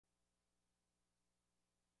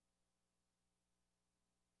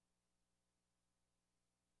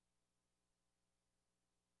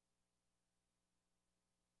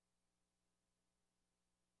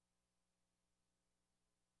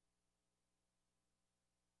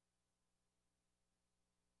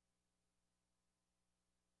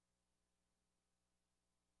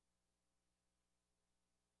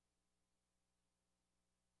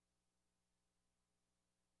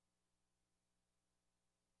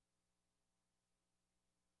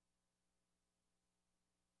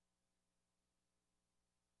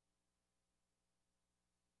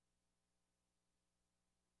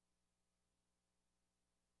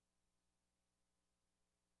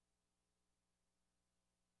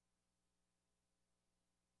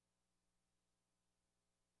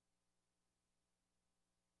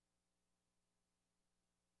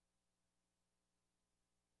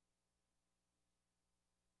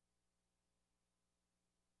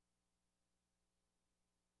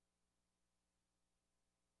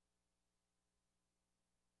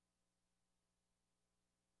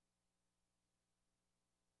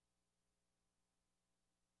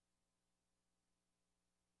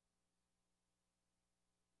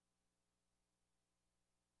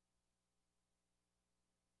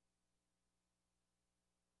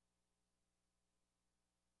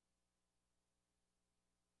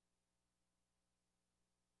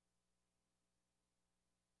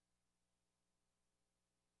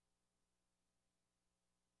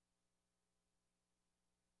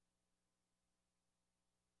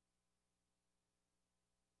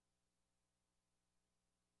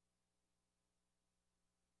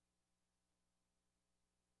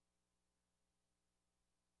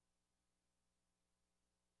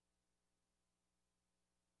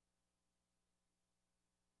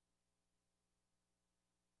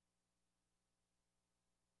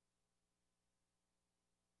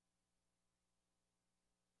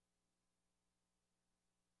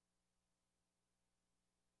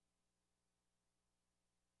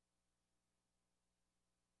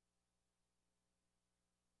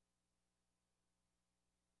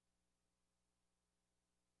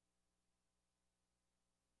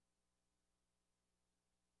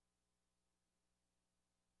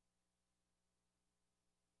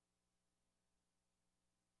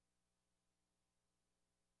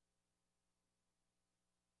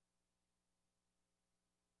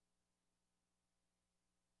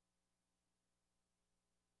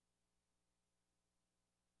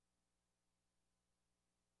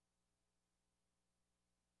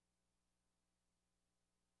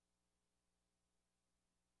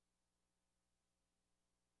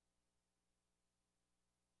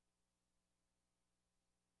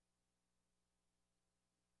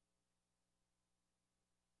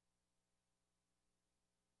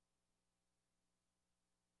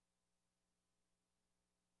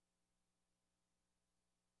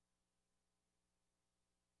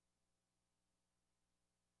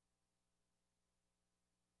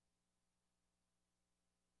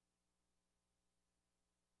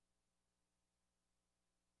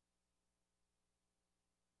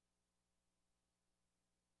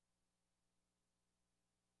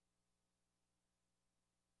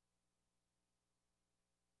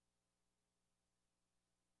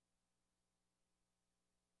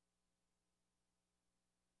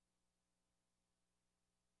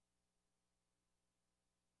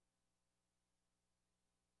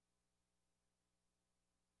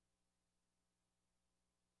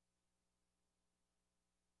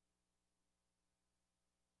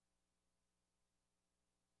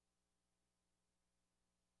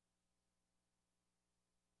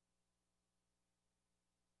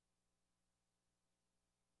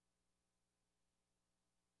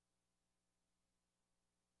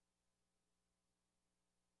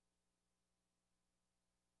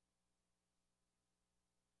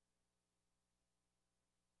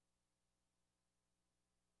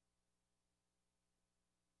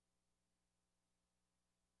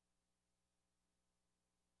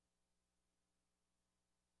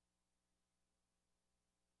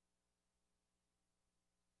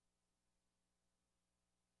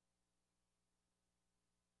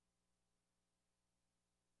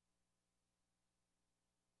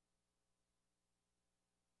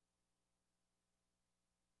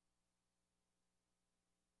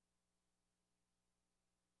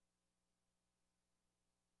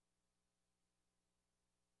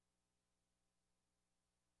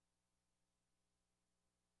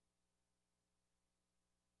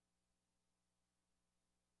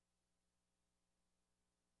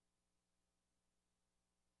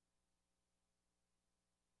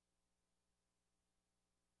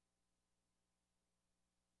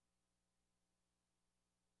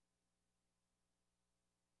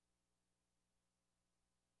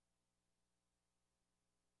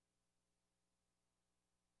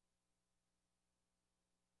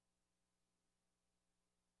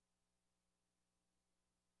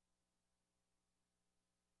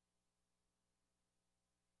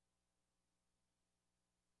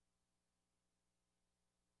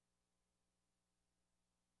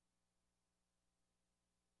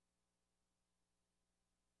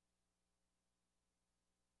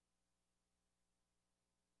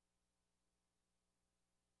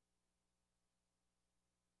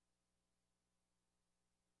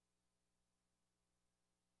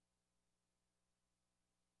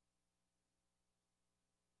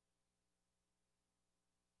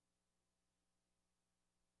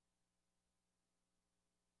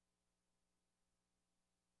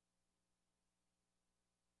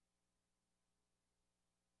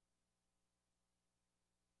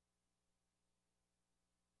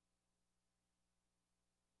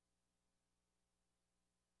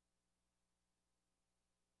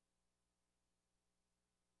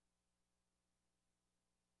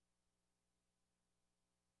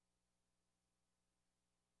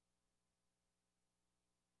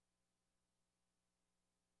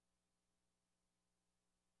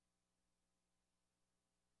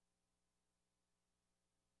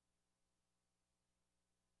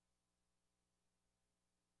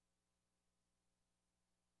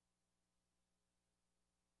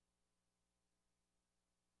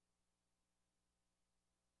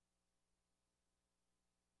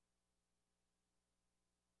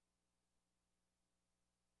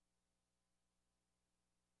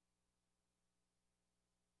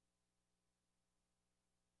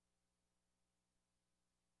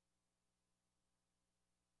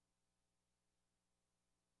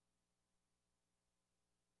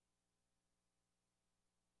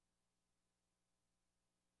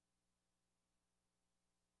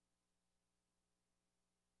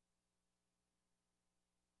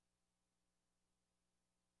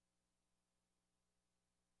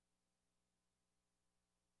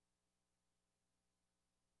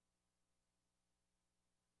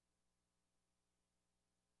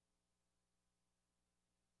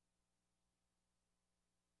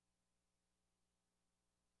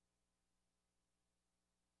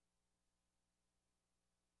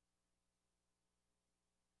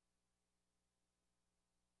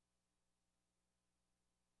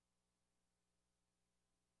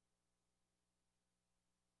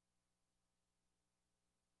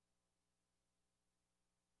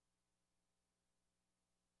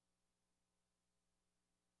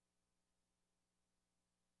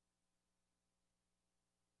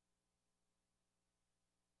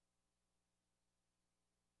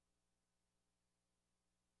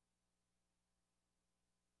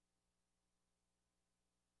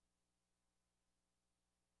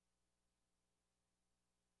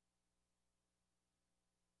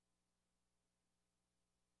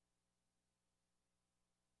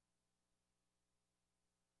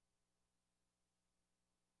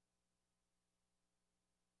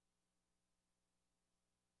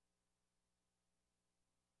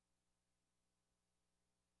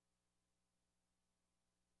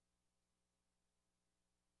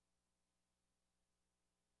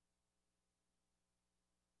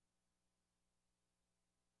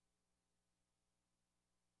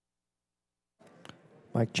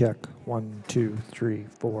Mic check. 1, 2, 3,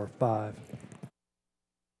 4, 5.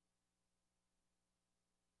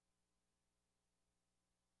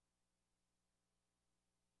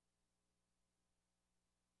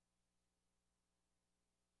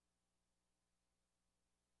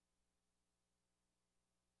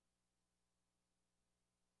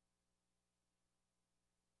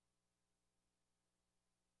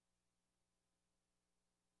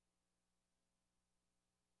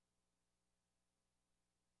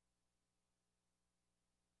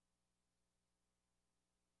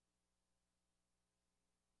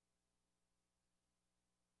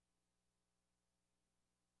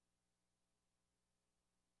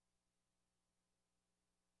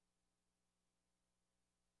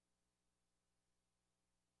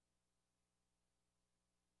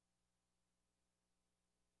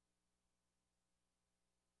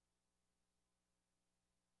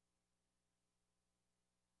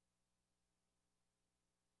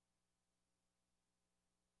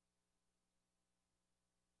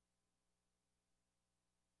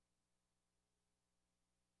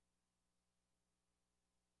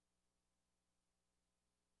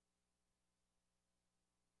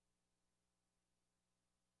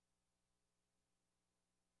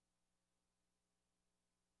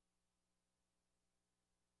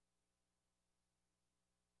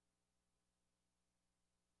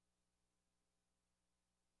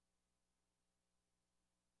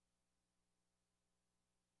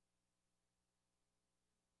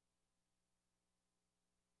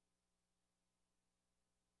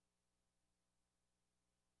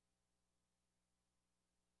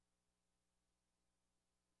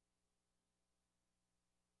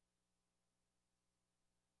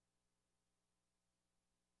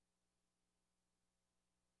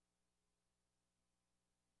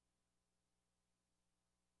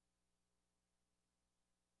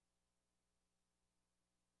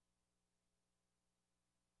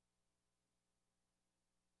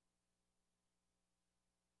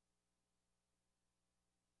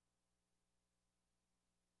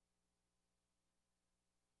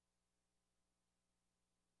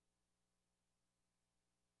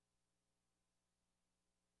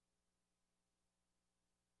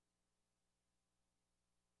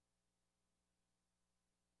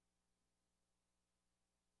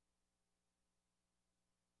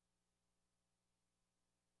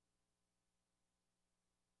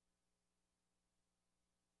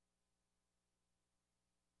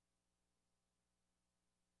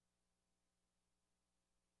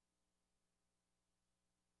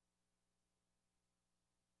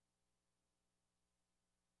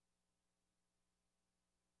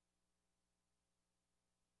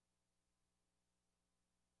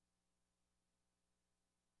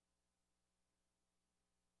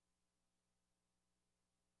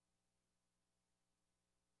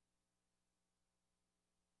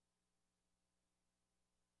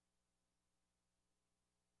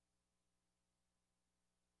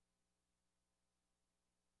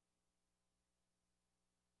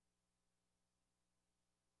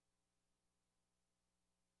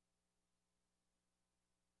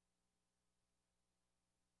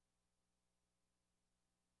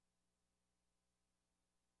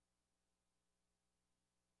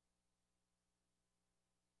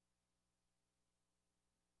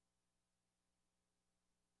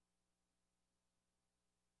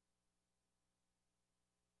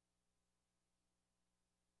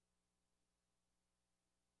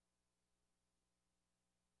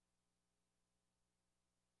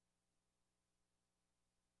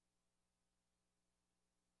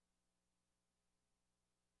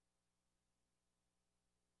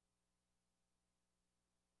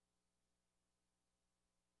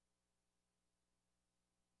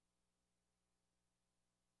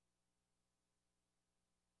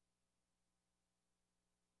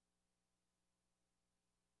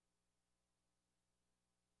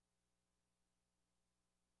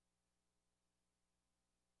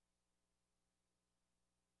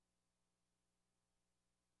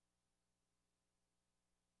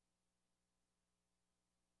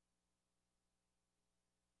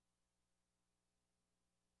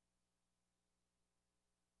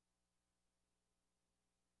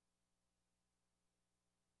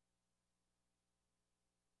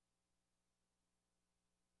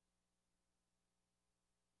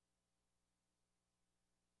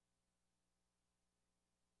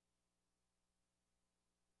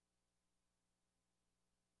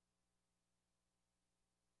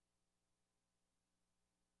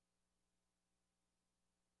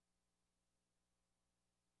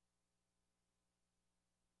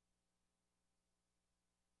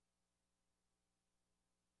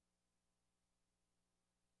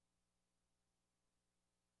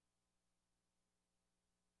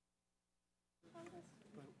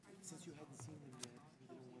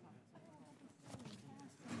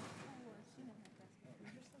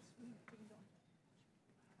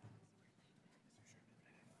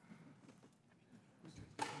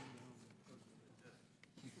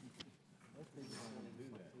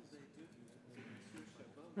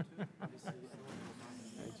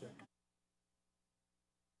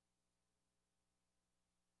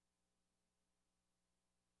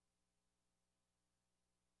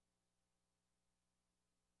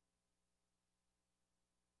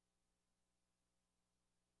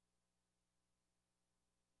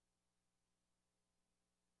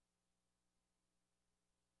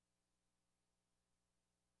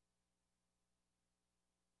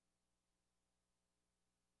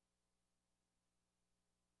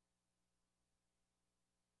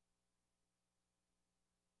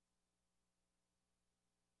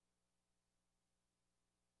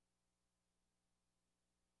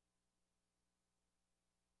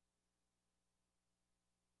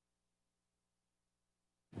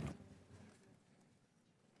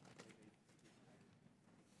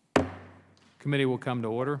 Committee will come to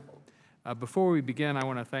order. Before we begin, I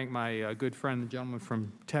want to thank my good friend, the gentleman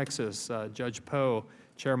from Texas, Judge Poe,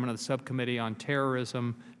 Chairman of the Subcommittee on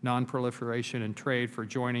Terrorism, Nonproliferation, and Trade, for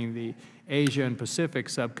joining the Asia and Pacific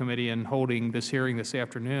Subcommittee and holding this hearing this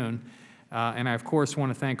afternoon. And I, of course,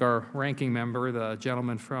 want to thank our ranking member, the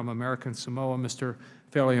gentleman from American Samoa, Mr.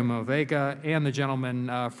 Vega, and the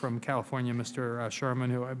gentleman from California, Mr.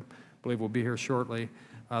 Sherman, who I believe will be here shortly,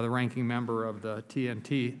 the ranking member of the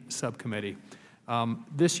TNT Subcommittee.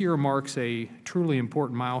 This year marks a truly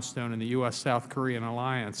important milestone in the U.S.-South Korean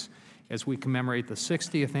alliance as we commemorate the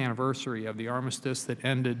 60th anniversary of the armistice that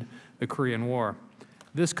ended the Korean War.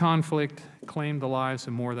 This conflict claimed the lives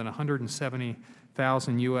of more than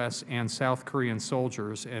 170,000 U.S. and South Korean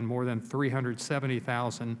soldiers and more than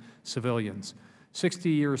 370,000 civilians. 60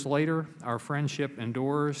 years later, our friendship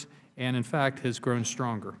endures and, in fact, has grown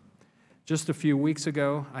stronger. Just a few weeks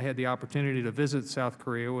ago, I had the opportunity to visit South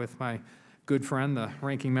Korea with my good friend, the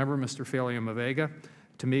ranking member, Mr. Vega,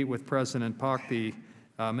 to meet with President Park, the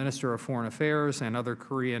Minister of Foreign Affairs, and other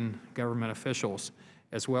Korean government officials,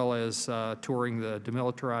 as well as touring the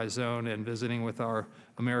demilitarized zone and visiting with our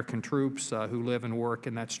American troops who live and work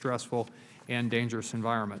in that stressful and dangerous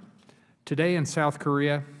environment. Today in South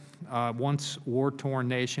Korea, once war-torn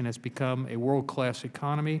nation has become a world-class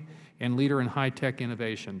economy and leader in high-tech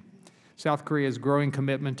innovation. South Korea's growing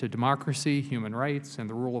commitment to democracy, human rights, and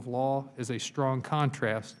the rule of law is a strong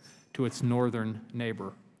contrast to its northern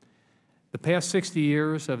neighbor. The past 60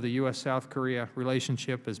 years of the U.S.-South Korea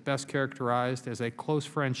relationship is best characterized as a close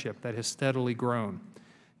friendship that has steadily grown.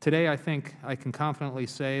 Today, I think I can confidently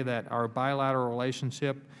say that our bilateral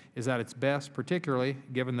relationship is at its best, particularly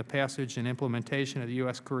given the passage and implementation of the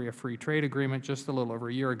U.S.-Korea Free Trade Agreement just a little over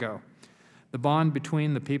a year ago. The bond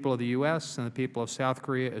between the people of the U.S. and the people of South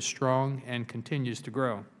Korea is strong and continues to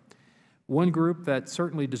grow. One group that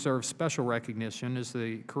certainly deserves special recognition is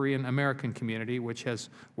the Korean-American community, which has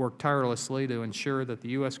worked tirelessly to ensure that the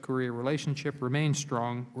U.S.-Korea relationship remains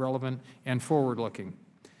strong, relevant, and forward-looking.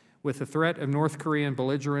 With the threat of North Korean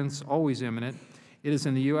belligerence always imminent, it is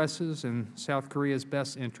in the U.S.'s and South Korea's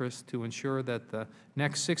best interest to ensure that the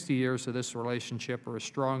next 60 years of this relationship are as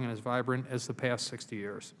strong and as vibrant as the past 60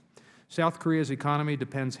 years. South Korea's economy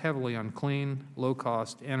depends heavily on clean,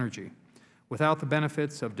 low-cost energy. Without the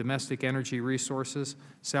benefits of domestic energy resources,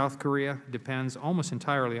 South Korea depends almost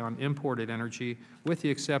entirely on imported energy, with the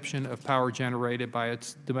exception of power generated by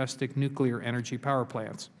its domestic nuclear energy power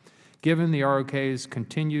plants. Given the ROK's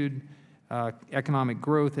continued economic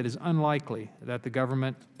growth, it is unlikely that the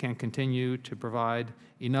government can continue to provide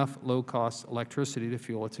enough low-cost electricity to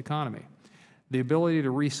fuel its economy. The ability to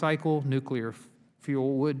recycle nuclear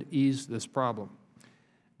fuel would ease this problem.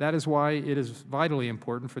 That is why it is vitally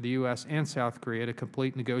important for the U.S. and South Korea to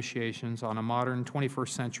complete negotiations on a modern 21st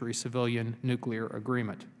century civilian nuclear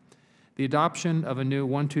agreement. The adoption of a new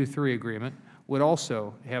 123 agreement would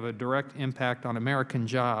also have a direct impact on American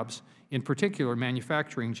jobs, in particular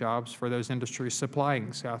manufacturing jobs for those industries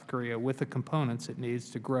supplying South Korea with the components it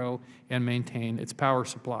needs to grow and maintain its power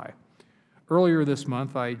supply. Earlier this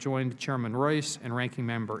month, I joined Chairman Royce and Ranking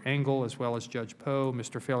Member Engel, as well as Judge Poe,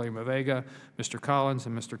 Mr. Vega, Mr. Collins,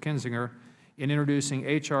 and Mr. Kinzinger, in introducing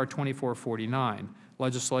H.R. 2449,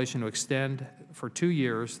 legislation to extend for 2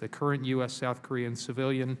 years the current U.S.-South Korean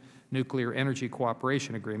Civilian Nuclear Energy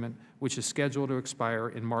Cooperation Agreement, which is scheduled to expire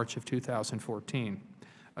in March of 2014.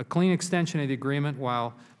 A clean extension of the agreement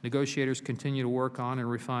while negotiators continue to work on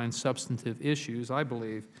and refine substantive issues, I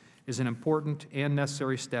believe, is an important and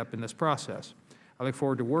necessary step in this process. I look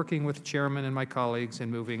forward to working with the Chairman and my colleagues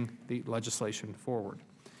in moving the legislation forward.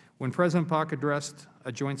 When President Park addressed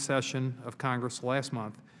a joint session of Congress last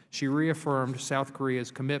month, she reaffirmed South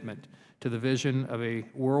Korea's commitment to the vision of a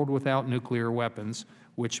world without nuclear weapons,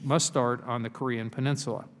 which must start on the Korean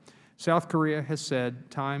Peninsula. South Korea has said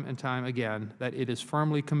time and time again that it is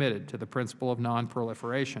firmly committed to the principle of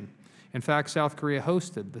nonproliferation. In fact, South Korea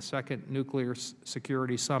hosted the second nuclear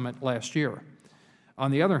security summit last year. On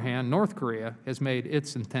the other hand, North Korea has made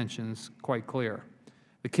its intentions quite clear.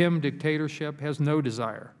 The Kim dictatorship has no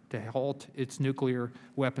desire to halt its nuclear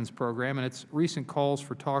weapons program, and its recent calls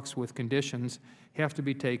for talks with conditions have to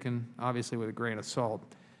be taken, obviously, with a grain of salt.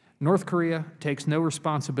 North Korea takes no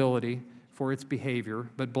responsibility for its behavior,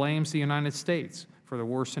 but blames the United States for the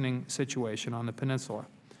worsening situation on the peninsula.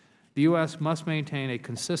 The U.S. must maintain a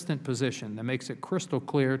consistent position that makes it crystal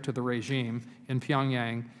clear to the regime in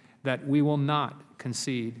Pyongyang that we will not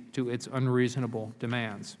concede to its unreasonable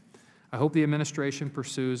demands. I hope the administration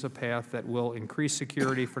pursues a path that will increase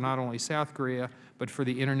security for not only South Korea, but for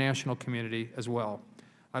the international community as well.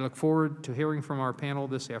 I look forward to hearing from our panel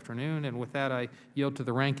this afternoon, and with that, I yield to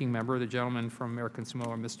the ranking member, the gentleman from American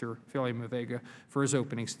Samoa, Mr. Fale-Mavega, for his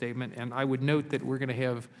opening statement. And I would note that we're going to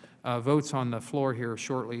have votes on the floor here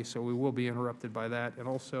shortly, so we will be interrupted by that. And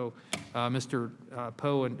also, Mr.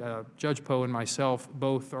 Poe and Judge Poe and myself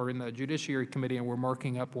both are in the Judiciary Committee, and we're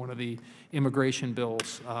marking up one of the immigration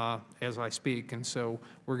bills as I speak. And so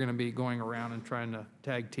we're going to be going around and trying to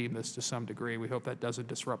tag team this to some degree. We hope that doesn't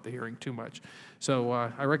disrupt the hearing too much. So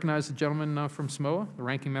I recognize the gentleman from Samoa, the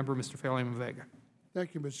ranking member, Mr. Fale-Mavega.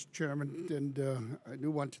 Thank you, Mr. Chairman, and I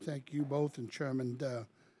do want to thank you both and Chairman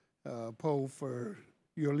Poe for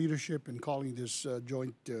your leadership in calling this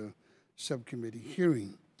joint subcommittee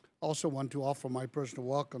hearing. Also want to offer my personal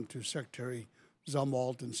welcome to Secretary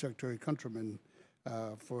Zumwalt and Secretary Countryman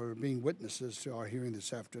for being witnesses to our hearing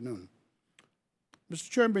this afternoon. Mr.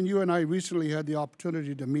 Chairman, you and I recently had the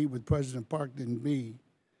opportunity to meet with President Park and me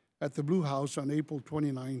at the Blue House on April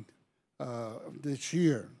 29th of this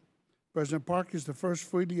year. President Park is the first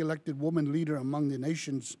freely elected woman leader among the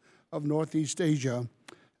nations of Northeast Asia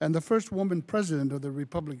and the first woman president of the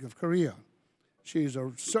Republic of Korea. She is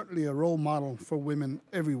certainly a role model for women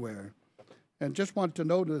everywhere. And just want to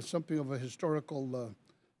note as something of a historical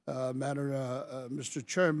matter, Mr.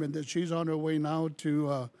 Chairman, that she's on her way now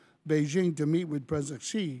to Beijing to meet with President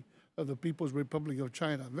Xi of the People's Republic of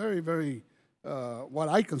China. Very, very, what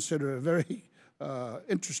I consider a very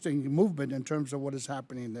interesting movement in terms of what is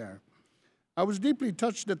happening there. I was deeply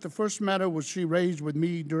touched that the first matter which she raised with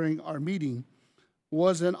me during our meeting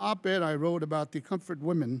was an op-ed I wrote about the Comfort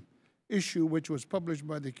Women issue, which was published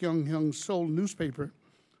by the Kyunghyung Seoul newspaper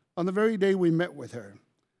on the very day we met with her.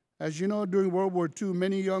 As you know, during World War II,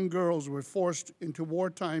 many young girls were forced into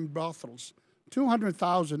wartime brothels.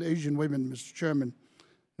 200,000 Asian women, Mr. Chairman,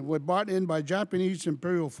 were brought in by Japanese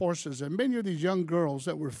imperial forces, and many of these young girls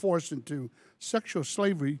that were forced into sexual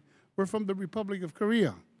slavery were from the Republic of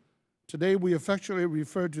Korea. Today, we affectionately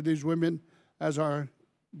refer to these women as our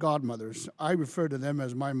godmothers. I refer to them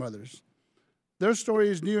as my mothers. Their story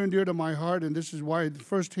is near and dear to my heart, and this is why the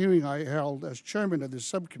first hearing I held as chairman of this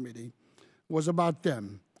subcommittee was about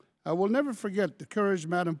them. I will never forget the courage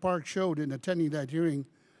Madam Park showed in attending that hearing,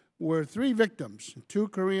 where 3 victims, 2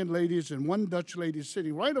 Korean ladies and 1 Dutch lady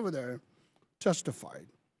sitting right over there, testified.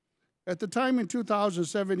 At the time in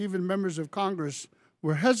 2007, even members of Congress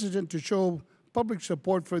were hesitant to show public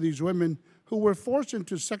support for these women who were forced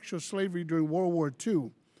into sexual slavery during World War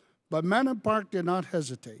II. But Madam Park did not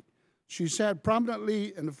hesitate. She sat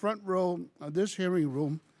prominently in the front row of this hearing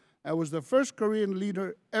room and was the first Korean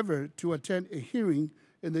leader ever to attend a hearing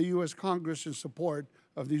in the U.S. Congress in support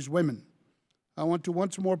of these women. I want to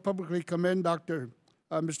once more publicly commend Mr.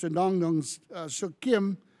 Suk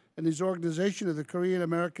Kim and his organization of the Korean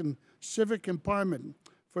American Civic Empowerment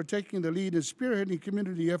for taking the lead in spearheading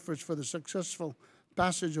community efforts for the successful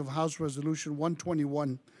passage of House Resolution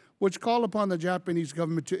 121, which called upon the Japanese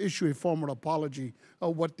government to issue a formal apology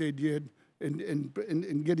of what they did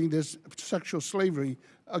in getting this sexual slavery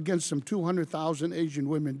against some 200,000 Asian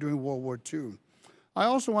women during World War II. I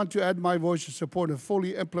also want to add my voice in support of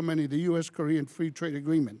fully implementing the U.S.-Korean Free Trade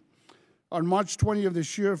Agreement. On March 20 of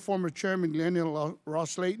this year, former Chairman Glenn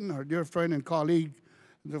Ross Layton, our dear friend and colleague,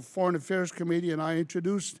 the Foreign Affairs Committee, and I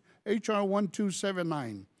introduced H.R.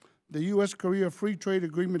 1279, the U.S.-Korea Free Trade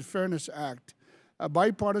Agreement Fairness Act, a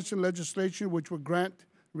bipartisan legislation which would grant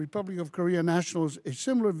the Republic of Korea nationals a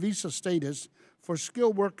similar visa status for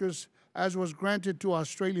skilled workers as was granted to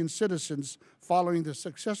Australian citizens following the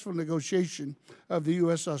successful negotiation of the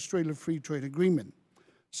U.S.-Australia Free Trade Agreement.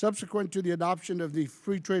 Subsequent to the adoption of the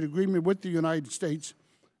Free Trade Agreement with the United States,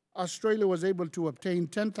 Australia was able to obtain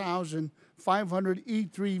 10,500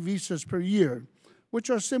 E3 visas per year, which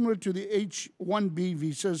are similar to the H-1B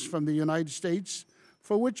visas from the United States,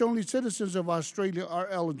 for which only citizens of Australia are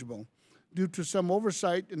eligible. Due to some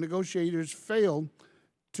oversight, the negotiators failed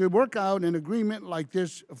to work out an agreement like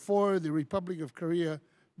this for the Republic of Korea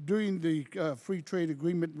during the free trade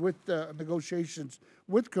agreement with negotiations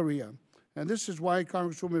with Korea. And this is why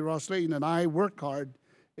Congresswoman Ross-Layton and I work hard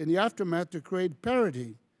in the aftermath to create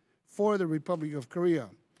parity for the Republic of Korea.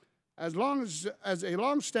 As a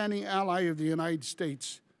long-standing ally of the United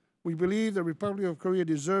States, we believe the Republic of Korea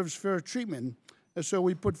deserves fair treatment, and so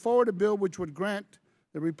we put forward a bill which would grant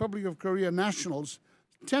the Republic of Korea nationals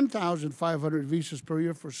 10,500 visas per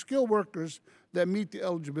year for skilled workers that meet the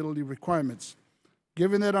eligibility requirements.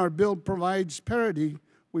 Given that our bill provides parity,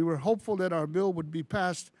 we were hopeful that our bill would be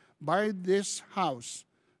passed by this House.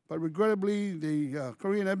 But regrettably, the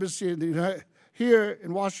Korean embassy here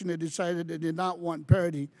in Washington decided they did not want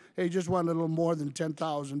parity. They just wanted a little more than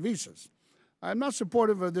 10,000 visas. I'm not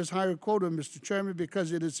supportive of this higher quota, Mr. Chairman,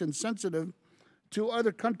 because it is insensitive to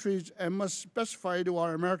other countries and must specify to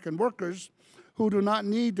our American workers who do not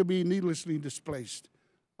need to be needlessly displaced.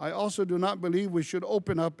 I also do not believe we should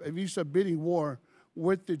open up a visa bidding war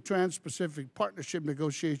with the Trans-Pacific Partnership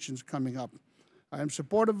negotiations coming up. I am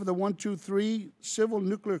supportive of the 123 Civil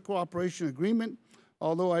Nuclear Cooperation Agreement,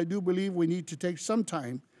 although I do believe we need to take some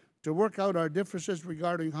time to work out our differences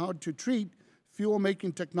regarding how to treat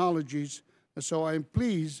fuel-making technologies. And so I am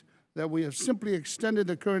pleased that we have simply extended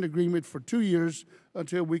the current agreement for 2 years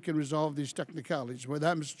until we can resolve these technicalities. With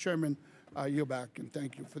that, Mr. Chairman, I yield back, and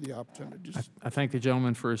thank you for the opportunity. I thank the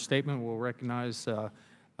gentleman for his statement. We'll recognize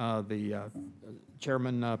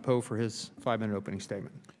Chairman Poe for his 5-minute opening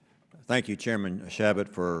statement. Thank you, Chairman Chabot,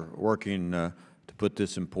 for working to put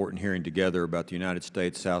this important hearing together about the United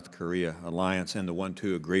States-South Korea alliance and the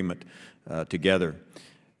 1-2 agreement together.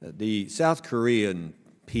 The South Korean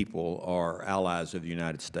people are allies of the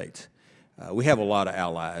United States. We have a lot of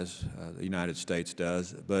allies, the United States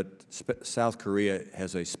does, but South Korea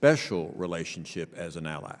has a special relationship as an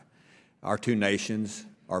ally. Our two nations,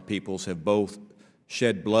 our peoples, have both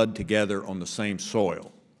shed blood together on the same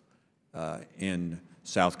soil in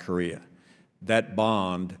South Korea. That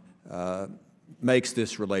bond makes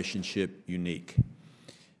this relationship unique.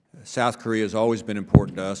 South Korea has always been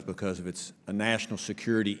important to us because of its a national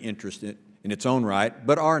security interest in its own right,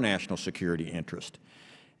 but our national security interest.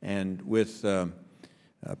 And with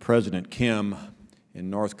President Kim in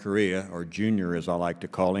North Korea, or Junior as I like to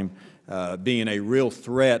call him, being a real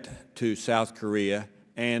threat to South Korea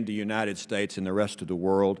and the United States and the rest of the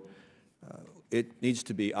world, it needs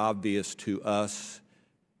to be obvious to us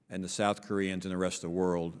and the South Koreans and the rest of the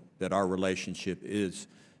world that our relationship is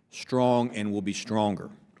strong and will be stronger.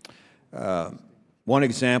 One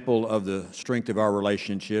example of the strength of our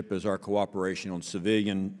relationship is our cooperation on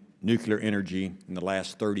civilian nuclear energy in the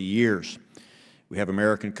last 30 years. We have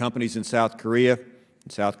American companies in South Korea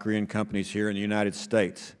and South Korean companies here in the United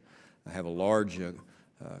States. I have a large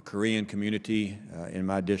Korean community in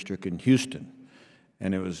my district in Houston.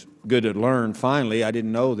 And it was good to learn, finally, I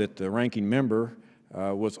didn't know that the ranking member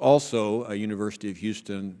was also a University of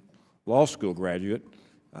Houston law school graduate.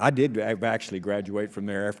 I did actually graduate from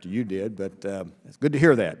there after you did, but it's good to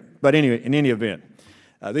hear that. But anyway, in any event,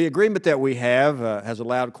 the agreement that we have has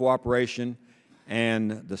allowed cooperation,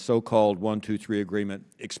 and the so-called 1-2-3 agreement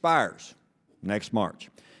expires next March.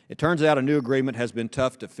 It turns out a new agreement has been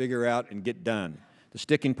tough to figure out and get done. The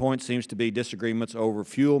sticking point seems to be disagreements over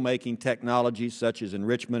fuel-making technologies such as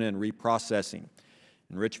enrichment and reprocessing.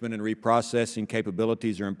 Enrichment and reprocessing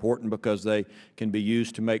capabilities are important because they can be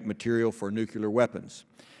used to make material for nuclear weapons.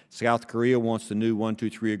 South Korea wants the new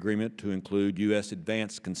 1-2-3 agreement to include U.S.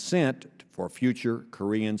 advanced consent for future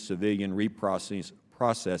Korean civilian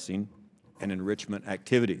reprocessing and enrichment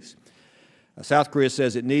activities. South Korea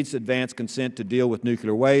says it needs advanced consent to deal with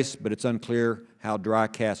nuclear waste, but it's unclear how dry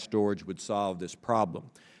cask storage would solve this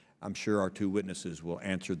problem. I'm sure our two witnesses will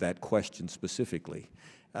answer that question specifically.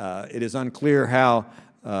 It is unclear how,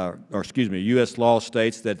 U.S. law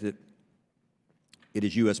states that it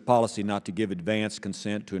is U.S. policy not to give advanced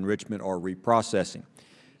consent to enrichment or reprocessing.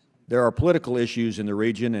 There are political issues in the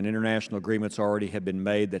region, and international agreements already have been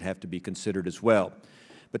made that have to be considered as well.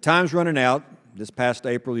 But time's running out. This past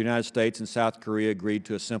April, the United States and South Korea agreed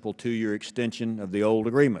to a simple 2-year extension of the old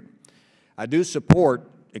agreement. I do support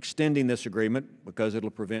extending this agreement because it will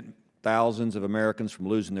prevent thousands of Americans from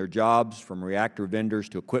losing their jobs, from reactor vendors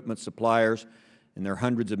to equipment suppliers, and there are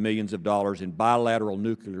hundreds of millions of dollars in bilateral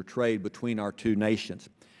nuclear trade between our two nations.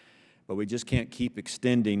 But we just can't keep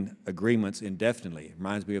extending agreements indefinitely. It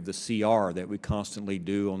reminds me of the CR that we constantly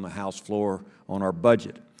do on the House floor on our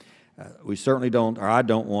budget. We certainly don't, or I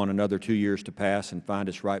don't want another 2 years to pass and find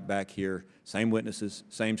us right back here, same witnesses,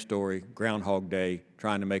 same story, Groundhog Day,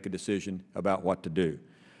 trying to make a decision about what to do.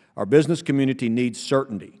 Our business community needs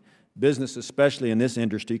certainty. Business, especially in this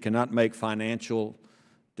industry, cannot make financial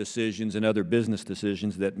decisions and other business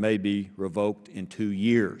decisions that may be revoked in 2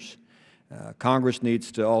 years. Congress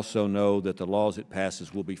needs to also know that the laws it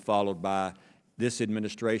passes will be followed by this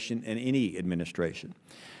administration and any administration.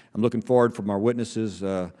 I'm looking forward from our witnesses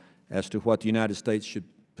as to what the United States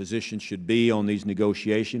position should be on these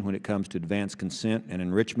negotiations when it comes to advanced consent and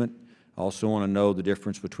enrichment. I also want to know the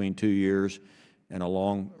difference between 2 years and a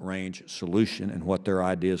long-range solution and what their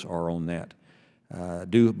ideas are on that. I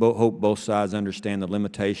do hope both sides understand the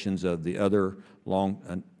limitations of the other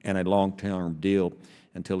a long-term deal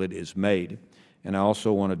until it is made. And I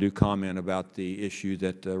also want to comment about the issue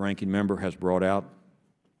that the ranking member has brought out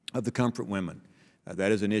of the comfort women.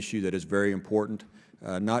 That is an issue that is very important,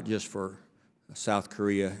 not just for South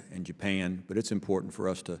Korea and Japan, but it's important for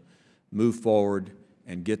us to move forward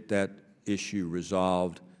and get that issue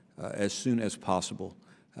resolved as soon as possible.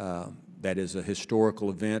 That is a historical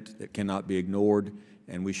event that cannot be ignored,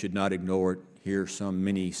 and we should not ignore it here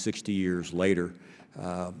many 60 years later.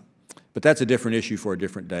 But that's a different issue for a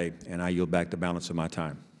different day, and I yield back the balance of my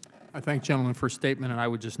time. I thank gentlemen for statement, and I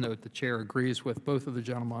would just note the Chair agrees with both of the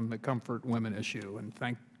gentlemen on the comfort women issue, and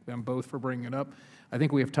thank them both for bringing it up. I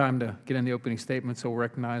think we have time to get in the opening statement, so we'll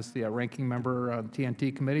recognize the ranking member of the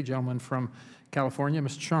TNT Committee, gentleman from California,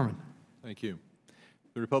 Mr. Sherman. Thank you.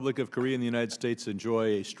 The Republic of Korea and the United States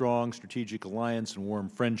enjoy a strong strategic alliance and warm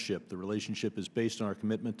friendship. The relationship is based on our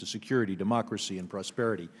commitment to security, democracy, and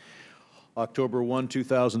prosperity. October 1,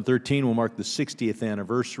 2013 will mark the 60th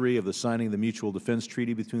anniversary of the signing of the Mutual Defense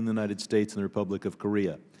Treaty between the United States and the Republic of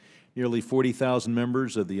Korea. Nearly 40,000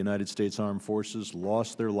 members of the United States Armed Forces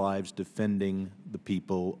lost their lives defending the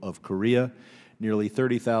people of Korea. Nearly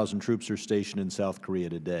 30,000 troops are stationed in South Korea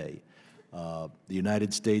today. The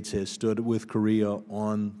United States has stood with Korea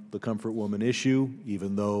on the comfort woman issue,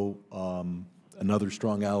 even though another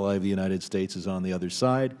strong ally of the United States is on the other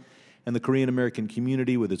side. And the Korean-American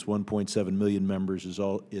community, with its 1.7 million members,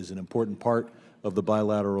 is an important part of the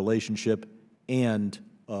bilateral relationship and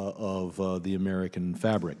of the American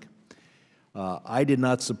fabric. I did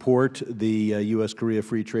not support the U.S.-Korea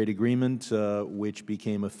Free Trade Agreement, which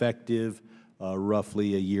became effective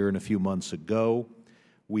roughly a year and a few months ago.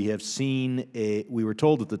 We were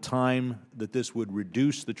told at the time that this would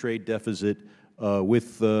reduce the trade deficit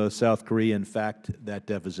with South Korea. In fact, that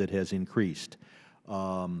deficit has increased.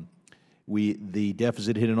 The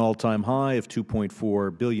deficit hit an all-time high of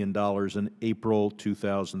 $2.4 billion in April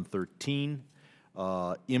 2013.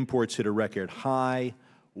 Imports hit a record high,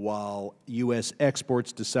 while U.S.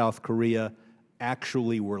 exports to South Korea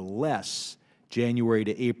actually were less January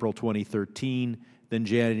to April 2013 than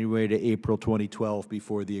January to April 2012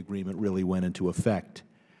 before the agreement really went into effect.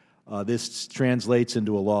 This translates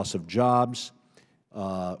into a loss of jobs.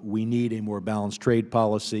 We need a more balanced trade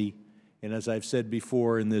policy. And as I've said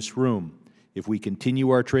before in this room, if we continue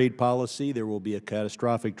our trade policy, there will be a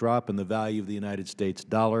catastrophic drop in the value of the United States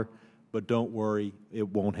dollar. But don't worry, it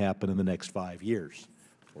won't happen in the next 5 years,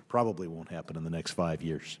 or probably won't happen in the next 5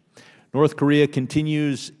 years. North Korea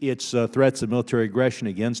continues its threats of military aggression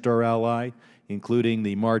against our ally, including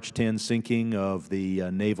the March 10 sinking of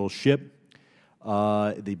the naval ship,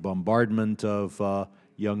 the bombardment of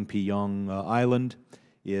Yeonpyeong Island.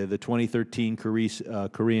 The 2013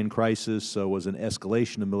 Korean crisis was an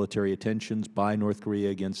escalation of military tensions by North Korea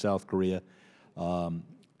against South Korea. The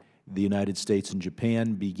United States and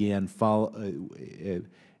Japan began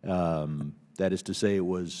that is to say, it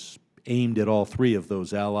was aimed at all three of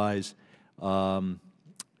those allies, and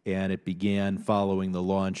it began following the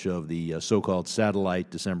launch of the so-called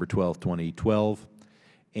satellite December 12, 2012,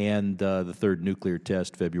 and the third nuclear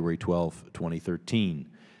test February 12, 2013.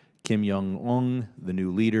 Kim Jong-un, the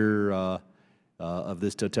new leader of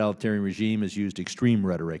this totalitarian regime, has used extreme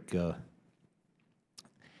rhetoric.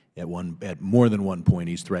 At more than one point,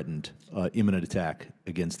 he's threatened imminent attack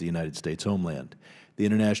against the United States homeland. The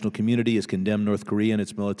international community has condemned North Korea and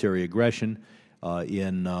its military aggression.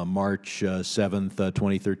 In March 7,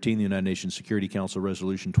 2013, the United Nations Security Council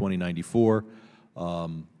Resolution 2094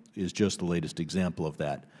 is just the latest example of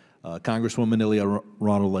that. Congresswoman Ilya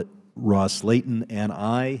Ross-Layton and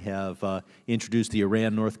I have introduced the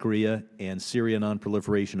Iran, North Korea, and Syria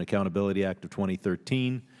Nonproliferation Accountability Act of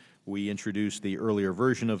 2013. We introduced the earlier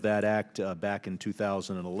version of that act back in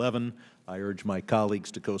 2011. I urge my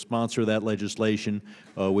colleagues to co-sponsor that legislation,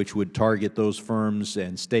 which would target those firms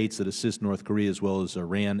and states that assist North Korea as well as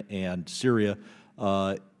Iran and Syria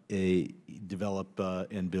develop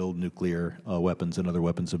and build nuclear weapons and other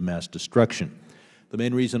weapons of mass destruction. The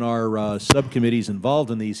main reason our subcommittee is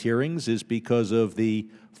involved in these hearings is because of the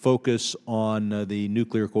focus on the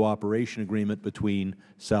nuclear cooperation agreement between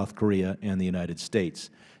South Korea and the United States.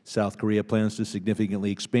 South Korea plans to significantly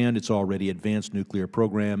expand its already advanced nuclear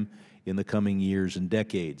program in the coming years and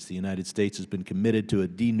decades. The United States has been committed to a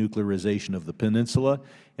denuclearization of the peninsula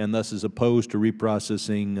and thus is opposed to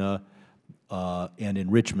reprocessing and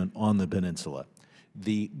enrichment on the peninsula.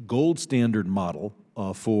 The gold standard model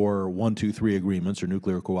for 1, 2, 3 agreements, or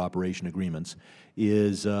nuclear cooperation agreements,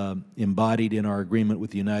 is embodied in our agreement with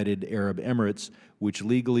the United Arab Emirates, which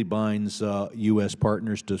legally binds U.S.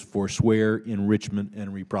 partners to forswear enrichment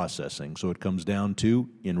and reprocessing. So it comes down to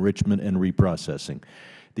enrichment and reprocessing.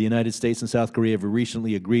 The United States and South Korea have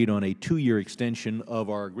recently agreed on a 2-year extension of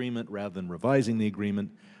our agreement rather than revising the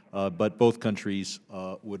agreement, but both countries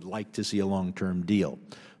would like to see a long-term deal.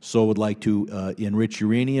 Seoul would like to enrich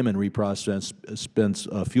uranium and reprocess spent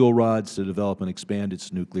fuel rods to develop and expand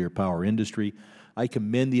its nuclear power industry. I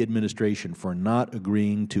commend the administration for not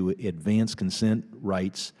agreeing to advance consent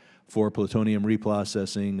rights for plutonium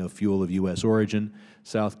reprocessing of fuel of U.S. origin.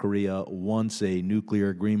 South Korea wants a nuclear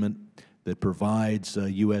agreement that provides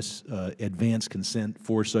U.S. advance consent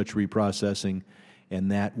for such reprocessing,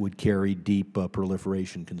 and that would carry deep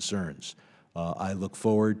proliferation concerns. I look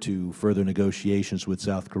forward to further negotiations with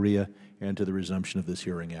South Korea and to the resumption of this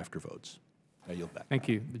hearing after votes. I yield back. Thank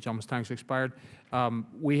you. The gentleman's time has expired.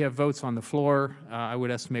 We have votes on the floor. I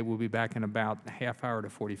would estimate we'll be back in about a half hour to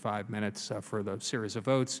 45 minutes for the series of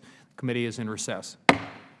votes. The committee is in recess.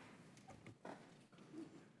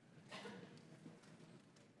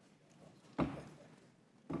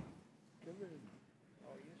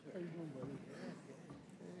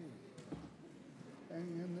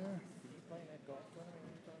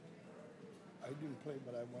 I didn't play,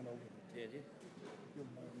 but I went over. Did you?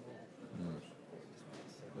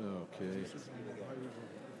 Okay.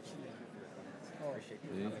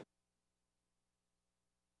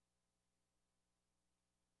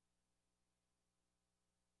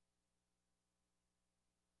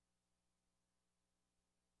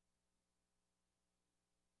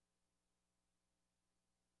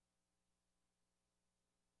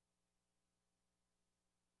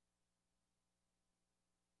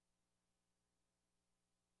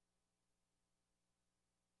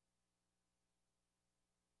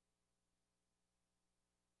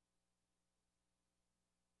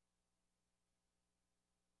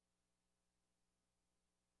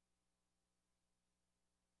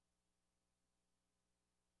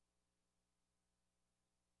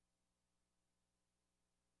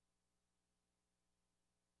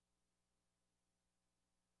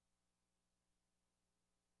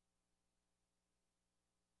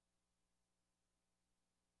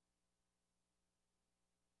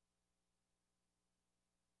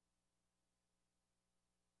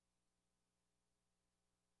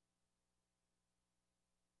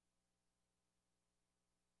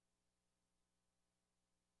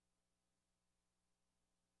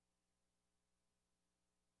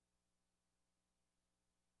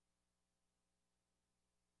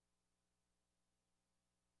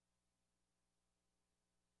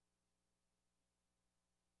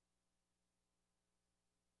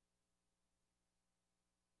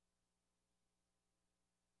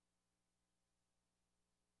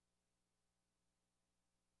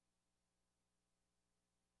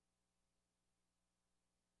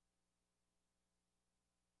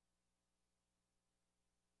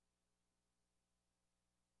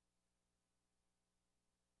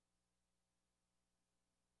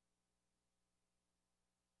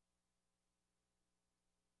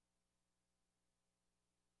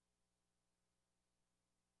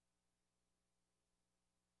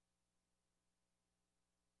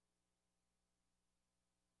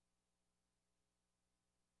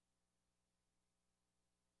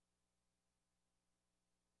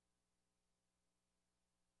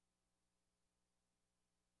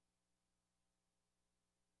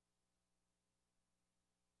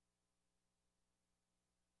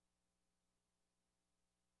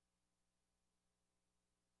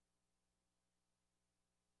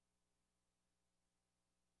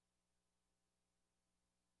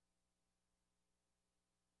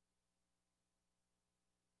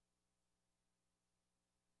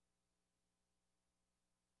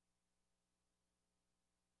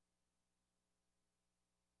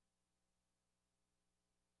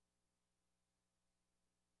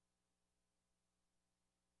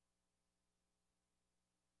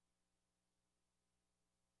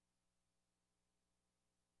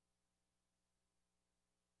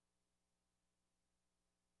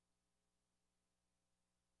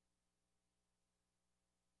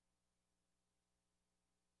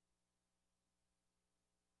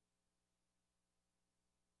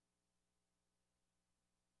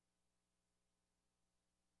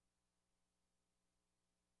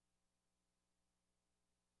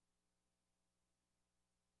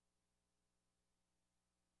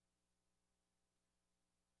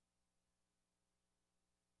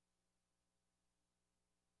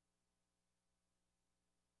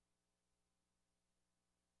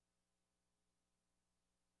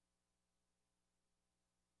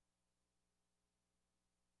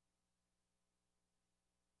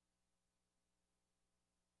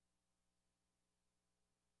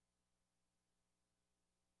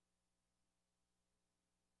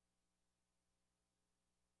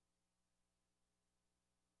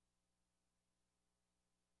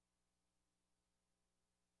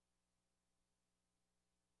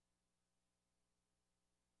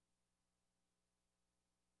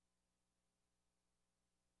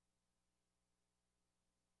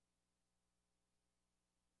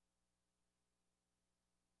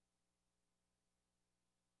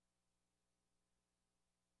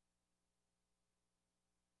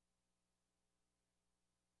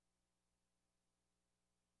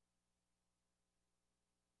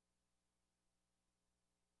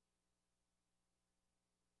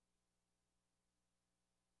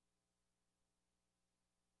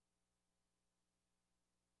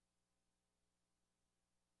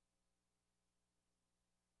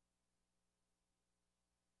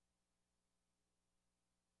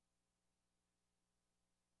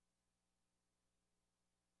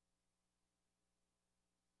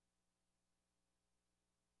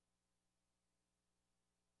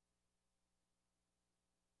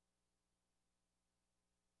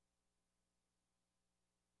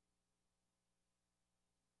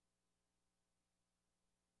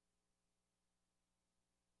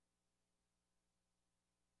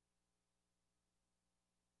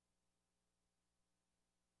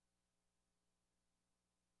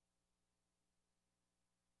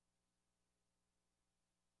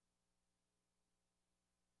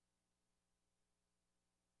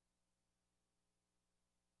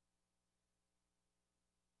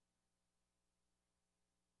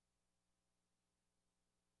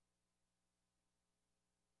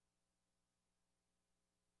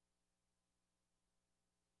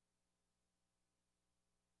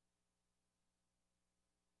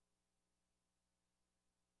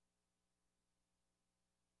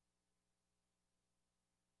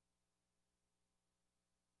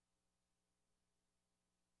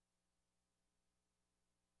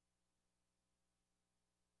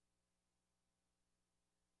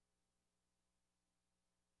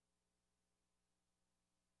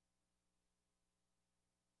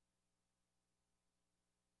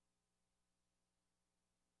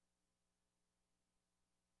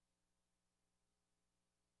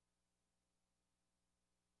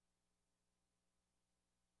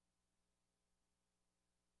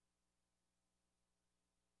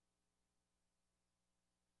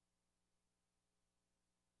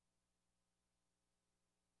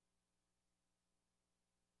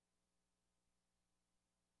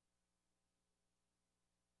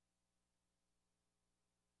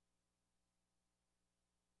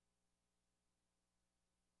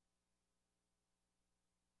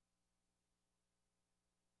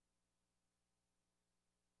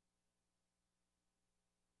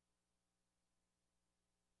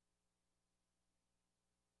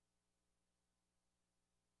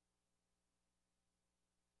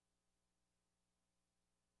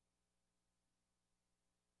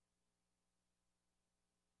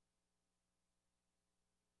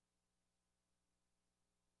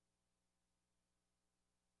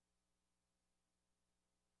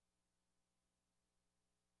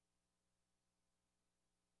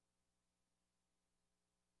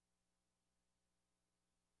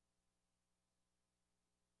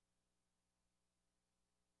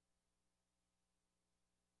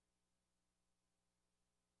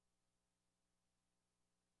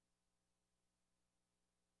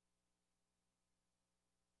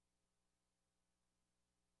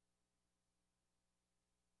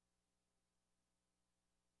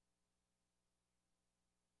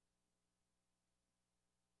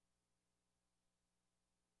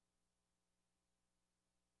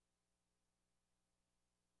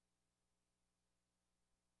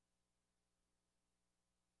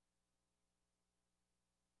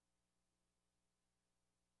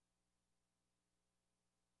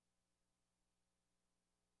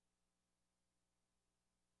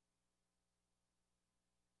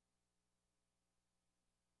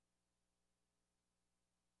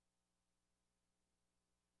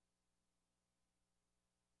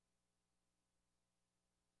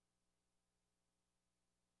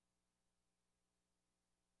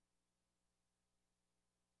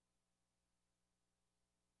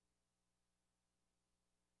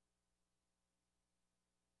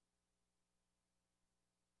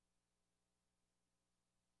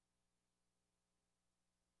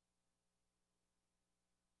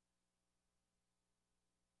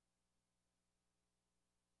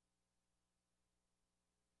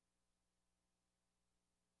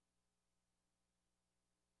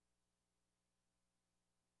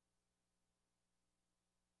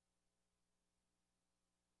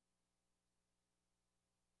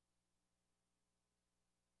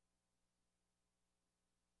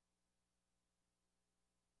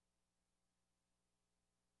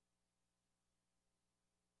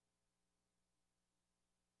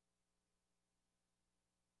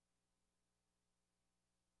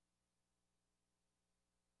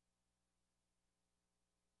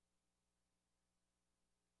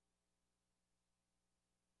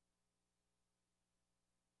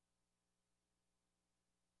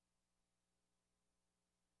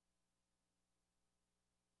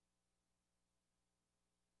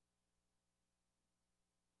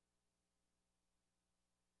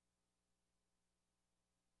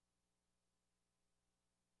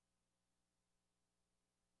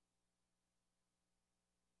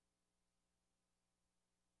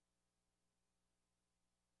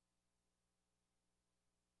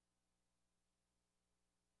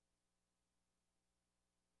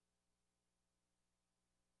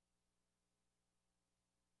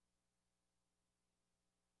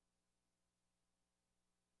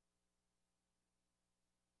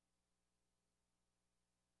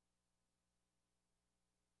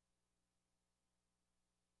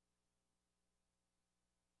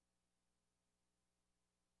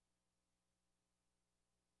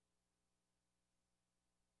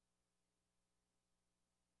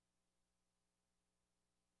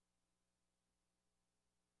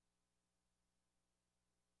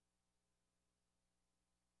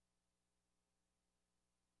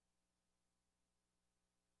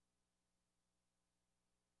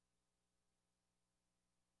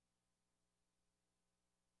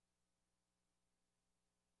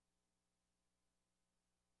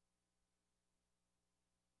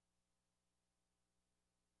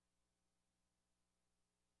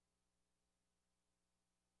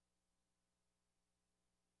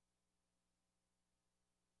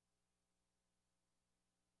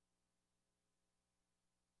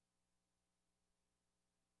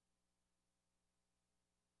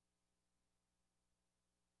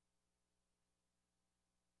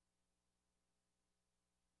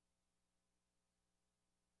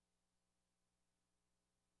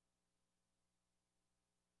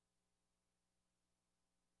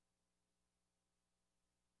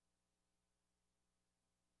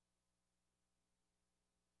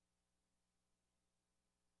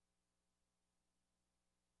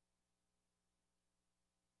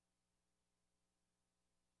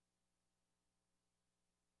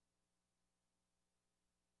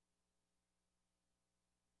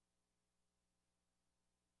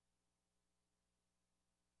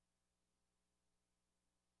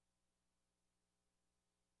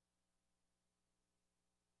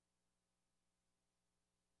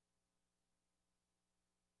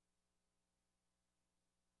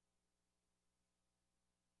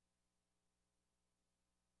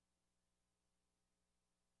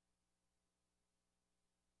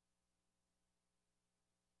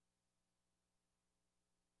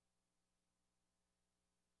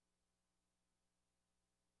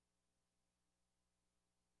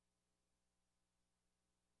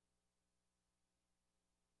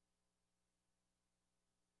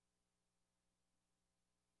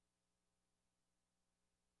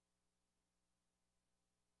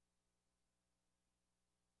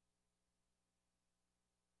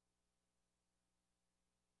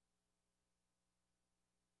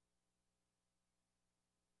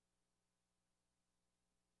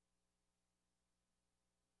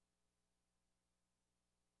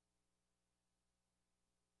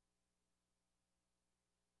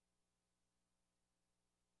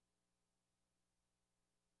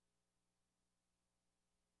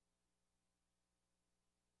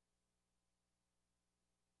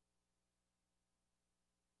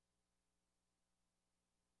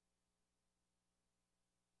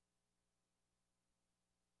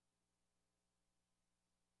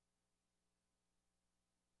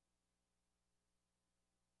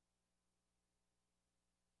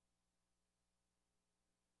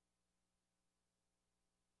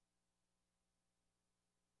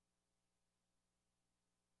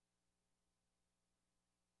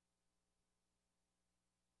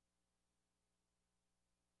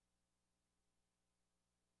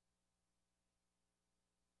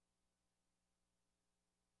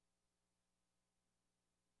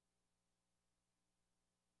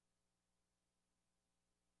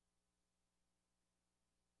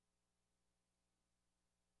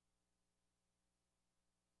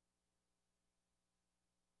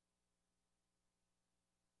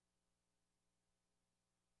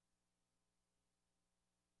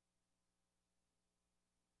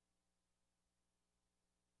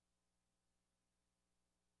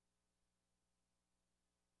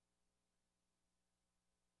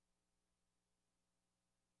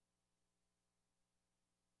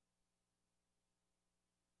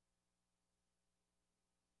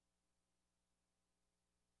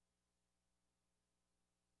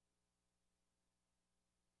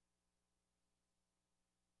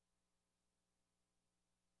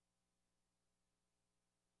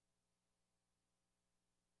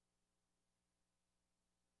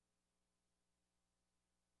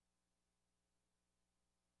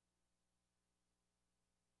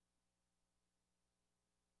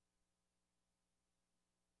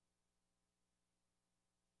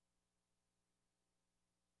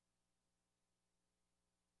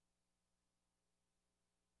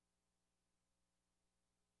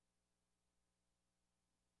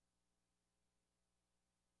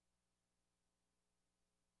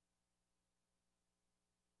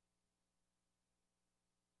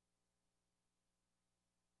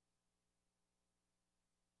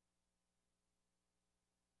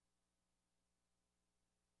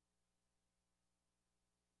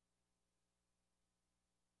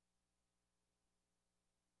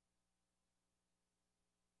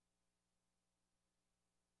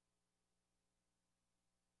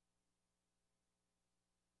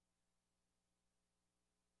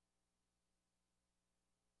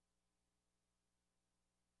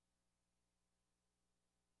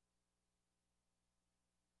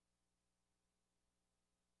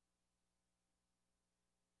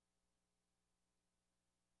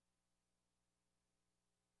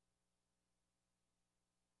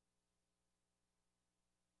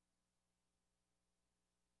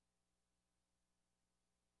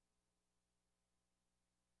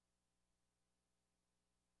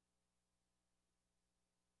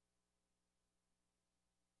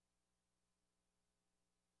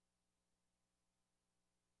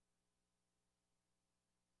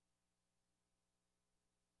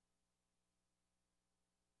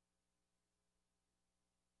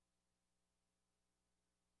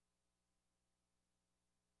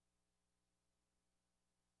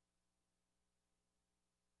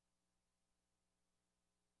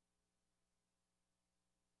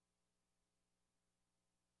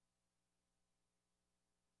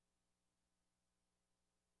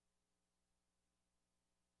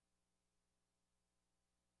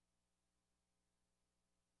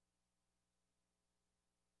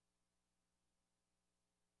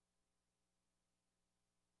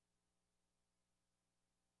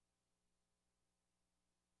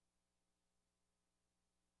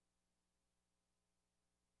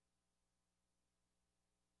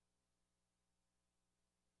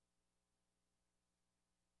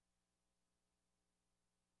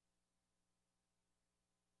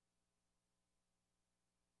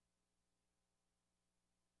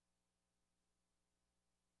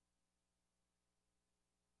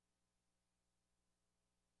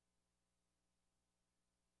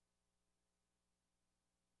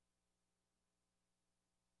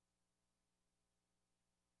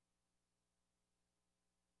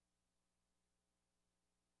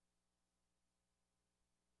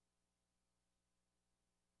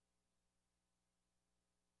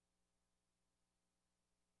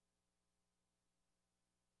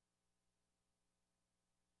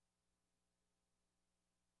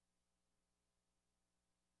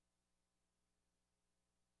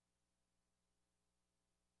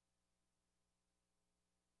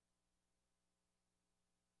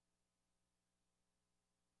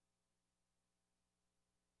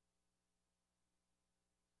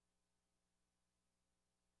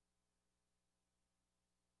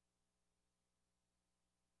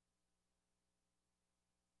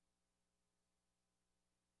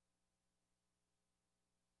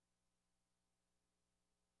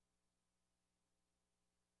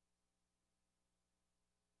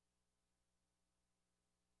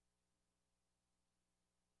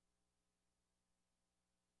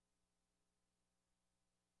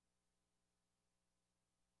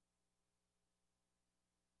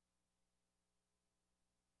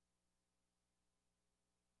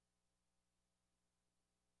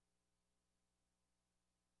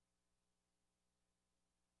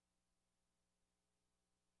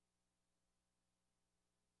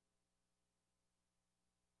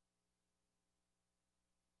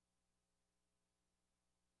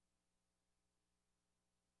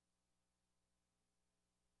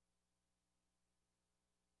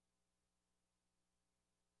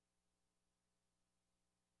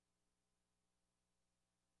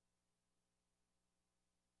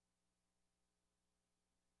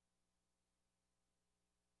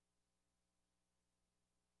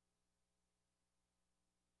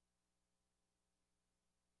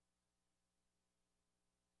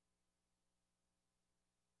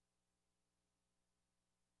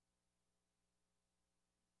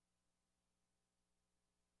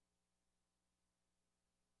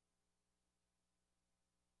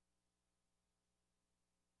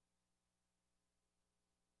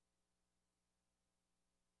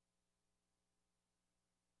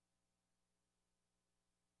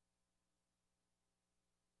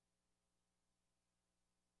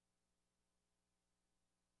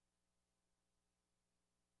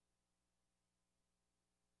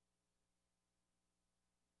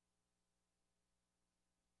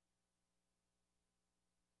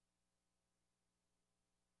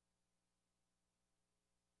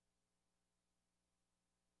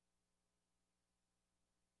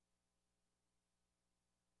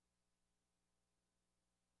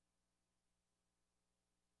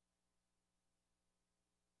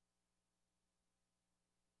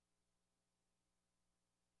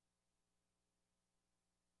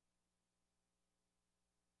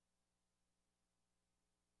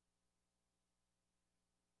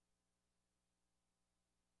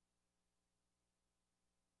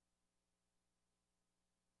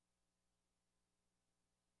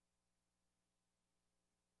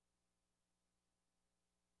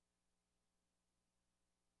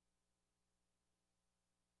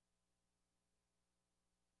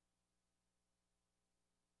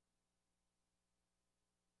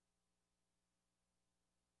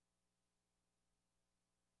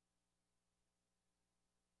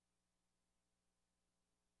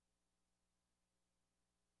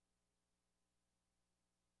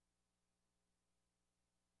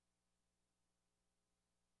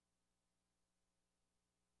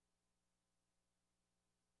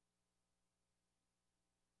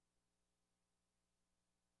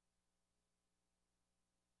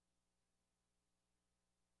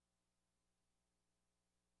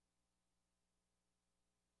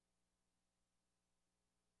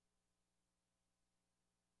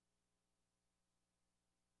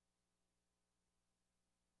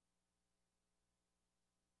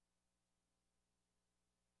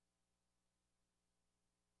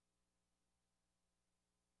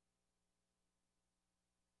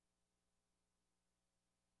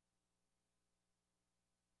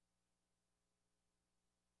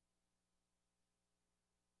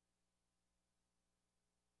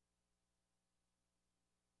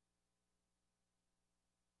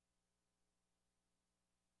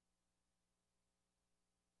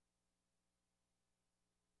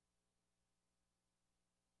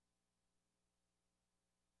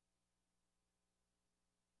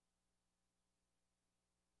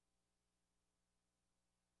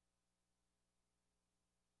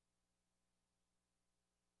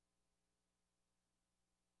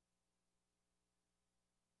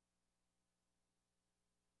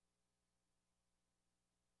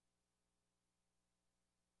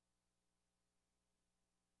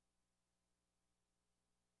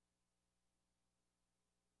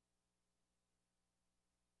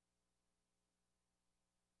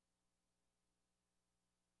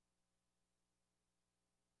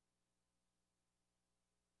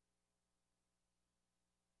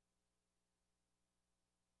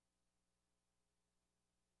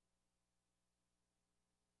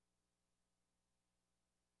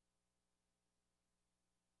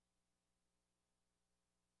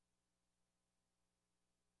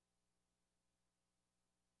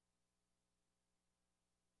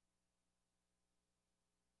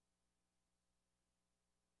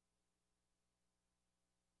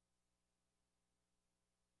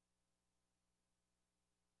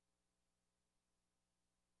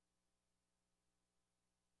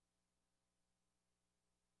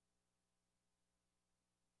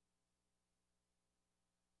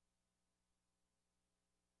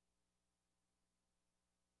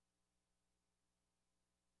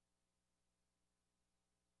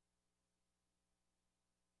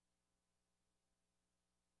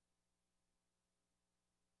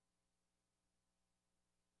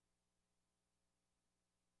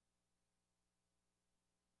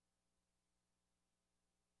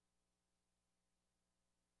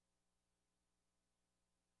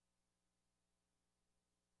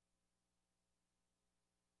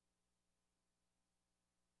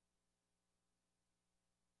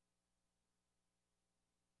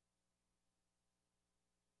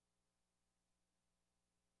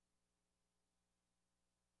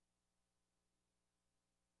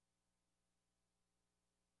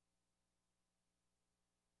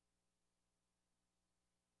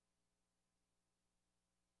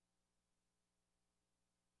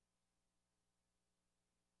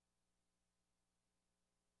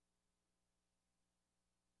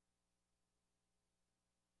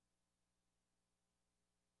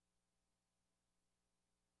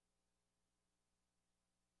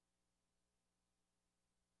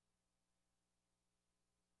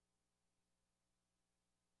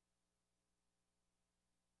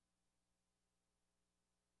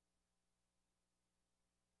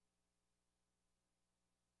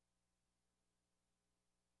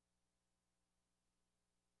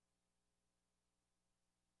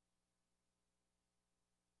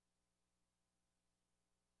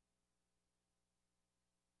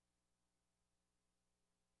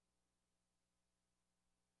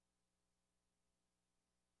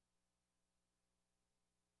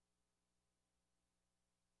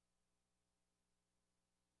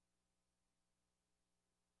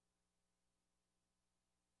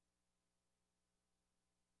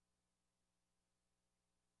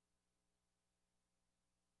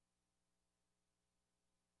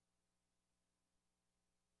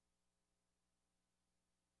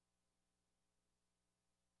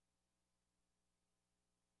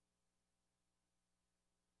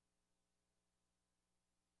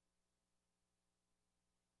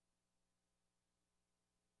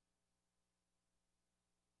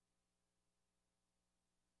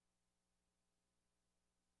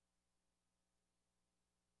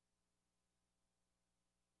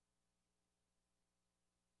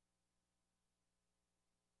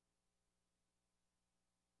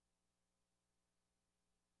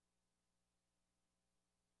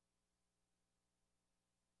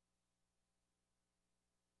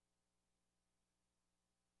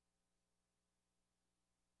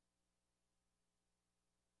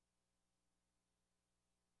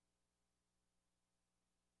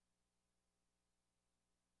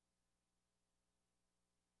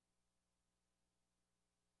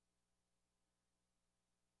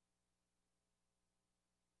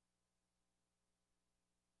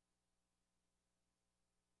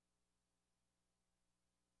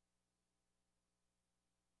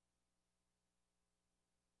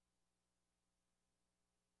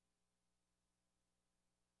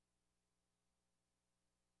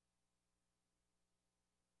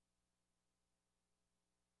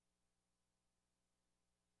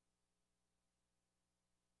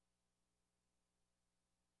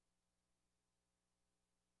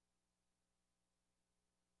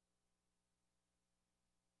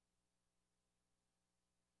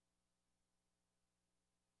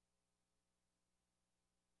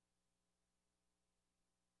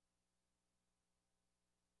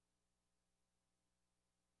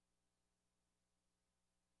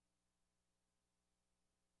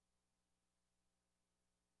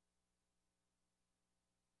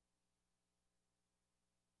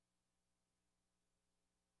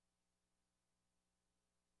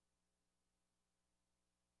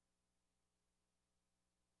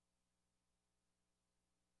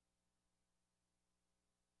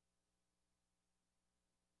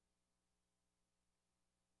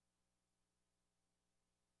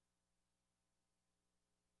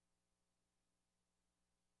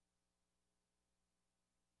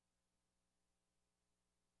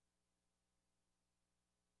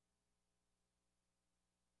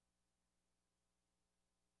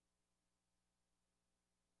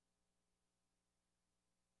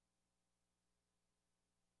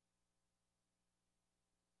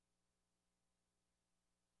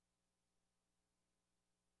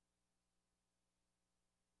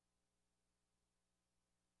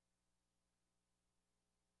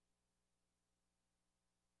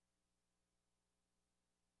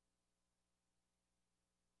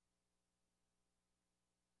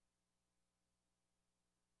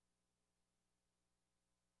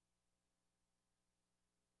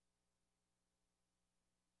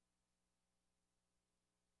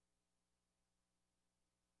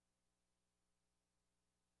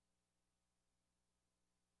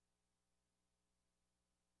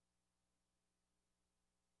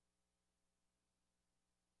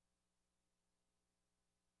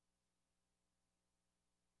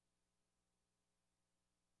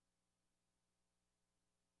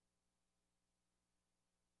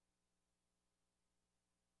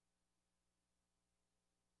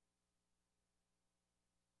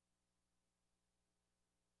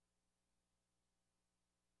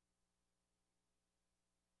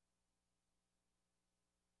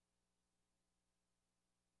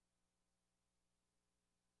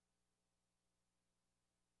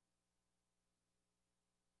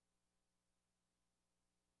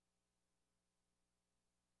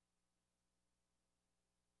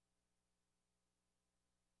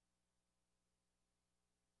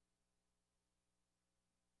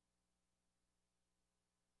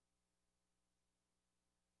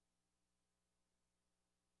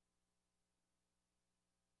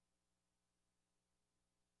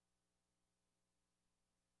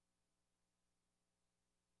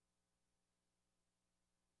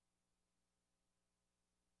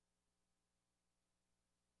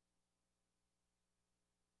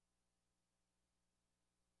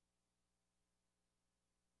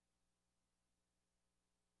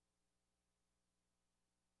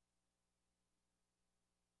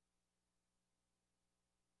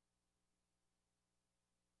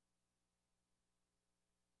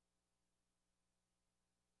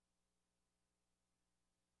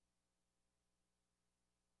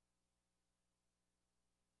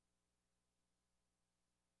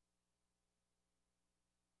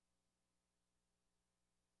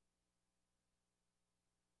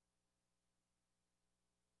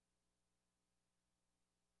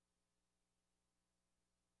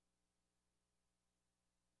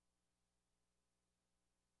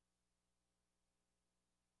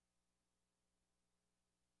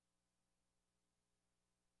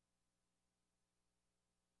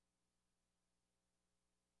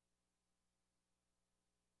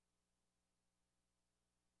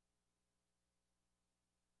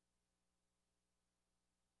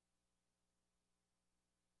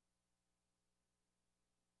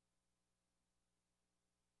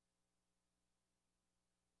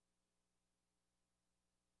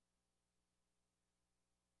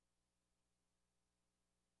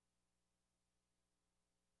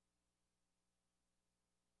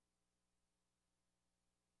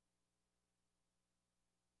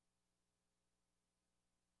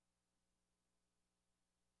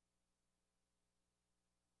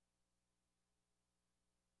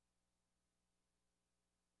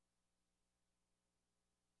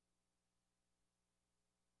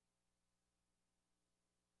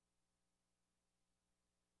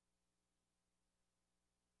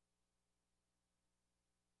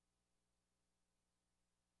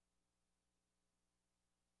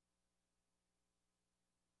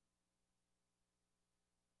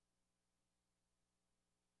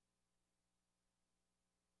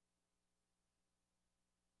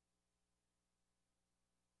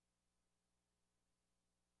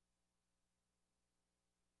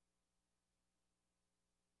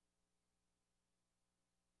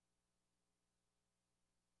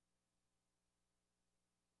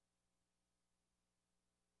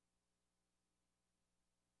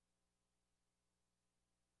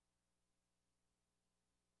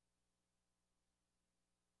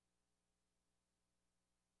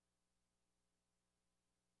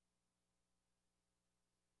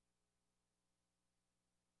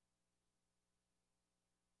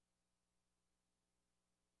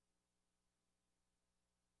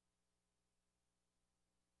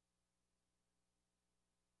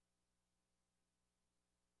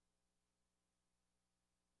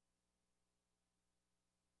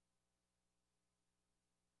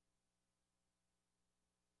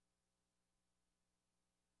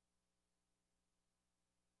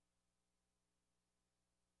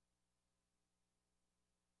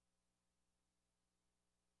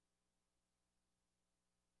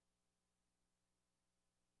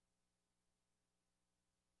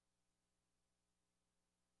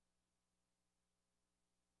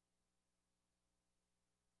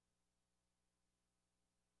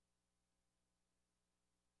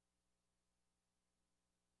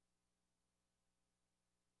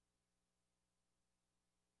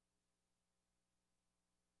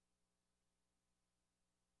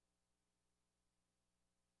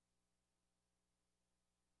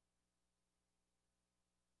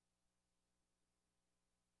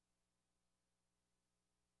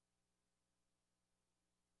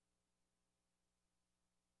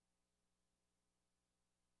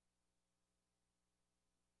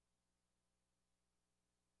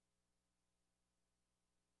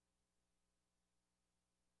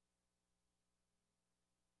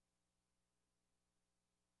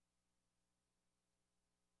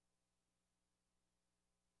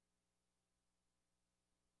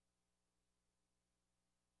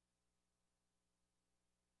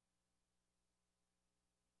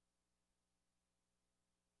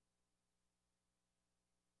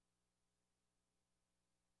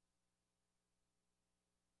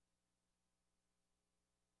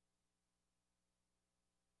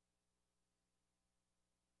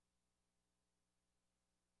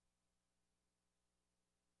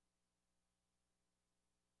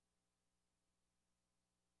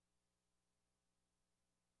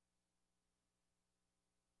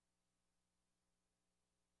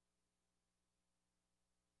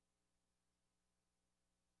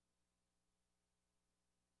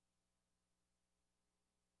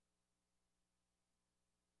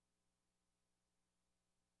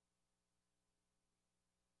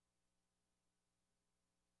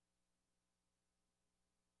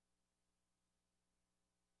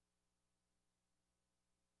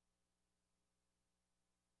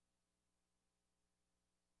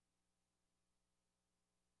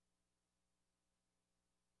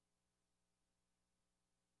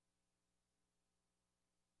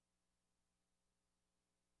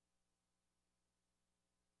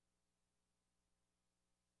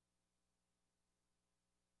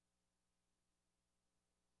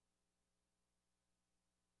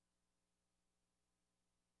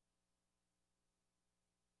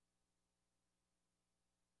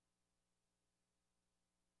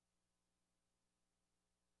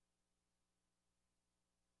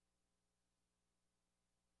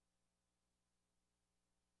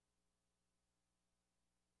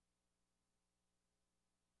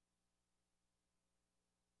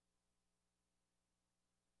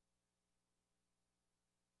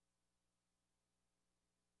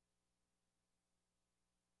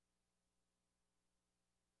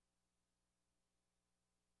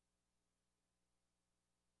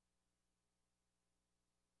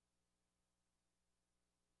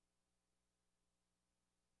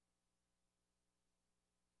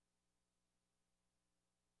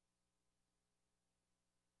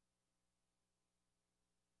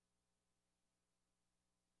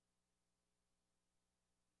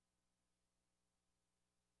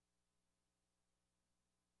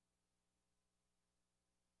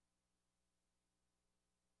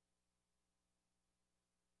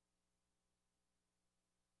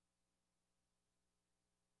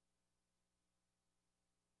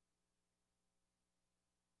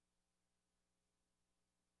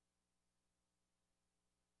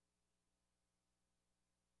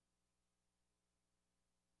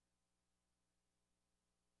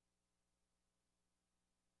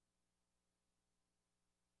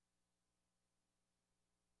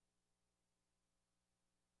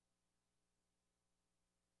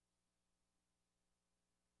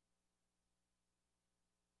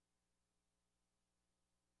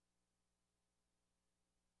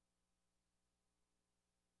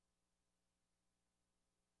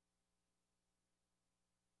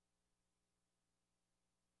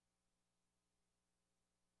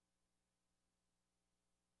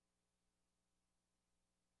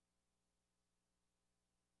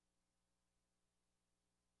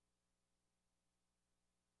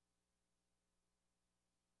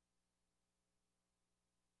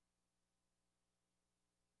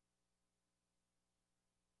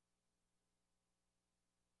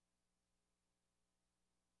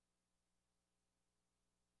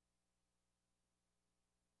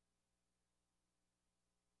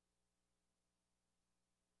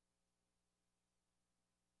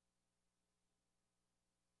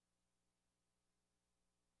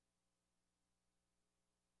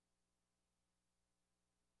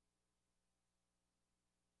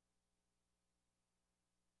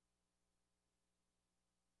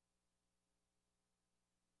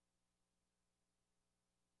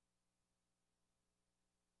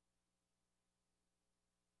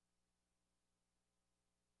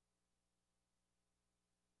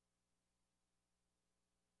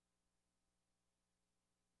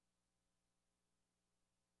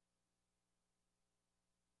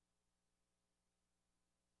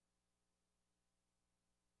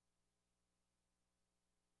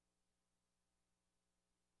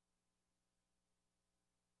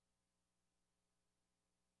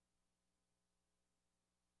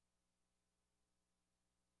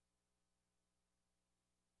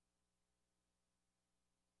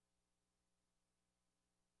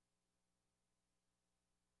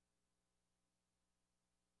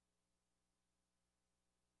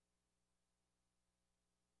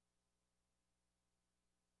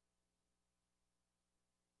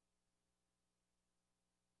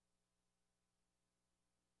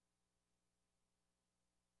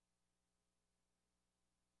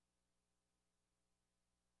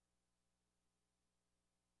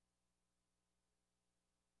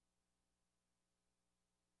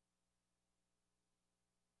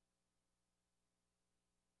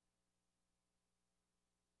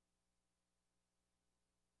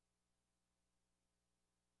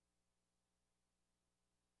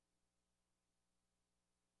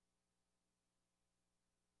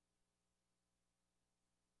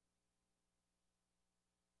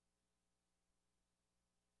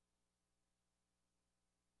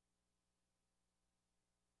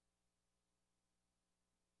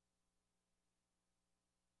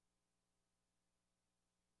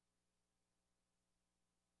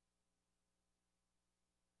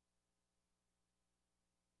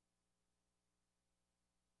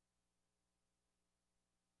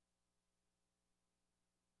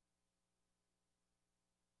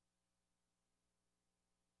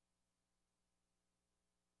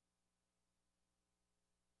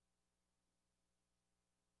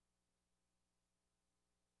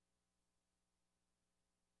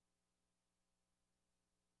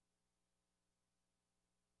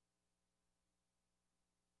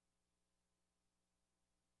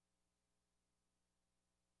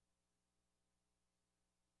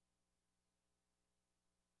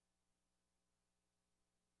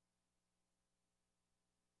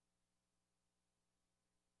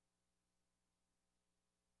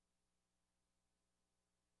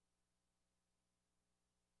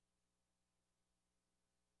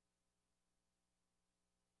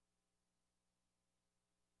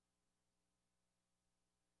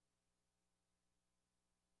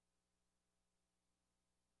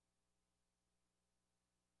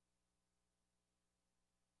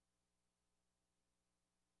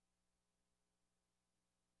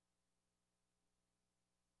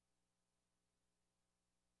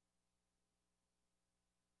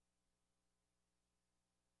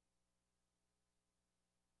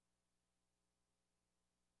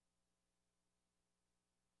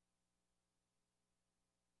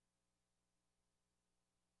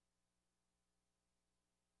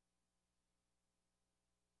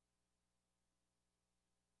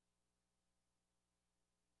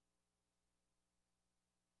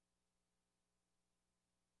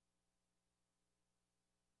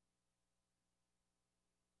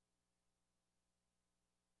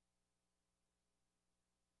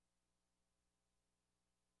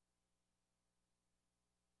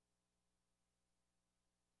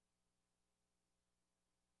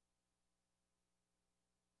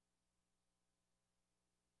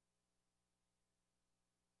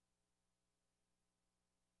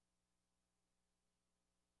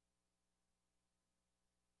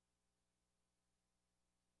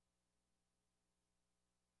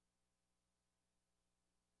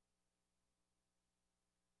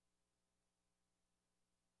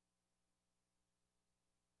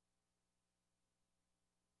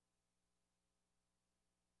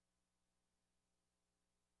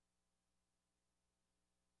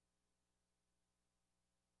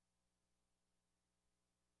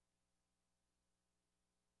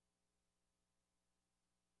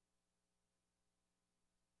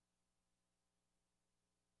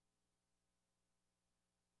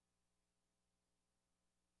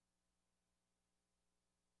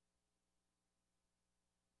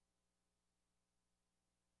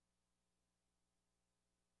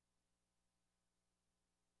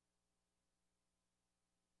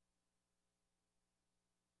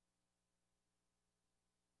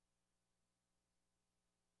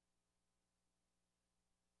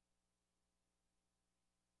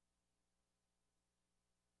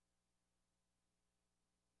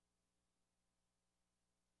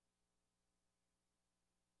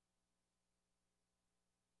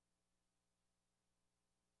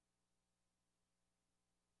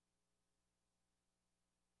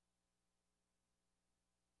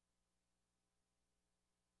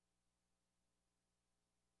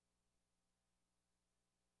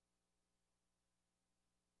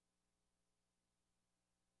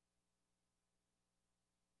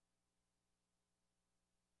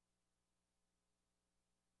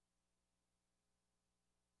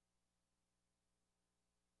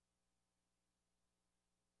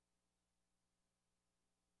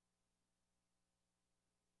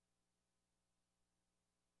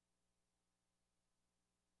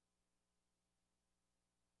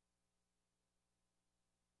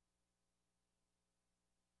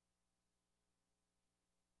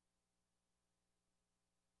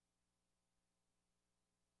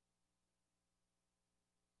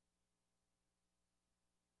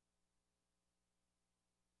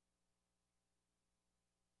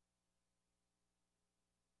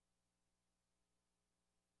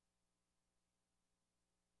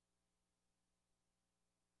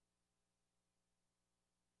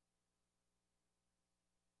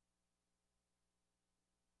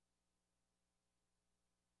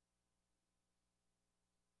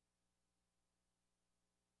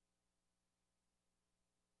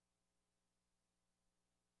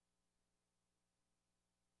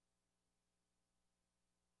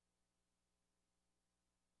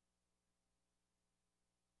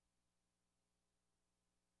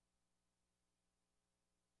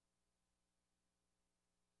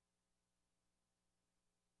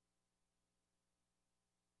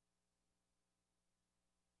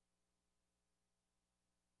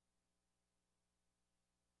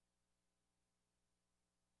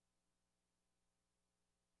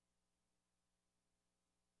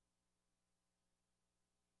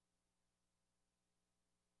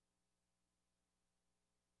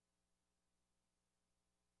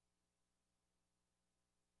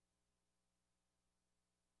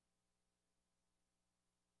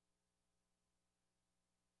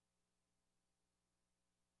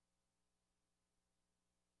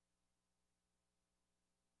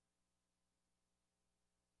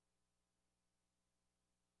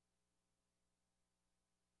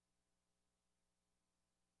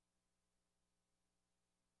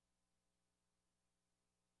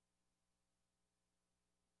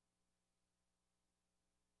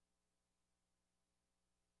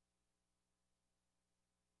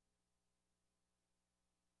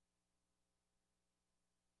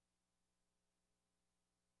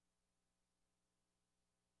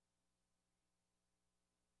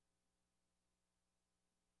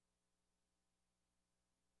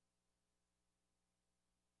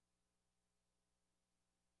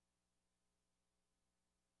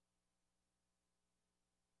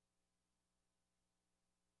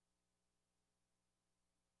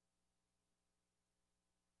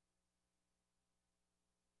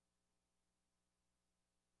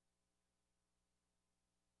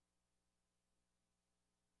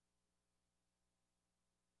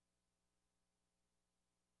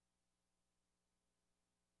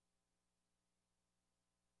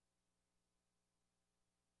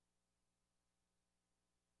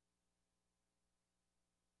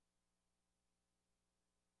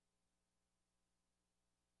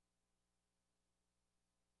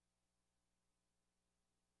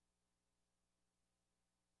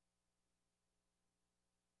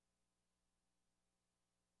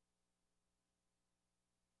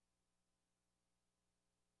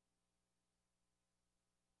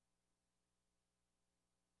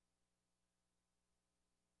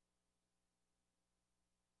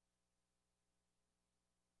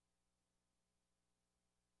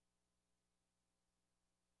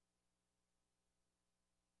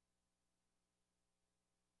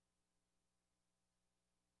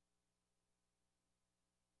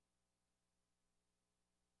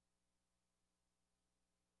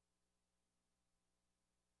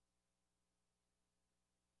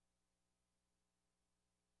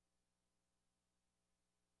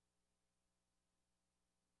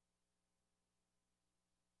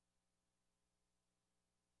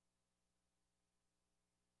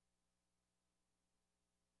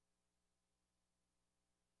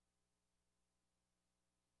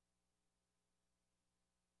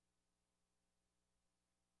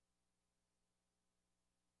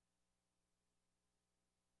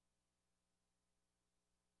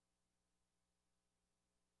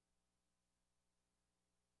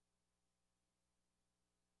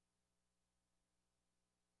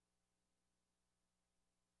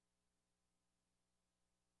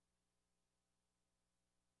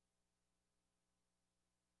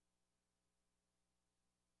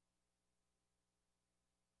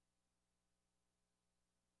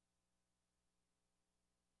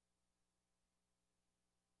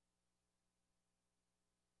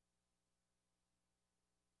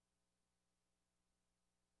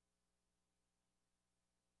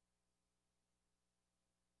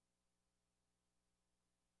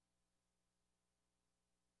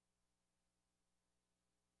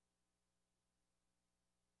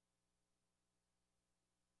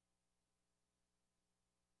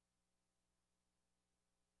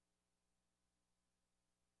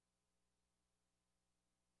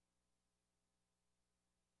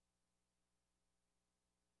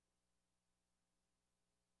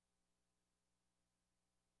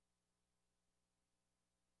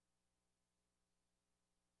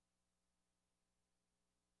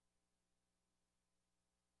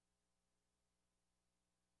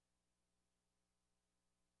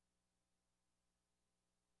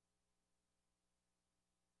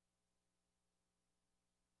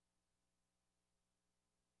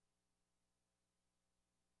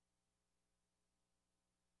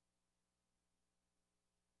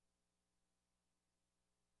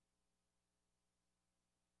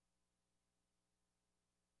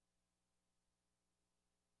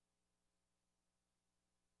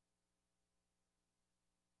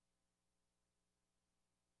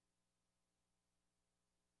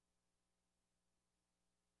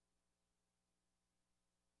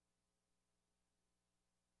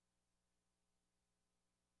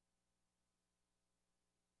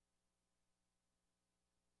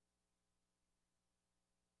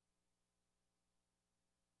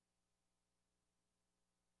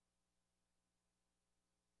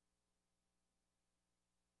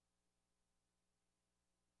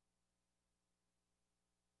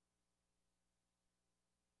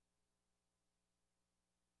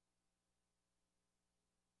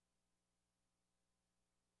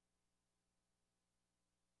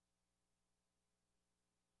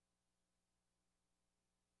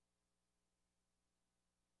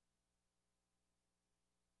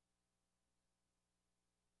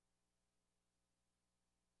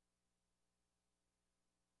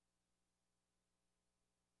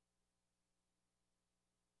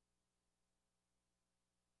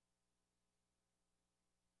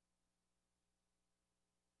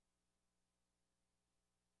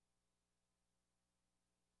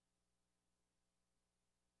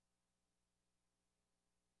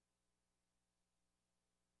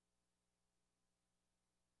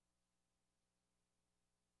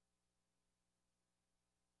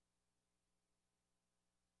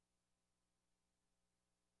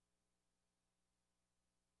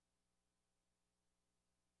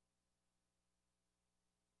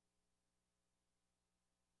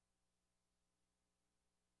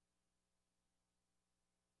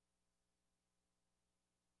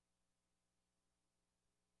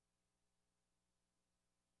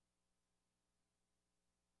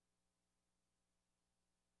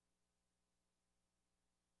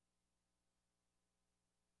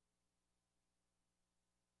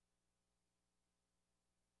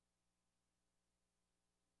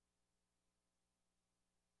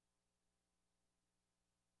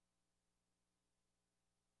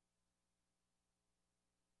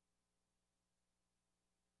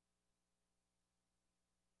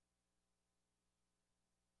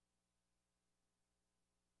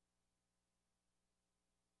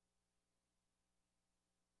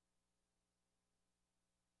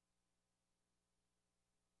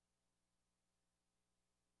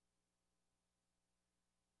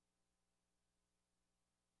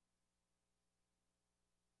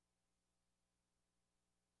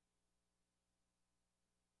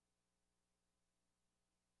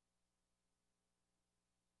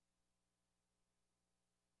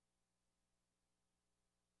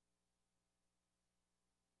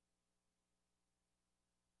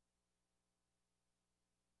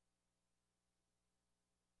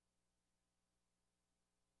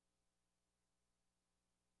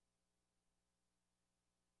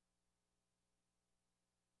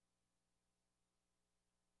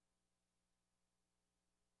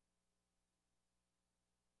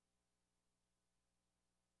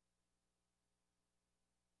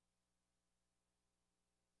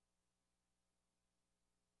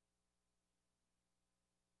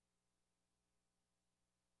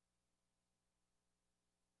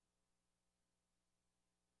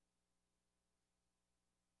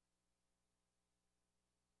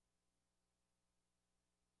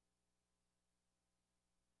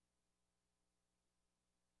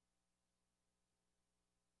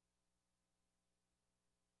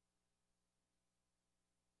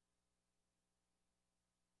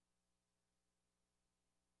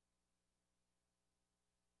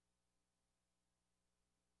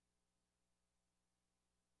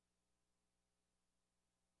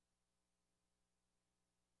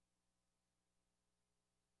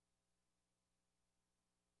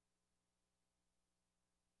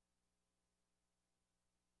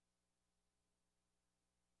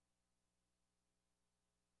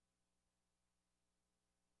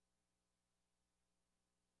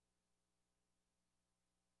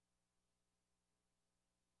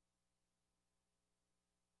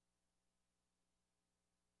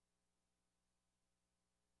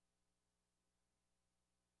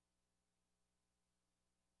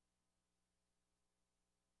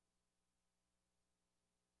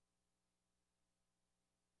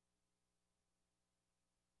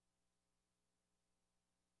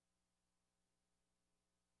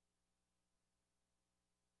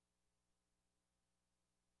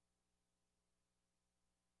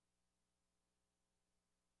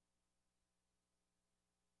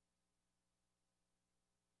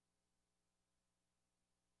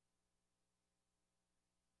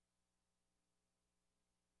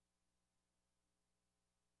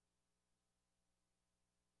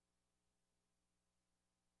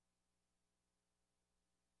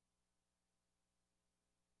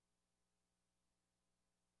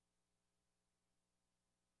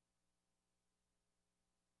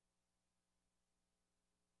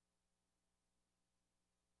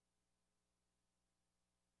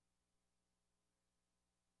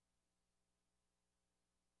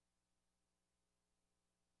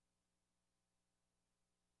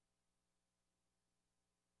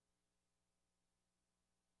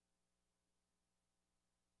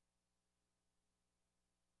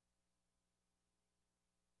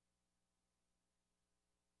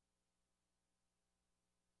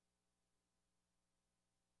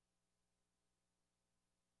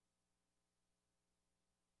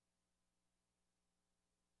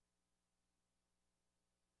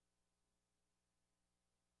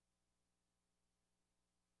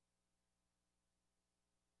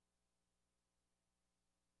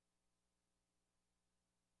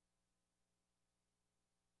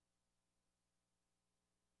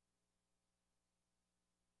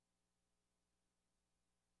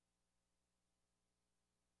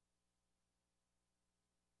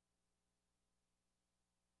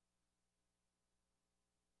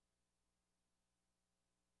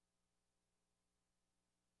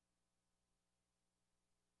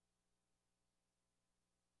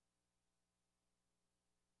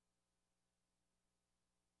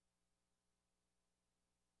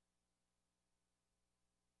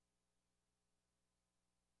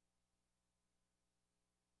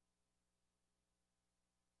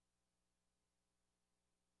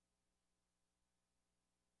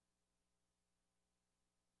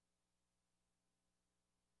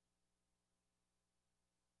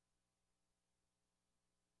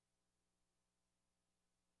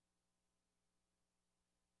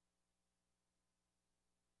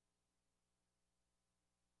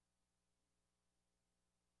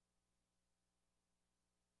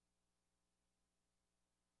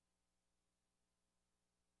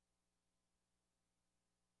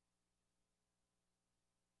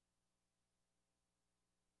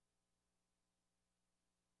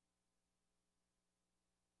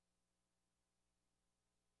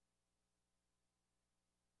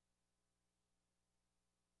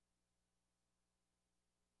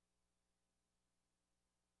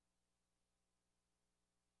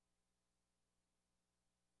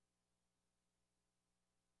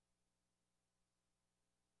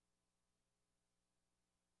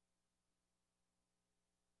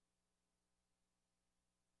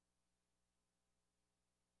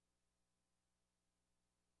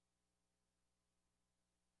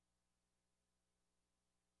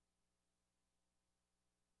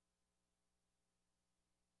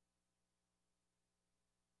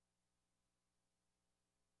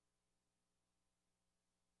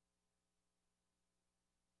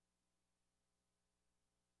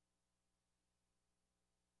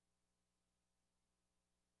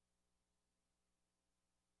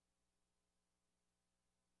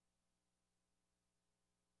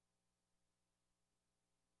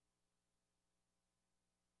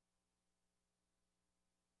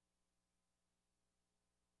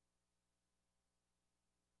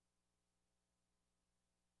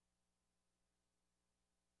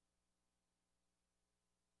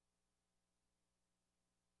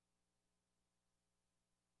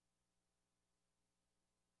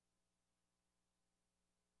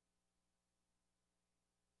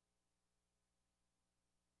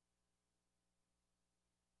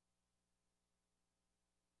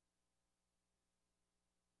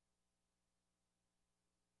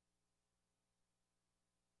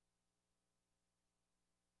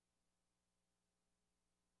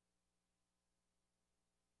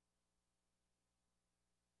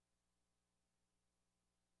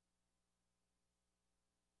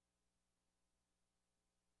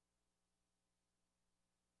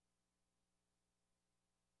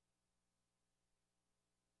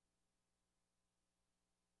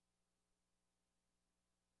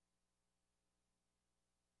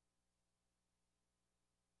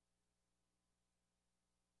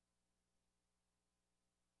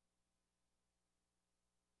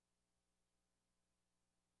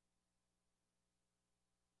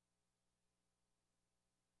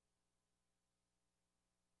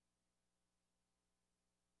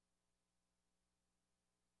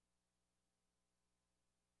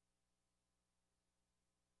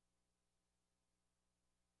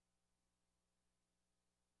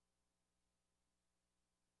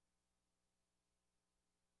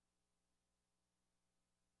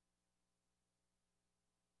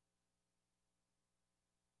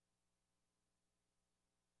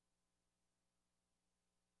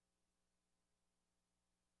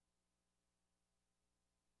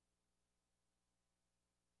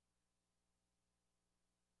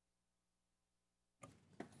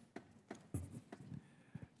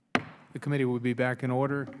 committee will be back in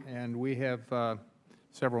order, and we have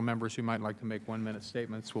several members who might like to make one-minute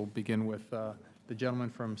statements. We'll begin with the gentleman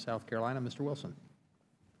from South Carolina, Mr. Wilson.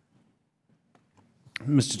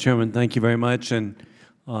 Mr. Chairman, thank you very much. And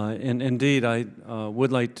indeed, I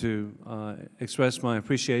would like to express my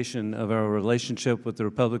appreciation of our relationship with the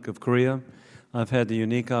Republic of Korea. I've had the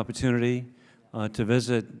unique opportunity to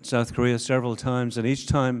visit South Korea several times, and each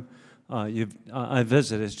time I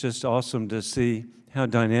visit, it's just awesome to see how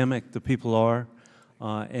dynamic the people are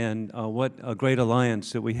and what a great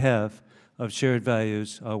alliance that we have of shared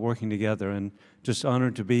values working together. And just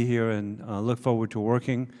honored to be here and look forward to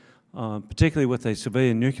working, particularly with a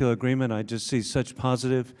civilian nuclear agreement. I just see such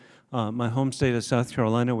positive. My home state of South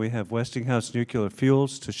Carolina, we have Westinghouse Nuclear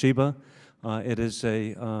Fuels, Toshiba. It is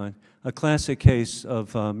a classic case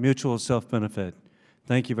of mutual self-benefit.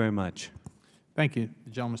 Thank you very much. Thank you.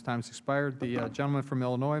 The gentleman's time has expired. The gentleman from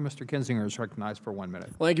Illinois, Mr. Kinzinger, is recognized for 1 minute.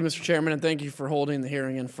 Well, thank you, Mr. Chairman, and thank you for holding the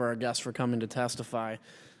hearing and for our guests for coming to testify.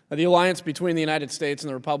 The alliance between the United States and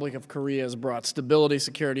the Republic of Korea has brought stability,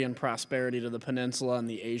 security, and prosperity to the peninsula and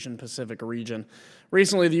the Asian-Pacific region.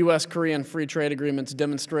 Recently, the U.S.-Korean free trade agreements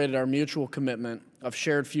demonstrated our mutual commitment of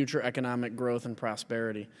shared future economic growth and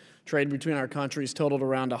prosperity. Trade between our countries totaled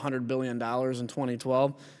around $100 billion in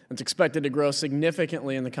 2012. It's expected to grow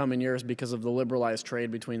significantly in the coming years because of the liberalized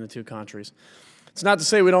trade between the two countries. It's not to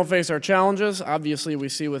say we don't face our challenges. Obviously, we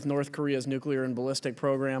see with North Korea's nuclear and ballistic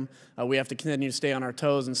program, we have to continue to stay on our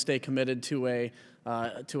toes and stay committed to a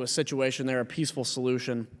situation there, a peaceful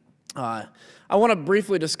solution. I want to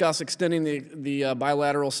briefly discuss extending the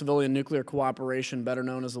bilateral civilian nuclear cooperation, better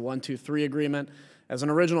known as the 123 Agreement. As an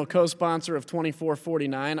original co-sponsor of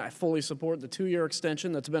 2449, I fully support the 2-year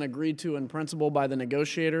extension that's been agreed to in principle by the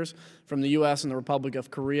negotiators from the U.S. and the Republic of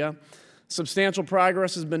Korea. Substantial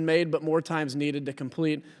progress has been made, but more time is needed to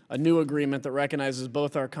complete a new agreement that recognizes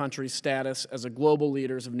both our countries' status as a global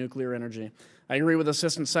leaders of nuclear energy. I agree with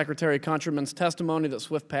Assistant Secretary Countryman's testimony that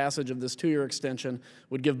swift passage of this 2-year extension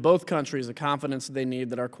would give both countries the confidence they need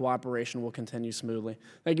that our cooperation will continue smoothly.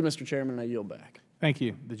 Thank you, Mr. Chairman, and I yield back. Thank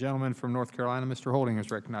you. The gentleman from North Carolina, Mr. Holding,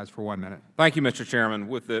 is recognized for 1 minute. Thank you, Mr. Chairman.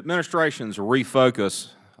 With the administration's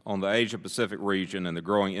refocus on the Asia-Pacific region and the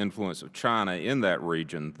growing influence of China in that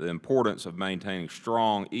region, the importance of maintaining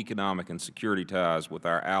strong economic and security ties with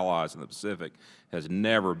our allies in the Pacific has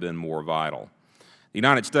never been more vital. The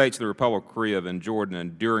United States and the Republic of Korea have enjoyed an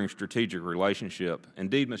enduring strategic relationship,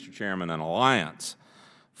 indeed, Mr. Chairman, an alliance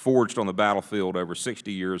forged on the battlefield over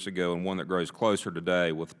 60 years ago, and one that grows closer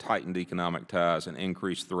today with tightened economic ties and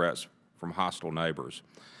increased threats from hostile neighbors.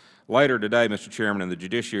 Later today, Mr. Chairman, in the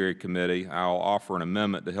Judiciary Committee, I'll offer an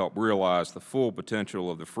amendment to help realize the full potential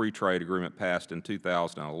of the free trade agreement passed in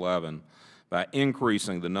 2011 by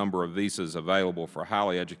increasing the number of visas available for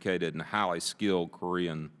highly educated and highly skilled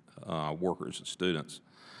Korean workers and students.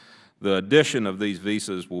 The addition of these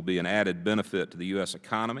visas will be an added benefit to the U.S.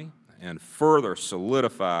 economy and further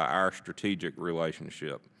solidify our strategic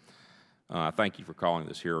relationship. Thank you for calling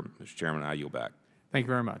this here, Mr. Chairman. I yield back. Thank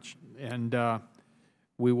you very much. And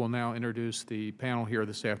we will now introduce the panel here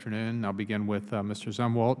this afternoon. I'll begin with Mr.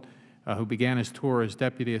 Zumwalt, who began his tour as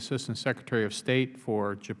Deputy Assistant Secretary of State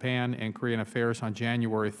for Japan and Korean Affairs on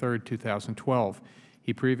January 3, 2012.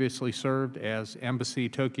 He previously served as Embassy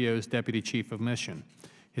Tokyo's Deputy Chief of Mission.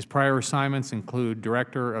 His prior assignments include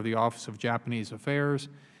Director of the Office of Japanese Affairs,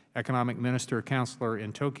 Economic Minister Counselor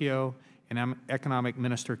in Tokyo, and Economic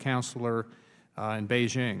Minister Counselor in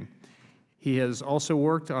Beijing. He has also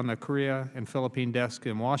worked on the Korea and Philippine desk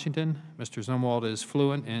in Washington. Mr. Zumwalt is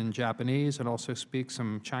fluent in Japanese and also speaks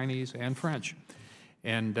some Chinese and French.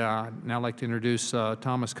 And now I'd like to introduce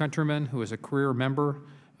Thomas Countryman, who is a career member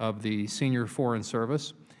of the Senior Foreign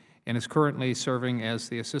Service and is currently serving as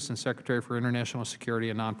the Assistant Secretary for International Security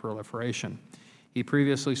and Nonproliferation. He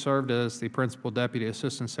previously served as the Principal Deputy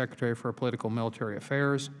Assistant Secretary for Political Military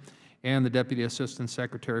Affairs and the Deputy Assistant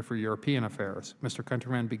Secretary for European Affairs. Mr.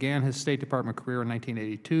 Countryman began his State Department career in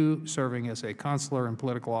 1982, serving as a consular and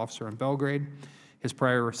political officer in Belgrade. His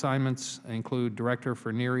prior assignments include Director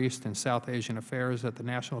for Near East and South Asian Affairs at the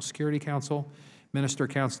National Security Council, Minister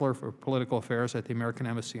Counselor for Political Affairs at the American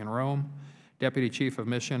Embassy in Rome, Deputy Chief of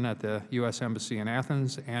Mission at the U.S. Embassy in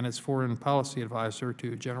Athens, and as Foreign Policy Advisor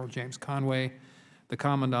to General James Conway, the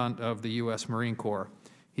Commandant of the U.S. Marine Corps.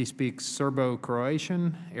 He speaks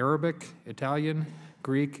Serbo-Croatian, Arabic, Italian,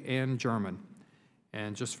 Greek, and German.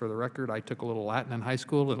 And just for the record, I took a little Latin in high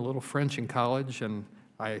school and a little French in college, and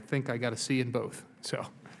I think I got a C in both. So,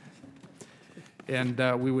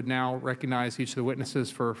 And we would now recognize each of the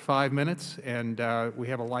witnesses for 5 minutes, and we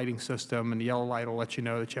have a lighting system, and the yellow light will let you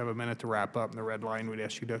know that you have a minute to wrap up, and the red line would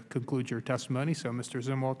ask you to conclude your testimony. So, Mr.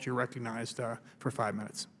 Zumwalt, you're recognized for 5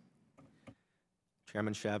 minutes.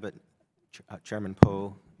 Chairman Chabot, Chairman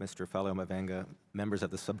Poe, Mr. Fallo-Mavenga, members of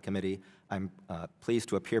the subcommittee, I'm pleased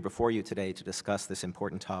to appear before you today to discuss this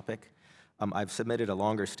important topic. I've submitted a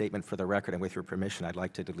longer statement for the record, and with your permission, I'd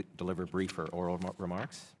like to deliver briefer oral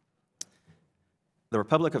remarks. The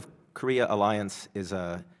Republic of Korea alliance is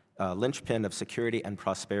a linchpin of security and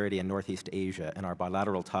prosperity in Northeast Asia, and our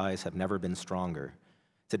bilateral ties have never been stronger.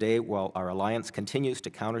 Today, while our alliance continues to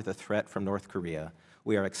counter the threat from North Korea,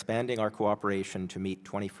 we are expanding our cooperation to meet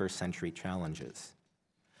 21st century challenges.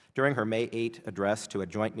 During her May 8 address to a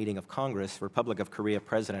joint meeting of Congress, Republic of Korea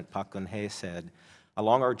President Park Geun-hye said,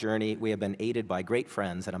 "Along our journey, we have been aided by great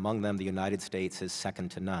friends, and among them the United States is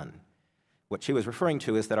second to none." What she was referring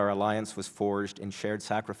to is that our alliance was forged in shared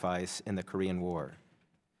sacrifice in the Korean War.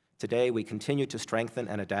 Today, we continue to strengthen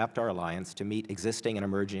and adapt our alliance to meet existing and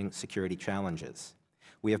emerging security challenges.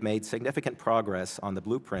 We have made significant progress on the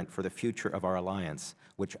blueprint for the future of our alliance,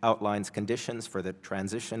 which outlines conditions for the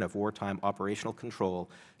transition of wartime operational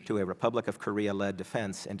control to a Republic of Korea-led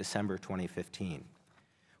defense in December 2015.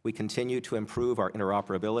 We continue to improve our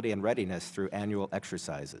interoperability and readiness through annual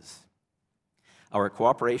exercises. Our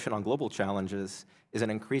cooperation on global challenges is an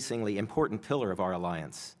increasingly important pillar of our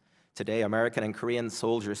alliance. Today, American and Korean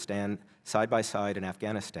soldiers stand side by side in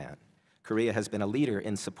Afghanistan. Korea has been a leader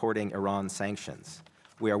in supporting Iran's sanctions.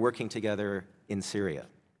 We are working together in Syria.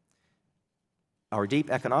 Our deep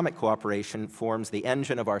economic cooperation forms the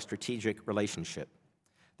engine of our strategic relationship.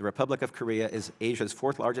 The Republic of Korea is Asia's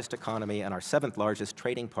 4th largest economy and our 7th largest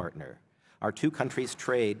trading partner. Our two countries'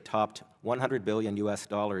 trade topped $100 billion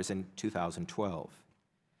in 2012.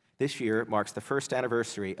 This year marks the first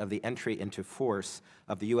anniversary of the entry into force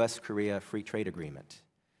of the U.S.-Korea Free Trade Agreement.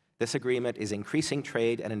 This agreement is increasing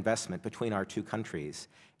trade and investment between our two countries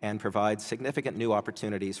and provides significant new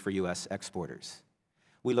opportunities for U.S. exporters.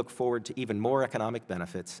 We look forward to even more economic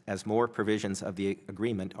benefits as more provisions of the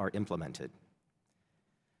agreement are implemented.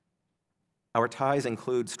 Our ties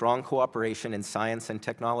include strong cooperation in science and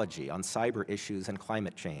technology, on cyber issues and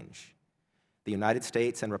climate change. The United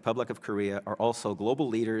States and Republic of Korea are also global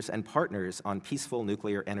leaders and partners on peaceful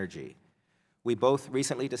nuclear energy. We both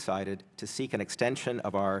recently decided to seek an extension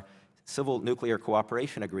of our Civil Nuclear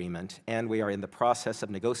Cooperation Agreement, and we are in the process of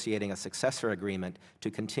negotiating a successor agreement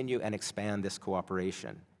to continue and expand this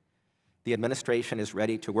cooperation. The administration is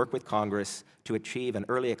ready to work with Congress to achieve an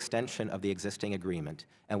early extension of the existing agreement,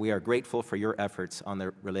 and we are grateful for your efforts on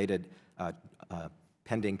the related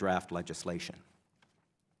pending draft legislation.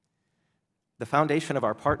 The foundation of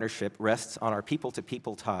our partnership rests on our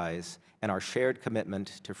people-to-people ties and our shared commitment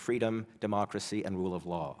to freedom, democracy, and rule of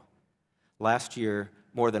law. Last year,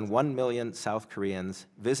 more than 1 million South Koreans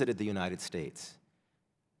visited the United States.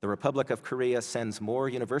 The Republic of Korea sends more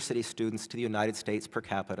university students to the United States per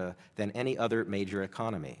capita than any other major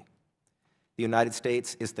economy. The United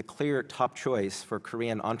States is the clear top choice for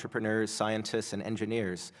Korean entrepreneurs, scientists, and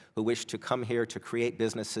engineers who wish to come here to create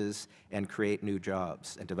businesses and create new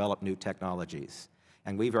jobs and develop new technologies.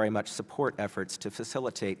 And we very much support efforts to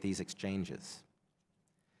facilitate these exchanges.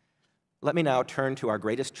 Let me now turn to our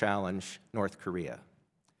greatest challenge, North Korea.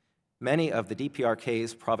 Many of the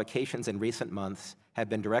DPRK's provocations in recent months have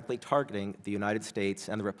been directly targeting the United States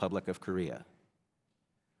and the Republic of Korea.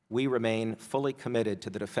 We remain fully committed to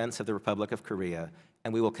the defense of the Republic of Korea,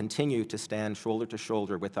 and we will continue to stand shoulder to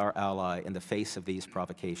shoulder with our ally in the face of these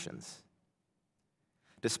provocations.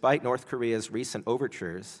 Despite North Korea's recent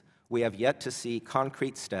overtures, we have yet to see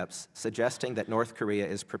concrete steps suggesting that North Korea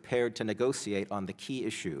is prepared to negotiate on the key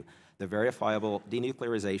issue, the verifiable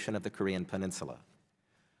denuclearization of the Korean Peninsula.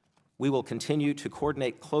 We will continue to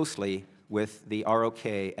coordinate closely with the ROK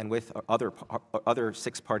and with other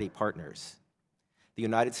six-party partners. The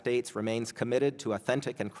United States remains committed to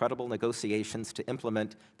authentic and credible negotiations to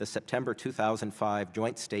implement the September 2005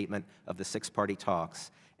 joint statement of the six-party talks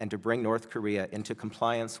and to bring North Korea into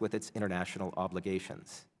compliance with its international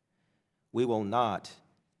obligations. We will not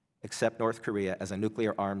accept North Korea as a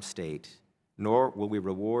nuclear-armed state, nor will we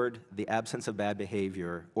reward the absence of bad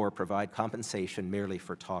behavior or provide compensation merely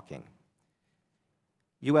for talking.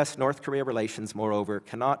 U.S.-North Korea relations, moreover,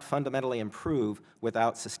 cannot fundamentally improve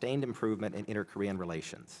without sustained improvement in inter-Korean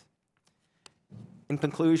relations. In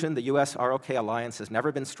conclusion, the U.S.-ROK alliance has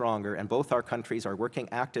never been stronger, and both our countries are working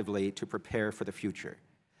actively to prepare for the future.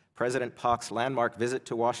 President Park's landmark visit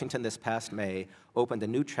to Washington this past May opened a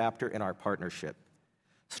new chapter in our partnership.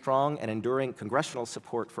 Strong and enduring congressional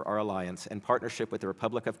support for our alliance and partnership with the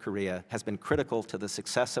Republic of Korea has been critical to the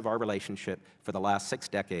success of our relationship for the last 6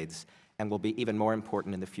 decades and will be even more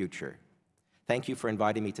important in the future. Thank you for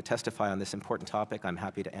inviting me to testify on this important topic. I'm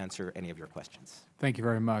happy to answer any of your questions. Thank you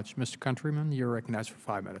very much. Mr. Countryman, you're recognized for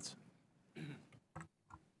 5 minutes.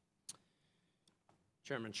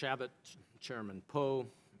 Chairman Chabot, Chairman Poe,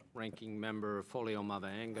 Ranking Member Folio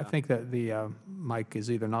Mavaenga. I think that the mic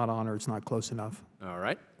is either not on or it's not close enough. All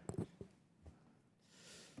right.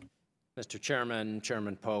 Mr. Chairman,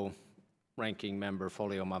 Chairman Poe, Ranking Member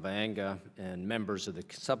Folio Mavaenga, and members of the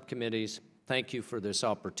subcommittees, thank you for this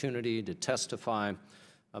opportunity to testify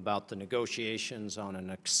about the negotiations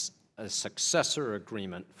on a successor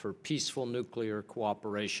agreement for peaceful nuclear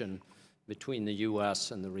cooperation between the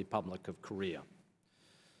U.S. and the Republic of Korea.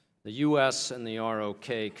 The U.S. and the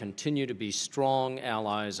ROK continue to be strong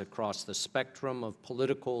allies across the spectrum of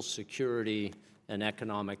political, security, and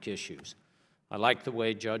economic issues. I like the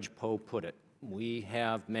way Judge Poe put it. We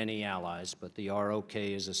have many allies, but the ROK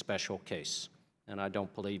is a special case, and I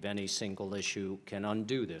don't believe any single issue can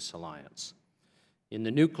undo this alliance. In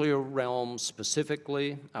the nuclear realm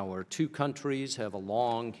specifically, our two countries have a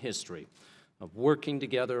long history of working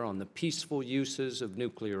together on the peaceful uses of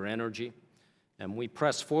nuclear energy, and we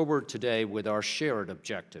press forward today with our shared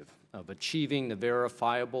objective of achieving the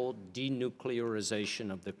verifiable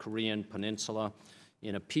denuclearization of the Korean Peninsula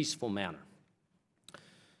in a peaceful manner.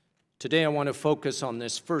 Today I want to focus on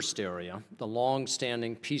this first area, the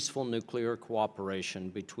long-standing peaceful nuclear cooperation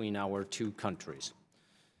between our two countries.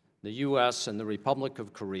 The U.S. and the Republic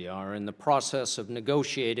of Korea are in the process of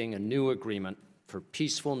negotiating a new agreement for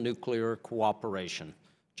peaceful nuclear cooperation,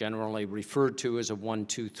 generally referred to as a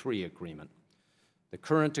 1-2-3 agreement. The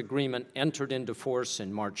current agreement entered into force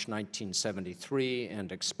in March 1973 and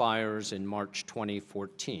expires in March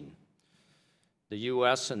 2014. The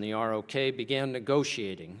U.S. and the ROK began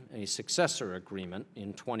negotiating a successor agreement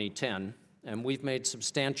in 2010, and we've made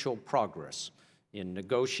substantial progress in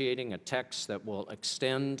negotiating a text that will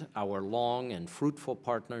extend our long and fruitful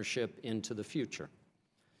partnership into the future.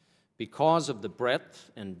 Because of the breadth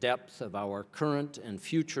and depth of our current and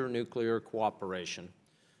future nuclear cooperation,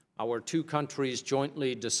 our two countries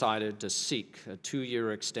jointly decided to seek a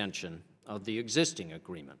 2-year extension of the existing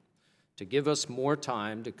agreement to give us more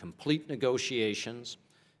time to complete negotiations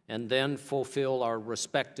and then fulfill our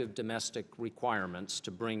respective domestic requirements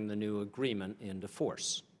to bring the new agreement into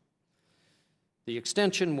force. The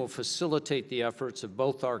extension will facilitate the efforts of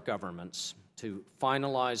both our governments to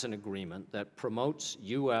finalize an agreement that promotes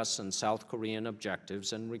U.S. and South Korean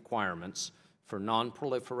objectives and requirements for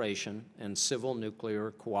nonproliferation and civil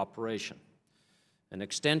nuclear cooperation. An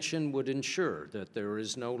extension would ensure that there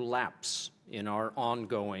is no lapse in our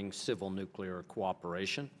ongoing civil nuclear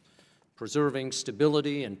cooperation, preserving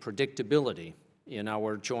stability and predictability in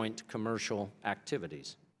our joint commercial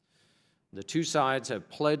activities. The two sides have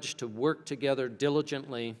pledged to work together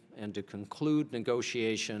diligently and to conclude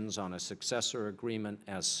negotiations on a successor agreement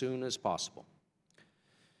as soon as possible.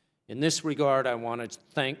 In this regard, I want to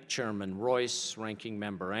thank Chairman Royce, Ranking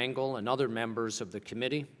Member Engel, and other members of the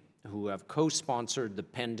committee who have co-sponsored the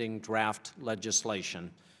pending draft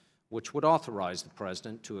legislation, which would authorize the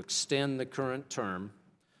President to extend the current term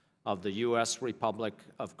of the U.S. Republic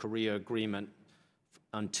of Korea agreement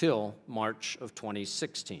until March of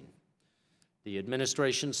 2016. The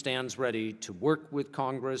administration stands ready to work with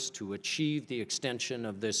Congress to achieve the extension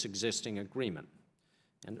of this existing agreement.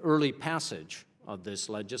 An early passage of this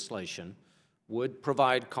legislation would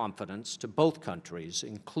provide confidence to both countries,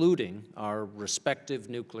 including our respective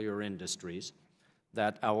nuclear industries,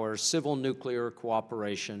 that our civil nuclear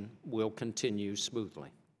cooperation will continue smoothly.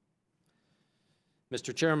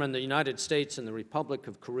 Mr. Chairman, the United States and the Republic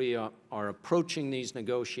of Korea are approaching these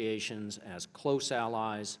negotiations as close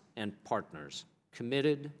allies and partners,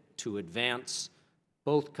 committed to advance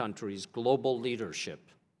both countries' global leadership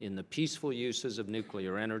in the peaceful uses of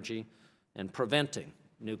nuclear energy and preventing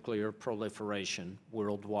nuclear proliferation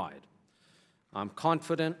worldwide. I'm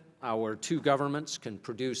confident our two governments can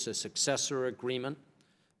produce a successor agreement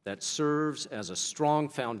that serves as a strong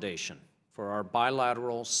foundation for our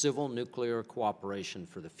bilateral civil nuclear cooperation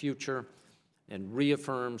for the future and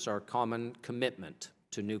reaffirms our common commitment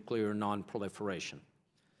to nuclear nonproliferation.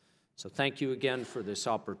 So thank you again for this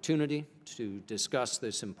opportunity to discuss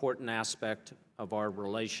this important aspect of our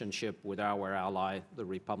relationship with our ally, the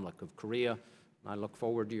Republic of Korea. I look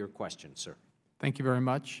forward to your questions, sir. Thank you very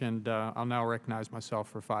much, and I'll now recognize myself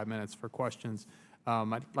for 5 minutes for questions.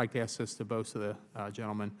 I'd like to ask this to both of the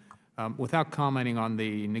gentlemen. Without commenting on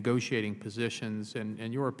the negotiating positions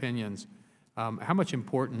and your opinions, How much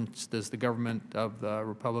importance does the government of the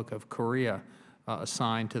Republic of Korea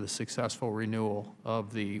assign to the successful renewal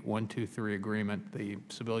of the 123 agreement, the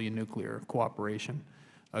Civilian Nuclear Cooperation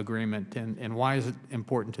Agreement, and why is it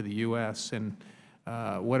important to the U.S., and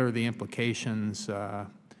what are the implications to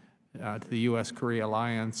the U.S.-Korea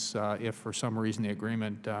alliance if for some reason the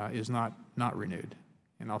agreement is not renewed?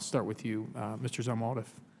 And I'll start with you, Mr. Zumwalt,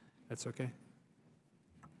 if that's okay.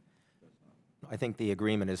 I think the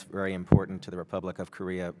agreement is very important to the Republic of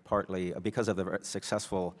Korea, partly because of the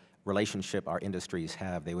successful relationship our industries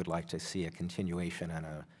have. They would like to see a continuation and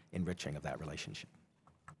an enriching of that relationship.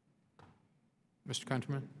 Mr.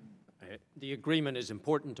 Countryman? The agreement is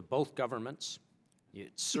important to both governments.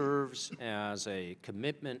 It serves as a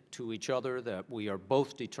commitment to each other that we are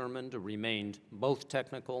both determined to remain both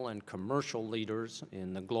technical and commercial leaders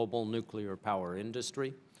in the global nuclear power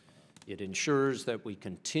industry. It ensures that we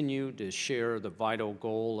continue to share the vital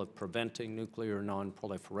goal of preventing nuclear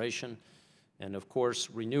nonproliferation, and of course,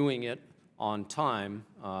 renewing it on time,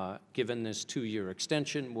 given this 2-year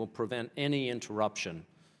extension, will prevent any interruption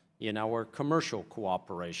in our commercial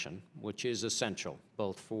cooperation, which is essential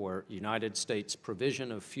both for United States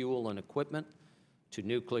provision of fuel and equipment to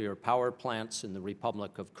nuclear power plants in the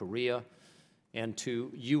Republic of Korea and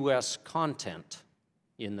to U.S. content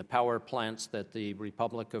in the power plants that the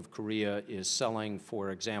Republic of Korea is selling,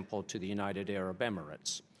 for example, to the United Arab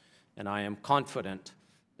Emirates. And I am confident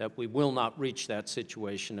that we will not reach that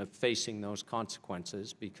situation of facing those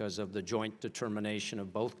consequences because of the joint determination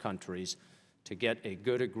of both countries to get a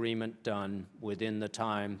good agreement done within the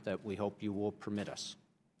time that we hope you will permit us.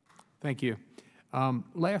 Thank you.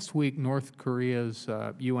 Last week, North Korea's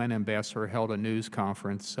UN ambassador held a news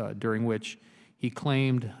conference during which he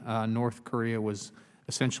claimed North Korea was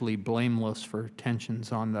essentially blameless for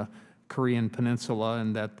tensions on the Korean Peninsula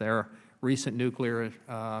and that their recent nuclear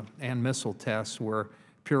and missile tests were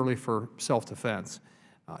purely for self-defense.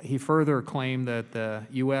 He further claimed that the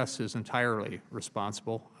U.S. is entirely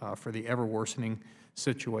responsible for the ever-worsening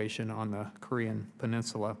situation on the Korean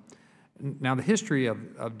Peninsula. Now, the history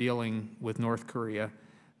of dealing with North Korea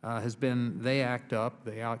has been they act up,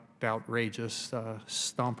 they act outrageous,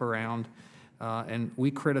 stomp around, and we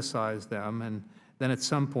criticize them, and then at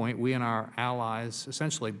some point we and our allies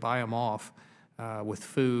essentially buy them off with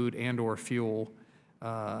food and or fuel.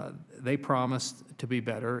 They promised to be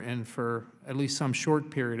better, and for at least some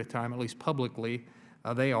short period of time, at least publicly,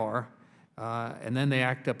 they are. And then they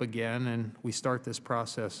act up again, and we start this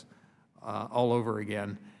process all over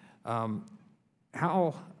again.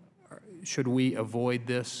 How should we avoid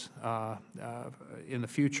this in the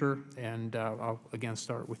future? And I'll again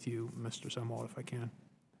start with you, Mr. Zumwalt, if I can.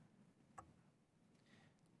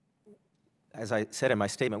 As I said in my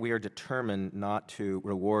statement, we are determined not to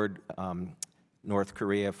reward North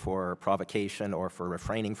Korea for provocation or for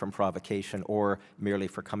refraining from provocation or merely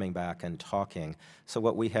for coming back and talking. So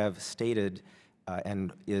what we have stated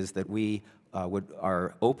is that we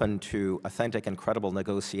are open to authentic and credible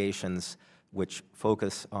negotiations which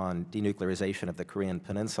focus on denuclearization of the Korean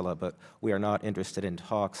Peninsula, but we are not interested in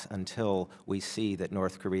talks until we see that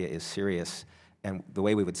North Korea is serious. And the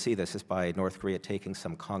way we would see this is by North Korea taking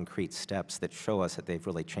some concrete steps that show us that they've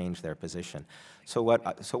really changed their position. So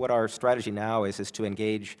what our strategy now is to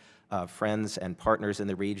engage friends and partners in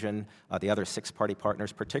the region, the other six-party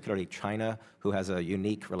partners, particularly China, who has a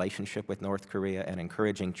unique relationship with North Korea, and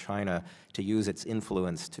encouraging China to use its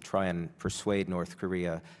influence to try and persuade North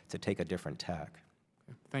Korea to take a different tack.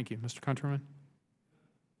 Thank you. Mr. Countryman?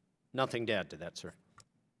 Nothing to add to that, sir.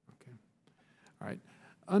 Okay. All right.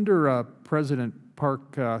 Under President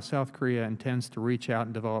Park, South Korea intends to reach out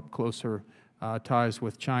and develop closer ties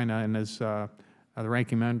with China, and as the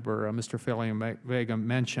ranking member, Mr. Vega,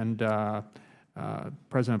 mentioned,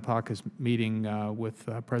 President Park is meeting with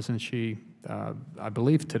President Xi, I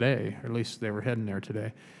believe today, or at least they were heading there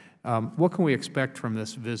today. What can we expect from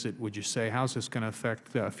this visit, would you say? How's this going to affect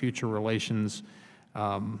future relations,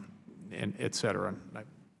 and et cetera?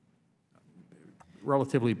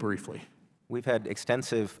 Relatively briefly. We've had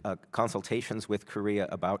extensive consultations with Korea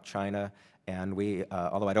about China, and we,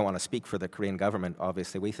 although I don't want to speak for the Korean government,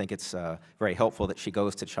 obviously, we think it's very helpful that she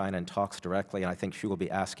goes to China and talks directly, and I think she will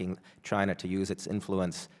be asking China to use its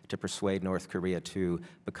influence to persuade North Korea to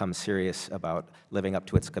become serious about living up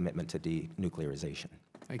to its commitment to denuclearization.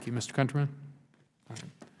 Thank you. Mr. Countryman? All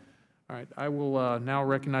right. I will now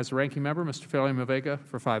recognize the ranking member, Mr. Vega,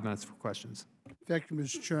 for 5 minutes for questions. Thank you,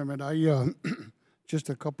 Mr. Chairman. Just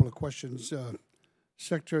a couple of questions.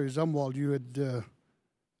 Secretary Zumwalt, you had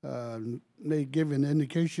may give an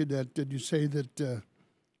indication that, did you say that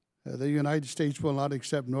the United States will not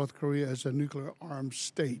accept North Korea as a nuclear armed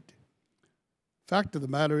state? Fact of the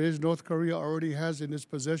matter is, North Korea already has in its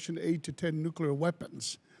possession 8 to 10 nuclear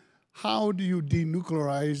weapons. How do you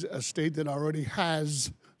denuclearize a state that already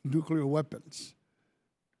has nuclear weapons?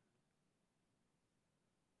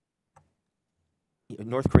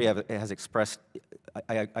 North Korea has expressed,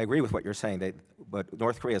 I agree with what you're saying, but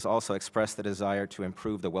North Korea has also expressed the desire to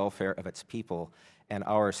improve the welfare of its people, and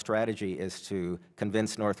our strategy is to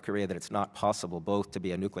convince North Korea that it's not possible both to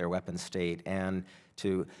be a nuclear weapons state and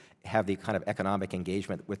to have the kind of economic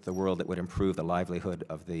engagement with the world that would improve the livelihood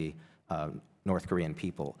of the North Korean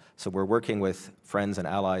people. So we're working with friends and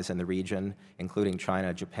allies in the region, including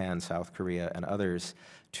China, Japan, South Korea, and others,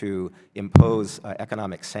 to impose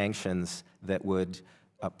economic sanctions that would,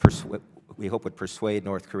 we hope would persuade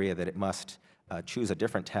North Korea that it must choose a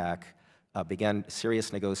different tack, begin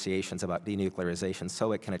serious negotiations about denuclearization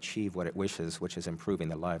so it can achieve what it wishes, which is improving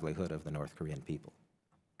the livelihood of the North Korean people.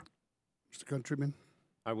 Mr. Countryman?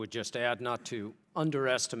 I would just add not to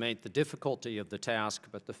underestimate the difficulty of the task,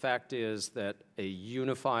 but the fact is that a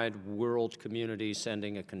unified world community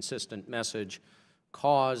sending a consistent message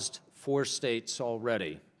caused 4 states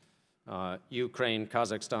already, Ukraine,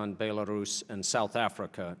 Kazakhstan, Belarus, and South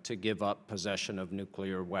Africa, to give up possession of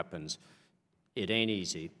nuclear weapons. It ain't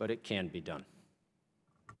easy, but it can be done.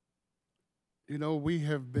 You know, we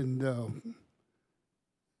have been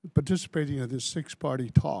participating in this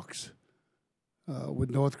 6-party talks with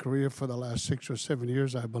North Korea for the last 6 or 7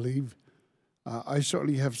 years, I believe. I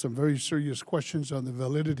certainly have some very serious questions on the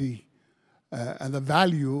validity and the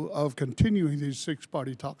value of continuing these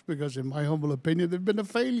 6-party talks, because in my humble opinion, they've been a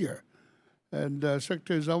failure. And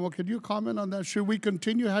Secretary Zalma, could you comment on that? Should we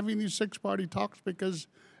continue having these 6-party talks? Because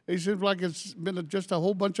it seems like it's been just a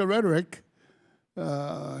whole bunch of rhetoric.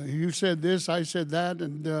 You said this, I said that,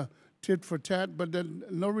 and tit for tat, but then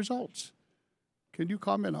no results. Can you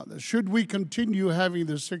comment on this? Should we continue having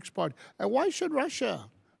the 6-party? And why should Russia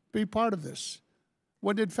be part of this?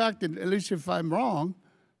 When in fact, at least if I'm wrong,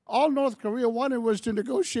 all North Korea wanted was to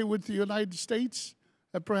negotiate with the United States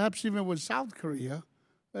and perhaps even with South Korea.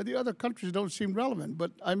 The other countries don't seem relevant,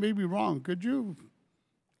 but I may be wrong. Could you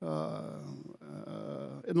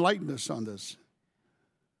enlighten us on this?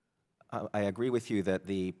 I agree with you that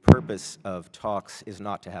the purpose of talks is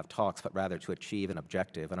not to have talks, but rather to achieve an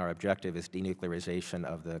objective, and our objective is denuclearization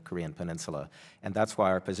of the Korean Peninsula. And that's why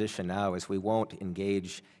our position now is we won't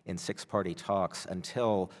engage in 6-party talks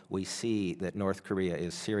until we see that North Korea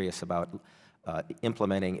is serious about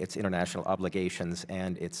implementing its international obligations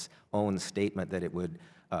and its own statement that it would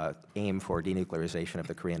aim for denuclearization of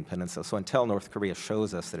the Korean Peninsula. So until North Korea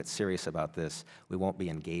shows us that it's serious about this, we won't be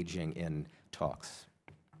engaging in talks.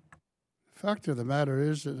 Fact of the matter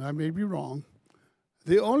is, and I may be wrong,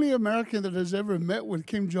 the only American that has ever met with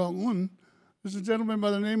Kim Jong-un is a gentleman by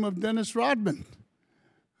the name of Dennis Rodman.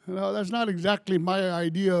 You know, that's not exactly my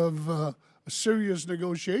idea of a serious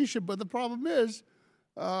negotiation, but the problem is,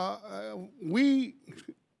 we,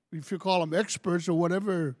 if you call them experts or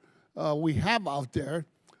whatever we have out there,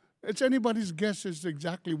 it's anybody's guess as to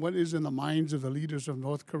exactly what is in the minds of the leaders of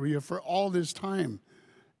North Korea for all this time.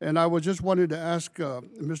 And I was just wanted to ask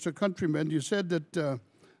Mr. Countryman, you said that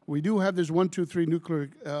we do have this 1, 2, 3 nuclear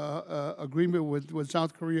agreement with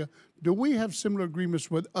South Korea. Do we have similar agreements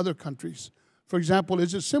with other countries? For example,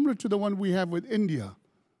 is it similar to the one we have with India?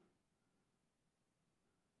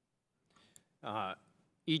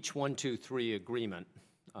 Each 1, 2, 3 agreement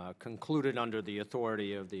concluded under the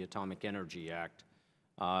authority of the Atomic Energy Act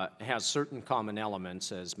has certain common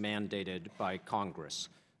elements as mandated by Congress,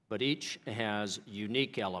 but each has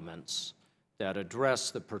unique elements that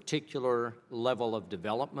address the particular level of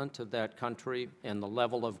development of that country and the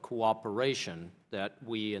level of cooperation that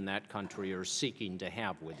we in that country are seeking to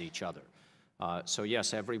have with each other. So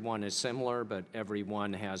yes, everyone is similar, but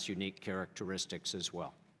everyone has unique characteristics as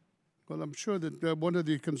well. Well, I'm sure that one of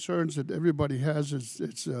the concerns that everybody has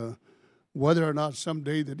is whether or not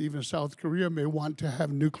someday that even South Korea may want to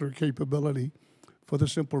have nuclear capability, for the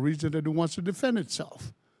simple reason that it wants to defend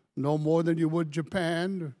itself, no more than you would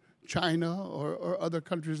Japan, China, or other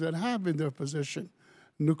countries that have in their possession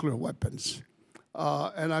nuclear weapons.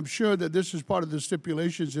 And I'm sure that this is part of the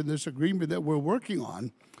stipulations in this agreement that we're working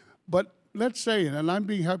on. But let's say, and I'm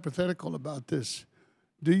being hypothetical about this,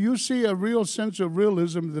 do you see a real sense of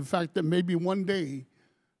realism in the fact that maybe one day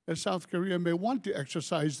that South Korea may want to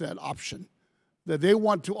exercise that option, that they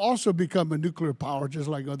want to also become a nuclear power just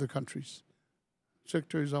like other countries?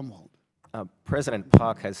 Secretary Zumwalt. President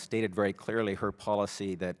Park has stated very clearly her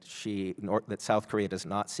policy that that South Korea does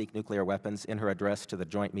not seek nuclear weapons. In her address to the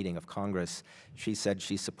joint meeting of Congress, she said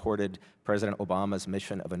she supported President Obama's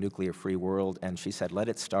mission of a nuclear-free world, and she said, let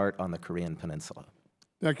it start on the Korean Peninsula.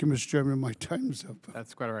 Thank you, Mr. Chairman. My time's up.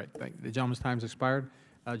 That's quite all right. The gentleman's time's expired.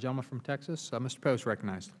 Gentleman from Texas, Mr. Post,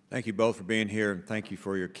 recognized. Thank you both for being here, and thank you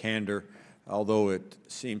for your candor, although it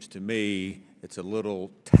seems to me it's a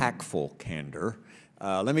little tactful candor.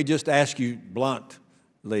 Let me just ask you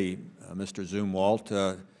bluntly, Mr.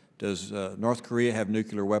 Zumwalt, does North Korea have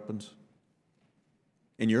nuclear weapons,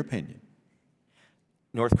 in your opinion?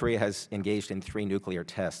 North Korea has engaged in 3 nuclear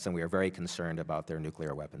tests, and we are very concerned about their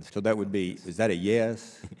nuclear weapons. So that would be, is that a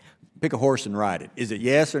yes? Pick a horse and ride it. Is it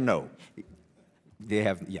yes or no? They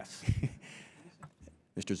have, yes.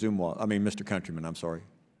 Mr. Zumwalt, Mr. Countryman, I'm sorry.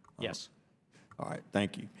 Yes. All right,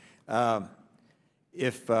 thank you.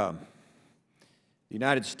 If the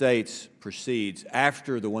United States proceeds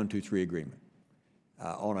after the 1-2-3 agreement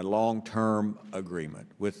on a long-term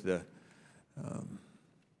agreement with the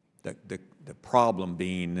problem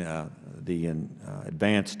being the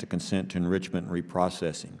advance to consent to enrichment and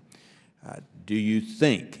reprocessing, do you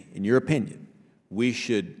think, in your opinion, we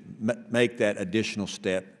should make that additional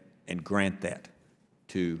step and grant that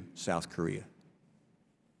to South Korea?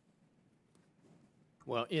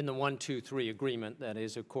 Well, in the 1-2-3 agreement, that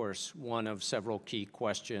is, of course, one of several key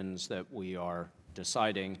questions that we are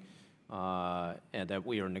deciding and that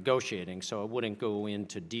we are negotiating. So I wouldn't go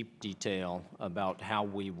into deep detail about how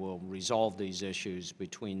we will resolve these issues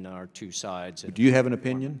between our two sides. Do you have an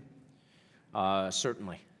opinion?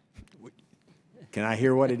 Certainly. Can I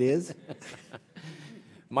hear what it is?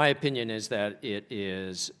 My opinion is that it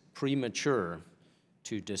is premature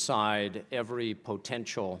to decide every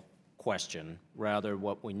potential question. Rather,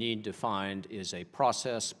 what we need to find is a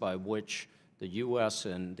process by which the U.S.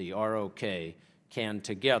 and the ROK can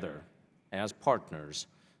together, as partners,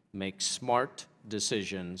 make smart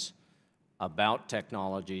decisions about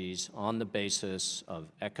technologies on the basis of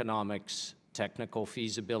economics, technical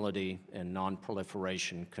feasibility, and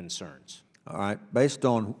nonproliferation concerns. All right. Based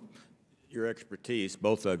on your expertise,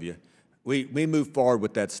 both of you, we move forward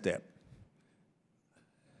with that step.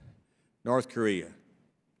 North Korea,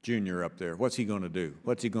 Junior up there, what's he going to do?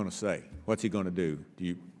 What's he going to say? What's he going to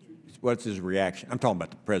do? What's his reaction? I'm talking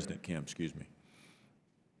about the President, Kim, excuse me.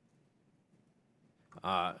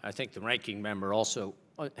 I think the ranking member also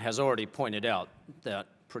has already pointed out that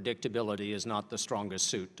predictability is not the strongest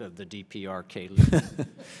suit of the DPRK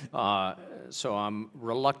leader. So I'm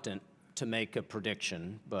reluctant to make a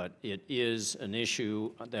prediction, but it is an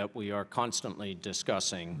issue that we are constantly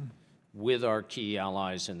discussing with our key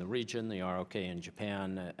allies in the region, the ROK and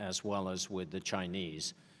Japan, as well as with the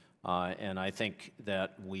Chinese. And I think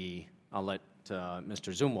that I'll let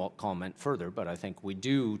Mr. Zumwalt comment further, but I think we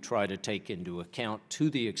do try to take into account, to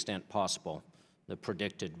the extent possible, the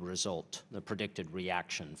predicted result, the predicted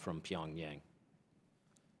reaction from Pyongyang.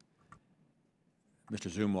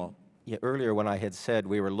 Mr. Zumwalt. Yeah, earlier when I had said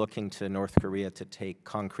we were looking to North Korea to take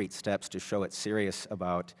concrete steps to show it's serious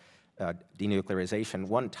about denuclearization,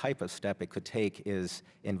 one type of step it could take is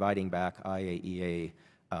inviting back IAEA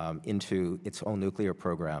into its own nuclear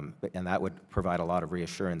program, and that would provide a lot of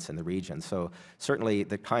reassurance in the region. So certainly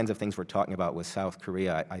the kinds of things we're talking about with South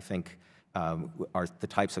Korea, I think, are the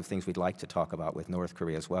types of things we'd like to talk about with North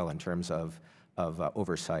Korea as well in terms of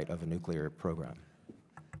oversight of a nuclear program.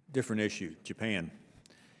 Different issue, Japan.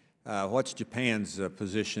 What's Japan's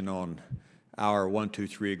position on our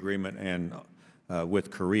 1-2-3 agreement and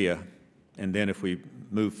with Korea, and then if we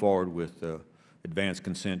move forward with advanced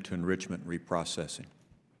consent to enrichment and reprocessing?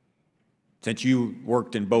 Since you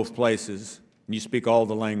worked in both places and you speak all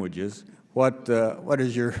the languages, what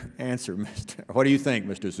is your answer, what do you think,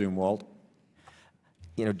 Mr. Zumwalt?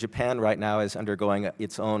 You know, Japan right now is undergoing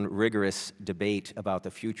its own rigorous debate about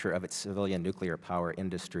the future of its civilian nuclear power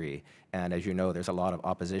industry. And as you know, there's a lot of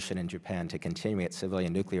opposition in Japan to continuing its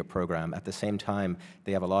civilian nuclear program. At the same time,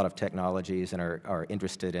 they have a lot of technologies and are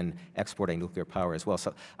interested in exporting nuclear power as well.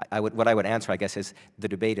 So what I would answer, I guess, is the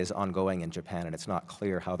debate is ongoing in Japan, and it's not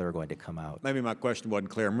clear how they're going to come out. Maybe my question wasn't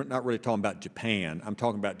clear. I'm not really talking about Japan. I'm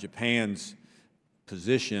talking about Japan's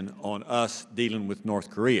position on us dealing with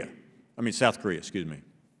South Korea, excuse me.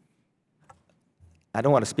 I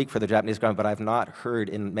don't want to speak for the Japanese government, but I've not heard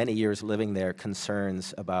in many years living there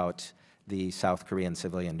concerns about the South Korean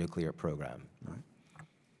civilian nuclear program. Right.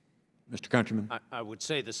 Mr. Countryman? I would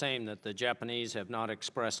say the same, that the Japanese have not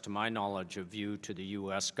expressed, to my knowledge, a view to the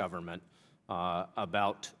U.S. government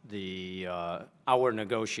about our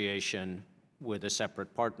negotiation with a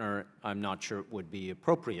separate partner. I'm not sure it would be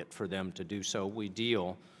appropriate for them to do so. We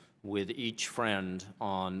deal with each friend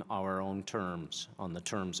on our own terms, on the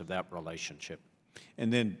terms of that relationship.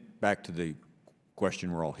 And then back to the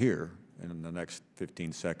question we're all here in the next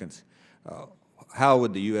 15 seconds. How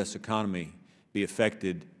would the U.S. economy be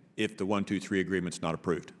affected if the 123 agreement's not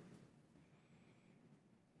approved?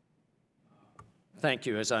 Thank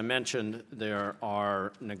you. As I mentioned, there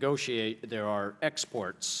are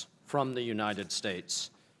exports from the United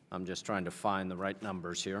States. I'm just trying to find the right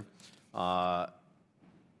numbers here.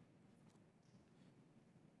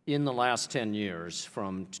 In the last 10 years,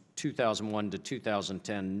 from 2001 to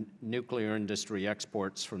 2010, nuclear industry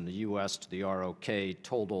exports from the U.S. to the ROK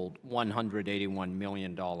totaled $181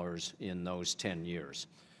 million in those 10 years.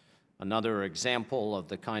 Another example of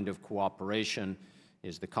the kind of cooperation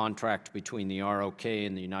is the contract between the ROK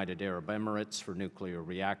and the United Arab Emirates for nuclear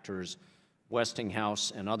reactors.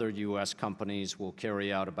 Westinghouse and other U.S. companies will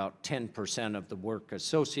carry out about 10% of the work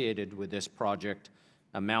associated with this project,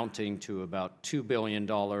 amounting to about $2 billion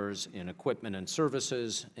in equipment and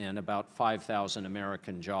services and about 5,000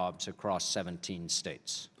 American jobs across 17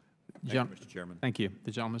 states. Thank you, Mr. Chairman. Thank you.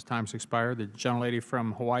 The gentleman's time's expired. The gentlelady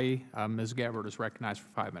from Hawaii, Ms. Gabbard, is recognized for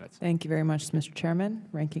 5 minutes. Thank you very much, Mr. Chairman,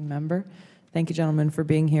 Ranking Member. Thank you, gentlemen, for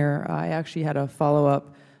being here. I actually had a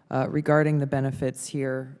follow-up regarding the benefits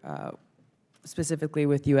here, specifically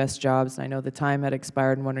with U.S. jobs. I know the time had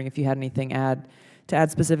expired and wondering if you had anything to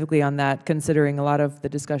add specifically on that, considering a lot of the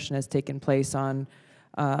discussion has taken place on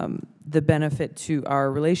the benefit to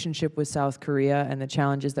our relationship with South Korea and the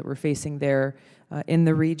challenges that we're facing there in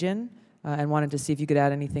the region, and wanted to see if you could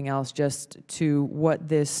add anything else just to what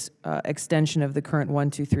this extension of the current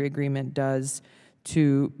 123 agreement does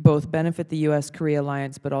to both benefit the U.S.-Korea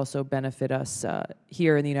alliance, but also benefit us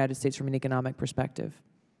here in the United States from an economic perspective.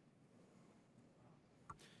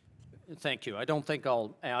 Thank you. I don't think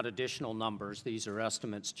I'll add additional numbers. These are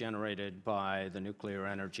estimates generated by the Nuclear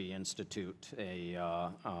Energy Institute,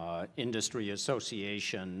 a industry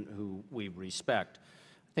association who we respect.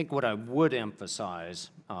 I think what I would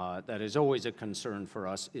emphasize that is always a concern for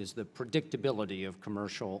us is the predictability of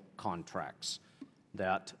commercial contracts,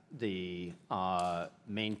 that the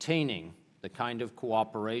maintaining the kind of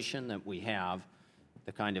cooperation that we have,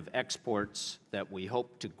 the kind of exports that we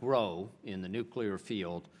hope to grow in the nuclear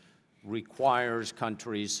field requires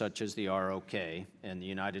countries such as the ROK and the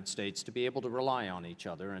United States to be able to rely on each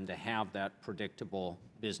other and to have that predictable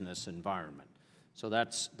business environment. So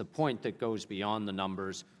that's the point that goes beyond the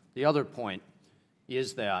numbers. The other point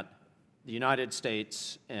is that the United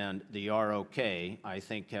States and the ROK, I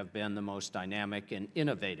think, have been the most dynamic and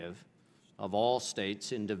innovative of all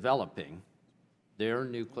states in developing their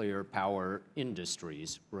nuclear power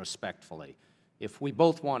industries respectfully. If we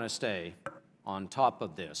both want to stay on top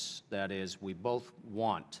of this, that is, we both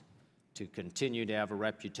want to continue to have a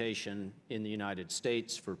reputation in the United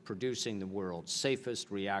States for producing the world's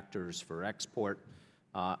safest reactors for export,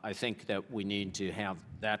 I think that we need to have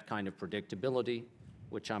that kind of predictability,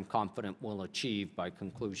 which I'm confident we'll achieve by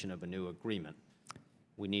conclusion of a new agreement.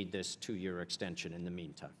 We need this 2-year extension in the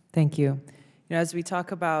meantime. Thank you. You know, as we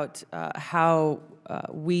talk about how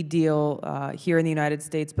we deal here in the United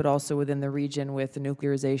States, but also within the region with the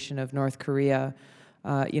nuclearization of North Korea,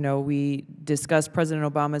 you know, we discussed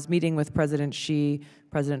President Obama's meeting with President Xi,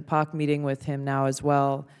 President Park meeting with him now as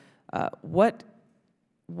well. What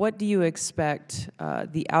do you expect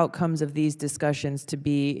the outcomes of these discussions to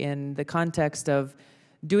be in the context of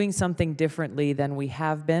doing something differently than we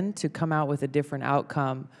have been to come out with a different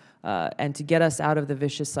outcome and to get us out of the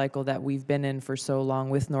vicious cycle that we've been in for so long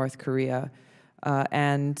with North Korea?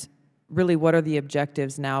 And really, what are the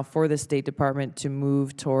objectives now for the State Department to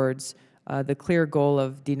move towards the clear goal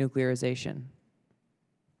of denuclearization?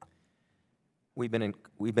 We've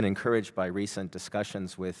been encouraged by recent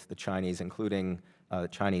discussions with the Chinese, including the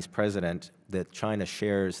Chinese president, that China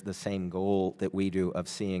shares the same goal that we do of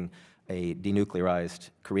seeing a denuclearized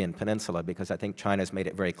Korean peninsula, because I think China's made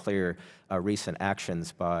it very clear recent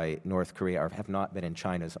actions by North Korea have not been in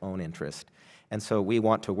China's own interest. And so we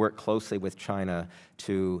want to work closely with China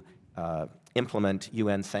to implement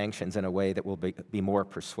UN sanctions in a way that will be more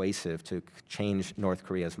persuasive to change North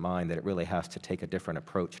Korea's mind that it really has to take a different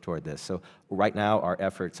approach toward this. So right now our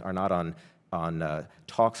efforts are not on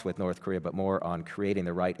talks with North Korea, but more on creating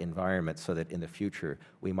the right environment so that in the future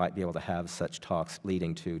we might be able to have such talks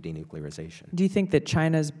leading to denuclearization. Do you think that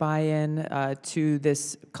China's buy-in to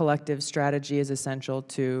this collective strategy is essential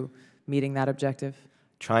to meeting that objective?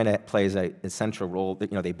 China plays an essential role. You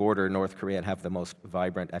know, they border North Korea and have the most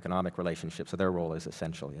vibrant economic relationship, so their role is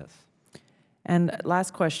essential, yes. And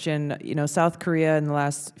last question, you know, South Korea in the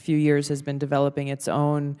last few years has been developing its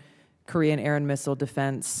own Korean air and missile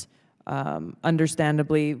defense,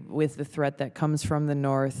 understandably with the threat that comes from the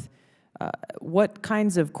north. What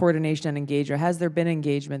kinds of coordination and engagement, has there been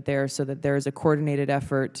engagement there so that there is a coordinated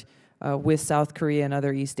effort with South Korea and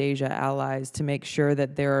other East Asia allies to make sure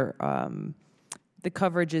that they're the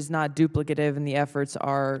coverage is not duplicative and the efforts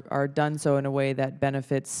are done so in a way that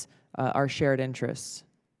benefits our shared interests.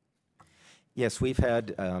 Yes, we've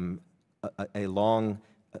had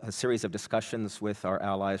a series of discussions with our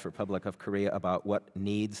allies, Republic of Korea, about what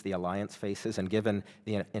needs the alliance faces, and given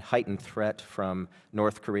the heightened threat from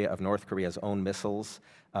North Korea's own missiles,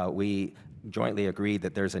 we jointly agreed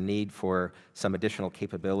that there's a need for some additional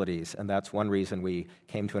capabilities, and that's one reason we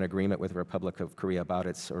came to an agreement with the Republic of Korea about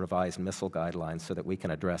its revised missile guidelines so that we can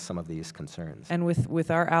address some of these concerns. And with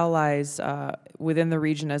our allies within the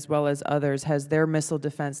region as well as others, has their missile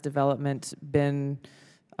defense development been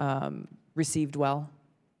received well?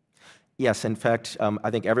 Yes, in fact, I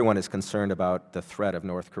think everyone is concerned about the threat of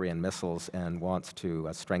North Korean missiles and wants to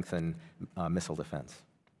strengthen missile defense.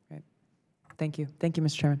 Great. Thank you. Thank you,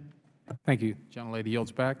 Mr. Chairman. Thank you. Gentlelady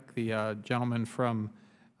yields back. The gentleman from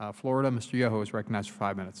Florida, Mr. Yoho, is recognized for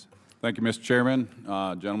 5 minutes. Thank you, Mr. Chairman.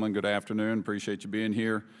 Gentlemen, good afternoon. Appreciate you being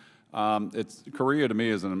here. Korea, to me,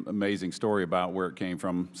 is an amazing story about where it came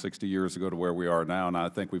from 60 years ago to where we are now, and I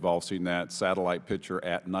think we've all seen that satellite picture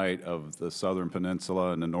at night of the southern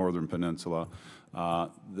peninsula and the northern peninsula.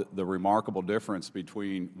 The remarkable difference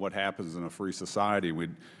between what happens in a free society,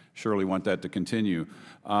 we'd surely want that to continue.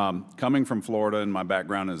 Coming from Florida, and my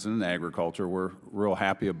background is in agriculture, we're real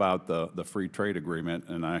happy about the free trade agreement,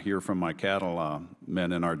 and I hear from my cattle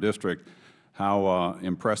men in our district how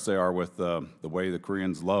impressed they are with the way the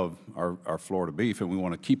Koreans love our Florida beef, and we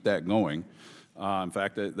want to keep that going. In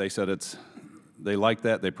fact, they said they like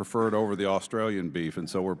that. They prefer it over the Australian beef, and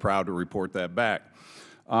so we're proud to report that back.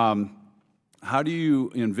 How do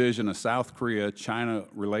you envision a South Korea-China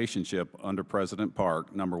relationship under President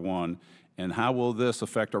Park, number one, and how will this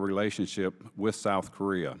affect our relationship with South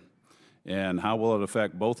Korea? And how will it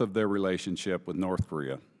affect both of their relationship with North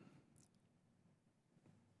Korea?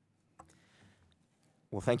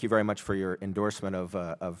 Well, thank you very much for your endorsement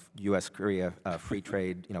of U.S.-Korea free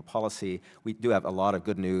trade policy. We do have a lot of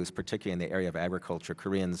good news, particularly in the area of agriculture.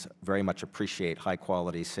 Koreans very much appreciate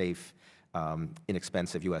high-quality, safe,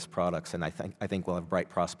 inexpensive U.S. products, and I think we'll have bright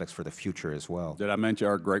prospects for the future as well. Did I mention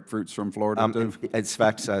our grapefruits from Florida, too? In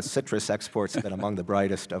fact, citrus exports have been among the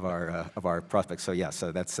brightest of our prospects, so yeah,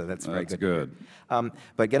 so that's very good.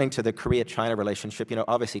 But getting to the Korea-China relationship,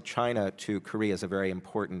 obviously China to Korea is a very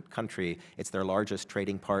important country. It's their largest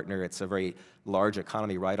trading partner. It's a very large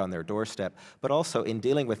economy right on their doorstep. But also in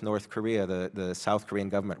dealing with North Korea, the South Korean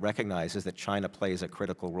government recognizes that China plays a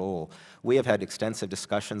critical role. We have had extensive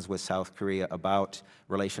discussions with South Korea about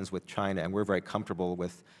relations with China, and we're very comfortable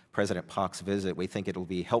with President Park's visit. We think it will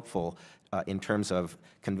be helpful in terms of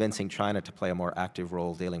convincing China to play a more active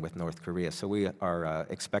role dealing with North Korea. So we are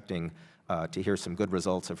expecting to hear some good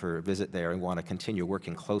results of her visit there and want to continue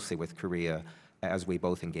working closely with Korea as we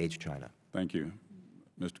both engage China. Thank you.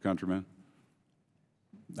 Mr. Countryman?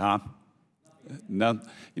 No.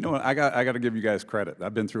 You know what? I got to give you guys credit.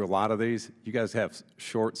 I've been through a lot of these. You guys have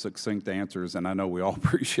short, succinct answers, and I know we all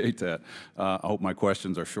appreciate that. I hope my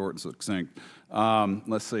questions are short and succinct.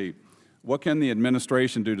 Let's see. What can the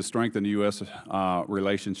administration do to strengthen the U.S.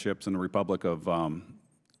 relationships in the Republic of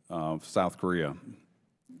South Korea?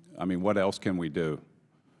 I mean, what else can we do?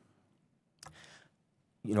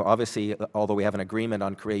 Obviously, although we have an agreement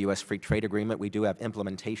on Korea-U.S. free trade agreement, we do have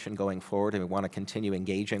implementation going forward, and we want to continue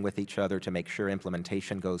engaging with each other to make sure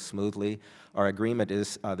implementation goes smoothly. Our agreement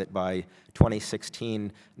is that by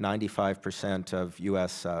 2016, 95% of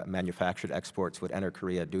U.S. manufactured exports would enter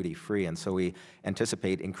Korea duty-free, and so we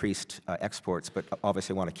anticipate increased exports, but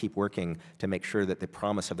obviously want to keep working to make sure that the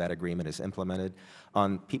promise of that agreement is implemented.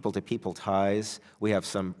 On people-to-people ties, we have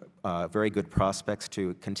some very good prospects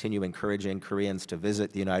to continue encouraging Koreans to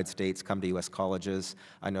visit the United States, come to U.S. colleges.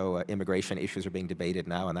 I know immigration issues are being debated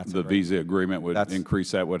now, and that's the visa agreement would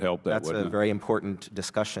increase that, would help that, that's a very important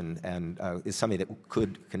discussion and is something that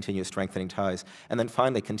could continue strengthening ties. And then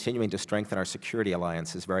finally, continuing to strengthen our security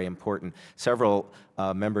alliance is very important. Several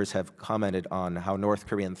members have commented on how North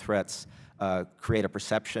Korean threats create a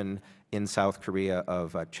perception in South Korea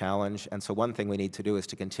of a challenge. And so one thing we need to do is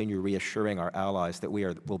to continue reassuring our allies that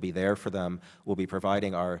we'll be there for them. We'll be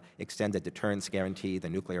providing our extended deterrence guarantee, the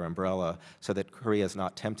nuclear umbrella, so that Korea is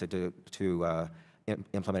not tempted to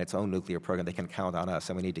implement its own nuclear program. They can count on us,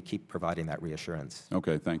 and we need to keep providing that reassurance.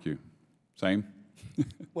 Okay, thank you. Same?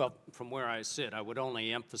 Well, from where I sit, I would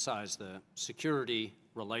only emphasize the security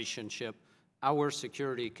relationship. Our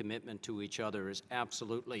security commitment to each other is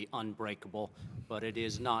absolutely unbreakable, but it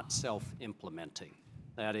is not self-implementing.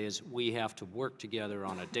 That is, we have to work together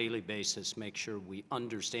on a daily basis, make sure we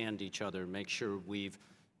understand each other, make sure we've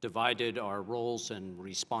divided our roles and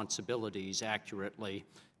responsibilities accurately,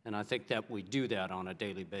 And I think that we do that on a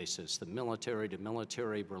daily basis. The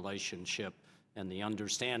military-to-military relationship and the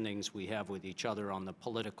understandings we have with each other on the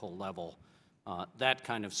political level, that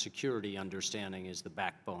kind of security understanding is the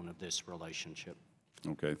backbone of this relationship.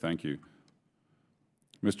 Okay, thank you.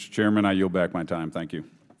 Mr. Chairman, I yield back my time. Thank you.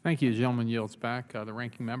 Thank you. The gentleman yields back. The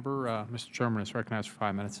ranking member, Mr. Chairman, is recognized for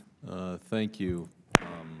 5 minutes. Thank you.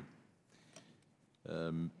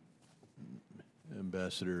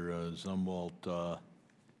 Ambassador Zumwalt,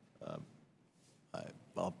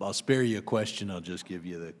 I'll spare you a question. I'll just give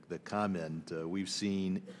you the comment. We've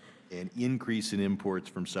seen an increase in imports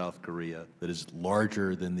from South Korea that is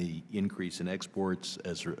larger than the increase in exports.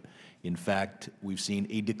 In fact, we've seen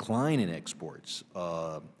a decline in exports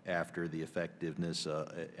after the effectiveness,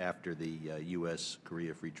 after the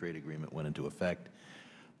U.S.-Korea Free Trade Agreement went into effect.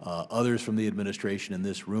 Others from the administration in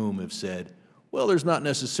this room have said, well, there's not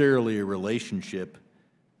necessarily a relationship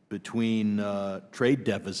between trade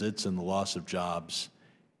deficits and the loss of jobs,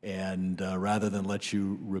 and rather than let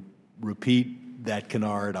you repeat that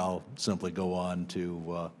canard, I'll simply go on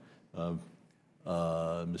to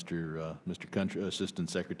Assistant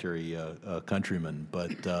Secretary Countryman.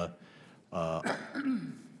 But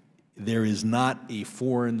there is not a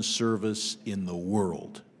foreign service in the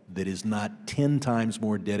world that is not 10 times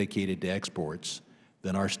more dedicated to exports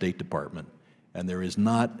than our State Department. And there is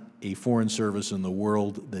not a foreign service in the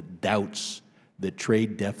world that doubts that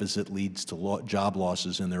trade deficit leads to job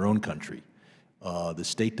losses in their own country. The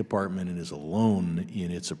State Department is alone in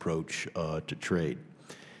its approach to trade.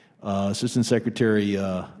 Assistant Secretary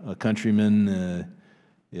Countryman,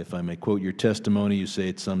 if I may quote your testimony, you say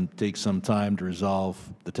it takes some time to resolve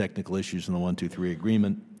the technical issues in the 123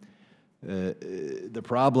 agreement. The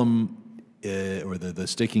problem, or the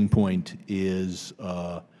sticking point, is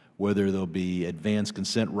whether there'll be advanced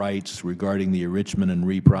consent rights regarding the enrichment and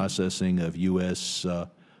reprocessing of U.S.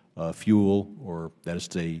 Fuel, or that is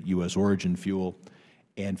to say U.S. origin fuel,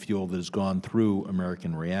 and fuel that has gone through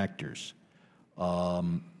American reactors.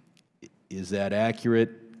 Is that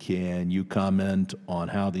accurate? Can you comment on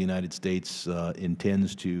how the United States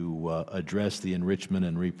intends to address the enrichment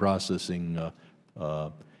and reprocessing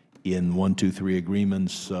in 123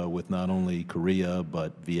 agreements with not only Korea,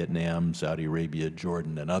 but Vietnam, Saudi Arabia,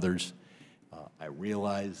 Jordan, and others? I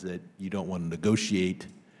realize that you don't want to negotiate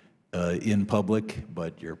in public,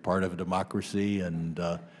 but you're part of a democracy, and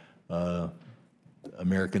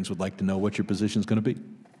Americans would like to know what your position is going to be.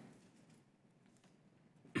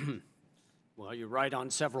 Well, you're right on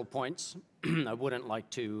several points. I wouldn't like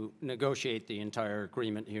to negotiate the entire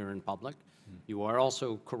agreement here in public. You are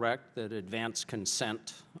also correct that advanced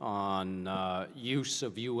consent on use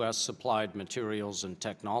of U.S. supplied materials and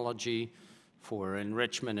technology for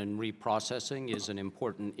enrichment and reprocessing is an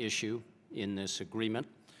important issue in this agreement.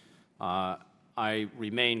 I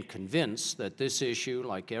remain convinced that this issue,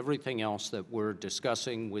 like everything else that we're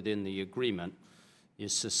discussing within the agreement,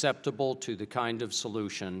 is susceptible to the kind of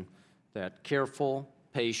solution that careful,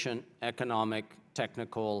 patient, economic,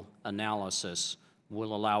 technical analysis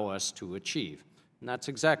will allow us to achieve. And that's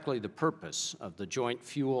exactly the purpose of the joint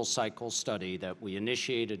fuel cycle study that we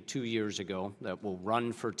initiated 2 years ago, that will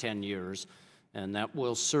run for 10 years, and that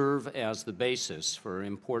will serve as the basis for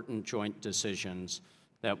important joint decisions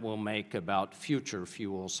that we'll make about future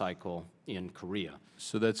fuel cycle in Korea.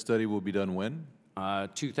 So that study will be done when?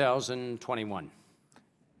 2021.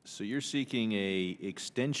 So you're seeking a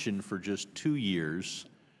extension for just 2 years,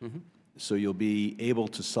 so you'll be able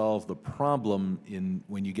to solve the problem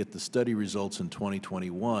when you get the study results in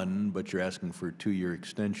 2021, but you're asking for a 2-year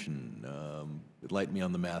extension. Enlighten me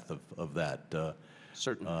on the math of that.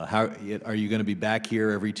 Certainly. Are you going to be back here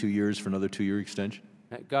every 2 years for another 2-year extension?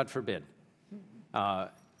 God forbid. I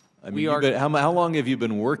mean, how long have you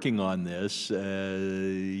been working on this?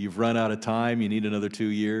 You've run out of time. You need another 2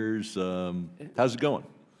 years. How's it going?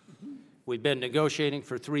 We've been negotiating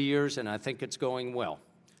for 3 years, and I think it's going well.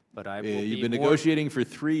 But I will You've been negotiating for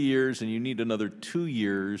 3 years, and you need another 2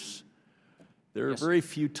 years. There are very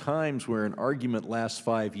few times where an argument lasts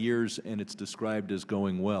 5 years and it's described as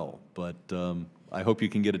going well. But I hope you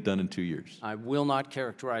can get it done in 2 years. I will not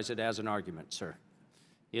characterize it as an argument, sir.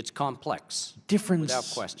 It's complex, Difference, without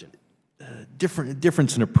question.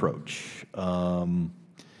 Difference in approach.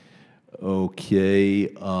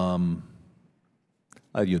 Okay. I'll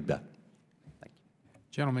yield back. Thank you.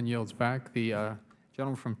 Gentleman yields back. The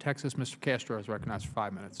gentleman from Texas, Mr. Castro, is recognized for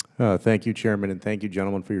 5 minutes. Thank you, Chairman, and thank you,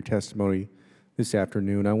 gentlemen, for your testimony this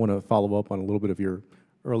afternoon. I want to follow up on a little bit of your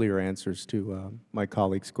earlier answers to my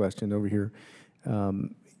colleague's question over here.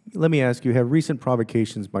 Let me ask you, have recent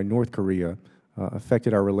provocations by North Korea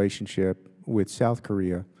affected our relationship with South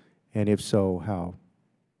Korea, and if so, how?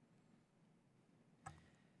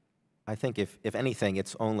 I think if anything,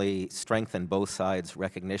 it's only strengthened both sides'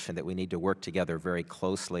 recognition that we need to work together very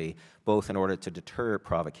closely, both in order to deter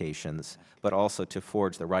provocations, but also to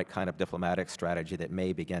forge the right kind of diplomatic strategy that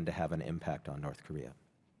may begin to have an impact on North Korea.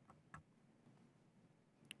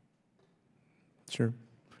 Sure.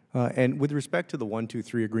 And with respect to the 1, 2,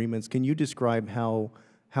 3 agreements, can you describe how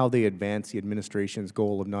they advance the administration's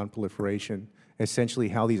goal of nonproliferation, essentially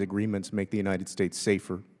how these agreements make the United States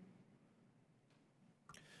safer?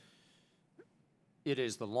 It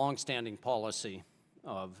is the longstanding policy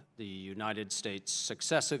of the United States,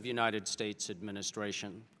 successive United States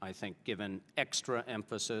administration, I think given extra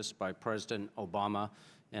emphasis by President Obama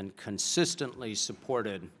and consistently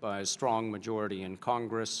supported by a strong majority in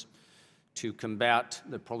Congress, to combat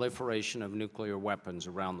the proliferation of nuclear weapons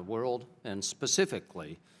around the world, and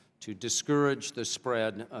specifically to discourage the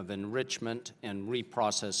spread of enrichment and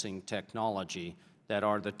reprocessing technology that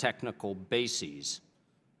are the technical bases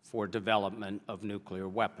for development of nuclear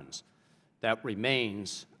weapons. That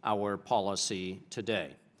remains our policy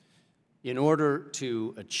today. In order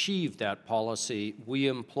to achieve that policy, we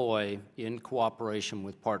employ, in cooperation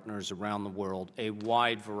with partners around the world, a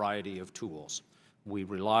wide variety of tools. We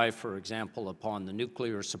rely, for example, upon the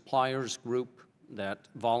Nuclear Suppliers Group, that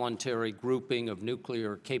voluntary grouping of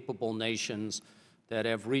nuclear-capable nations that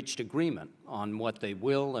have reached agreement on what they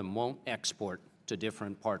will and won't export to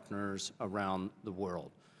different partners around the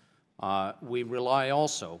world. We rely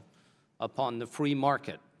also upon the free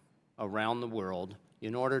market around the world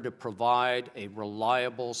in order to provide a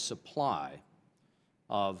reliable supply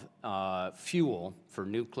of fuel for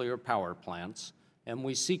nuclear power plants, and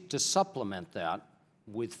we seek to supplement that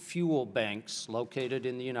with fuel banks located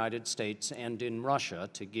in the United States and in Russia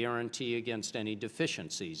to guarantee against any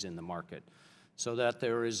deficiencies in the market, so that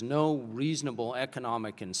there is no reasonable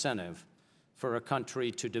economic incentive for a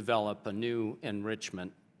country to develop a new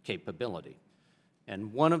enrichment capability.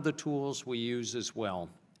 And one of the tools we use as well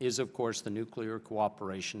is, of course, the nuclear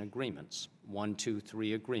cooperation agreements, 1, 2,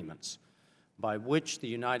 3 agreements, by which the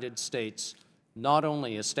United States not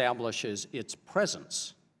only establishes its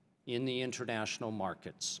presence in the international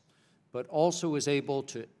markets, but also is able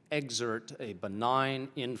to exert a benign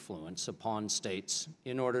influence upon states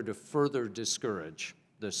in order to further discourage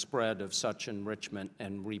the spread of such enrichment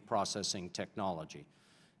and reprocessing technology.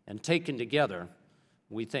 And taken together,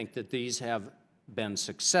 we think that these have been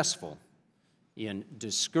successful in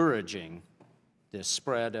discouraging the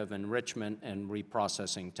spread of enrichment and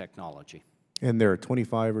reprocessing technology. And there are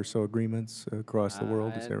 25 or so agreements across the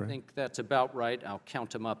world, is that right? I think that's about right. I'll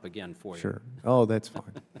count them up again for you. Sure. Oh, that's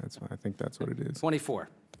fine. That's fine. I think that's what it is. 24.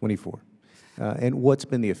 24. And what's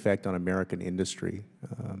been the effect on American industry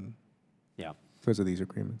because of these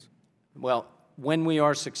agreements? Well, when we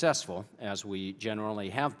are successful, as we generally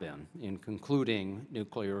have been, in concluding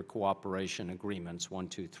nuclear cooperation agreements, 1,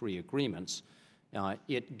 2, 3 agreements,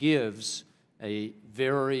 it gives a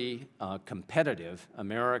very competitive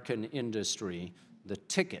American industry the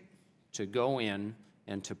ticket to go in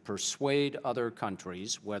and to persuade other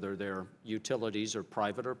countries, whether they're utilities or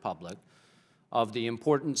private or public, of the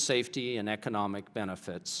important safety and economic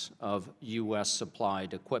benefits of U.S.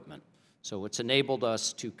 supplied equipment. So it's enabled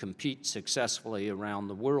us to compete successfully around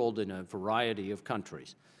the world in a variety of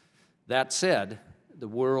countries. That said, the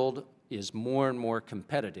world is more and more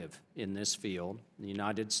competitive in this field. The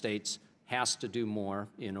United States has to do more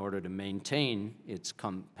in order to maintain its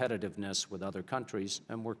competitiveness with other countries,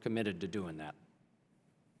 and we're committed to doing that.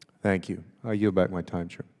 Thank you. I yield back my time,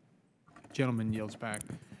 Chair. Gentleman yields back.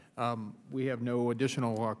 We have no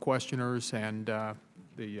additional questioners, and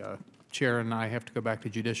the Chair and I have to go back to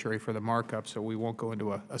Judiciary for the markup, so we won't go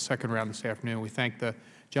into a second round this afternoon. We thank the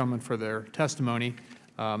gentlemen for their testimony.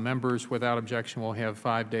 Members, without objection, will have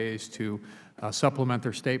 5 days to supplement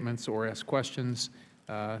their statements or ask questions.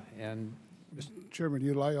 And Mr.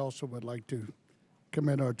 Chairman, I also would like to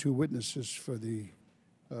commend our two witnesses for the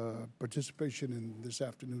participation in this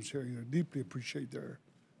afternoon's hearing. I deeply appreciate their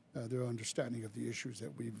understanding of the issues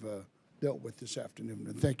that we've dealt with this afternoon.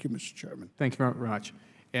 And thank you, Mr. Chairman. thank you very much.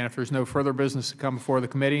 And if there's no further business to come before the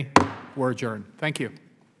committee, we're adjourned. Thank you.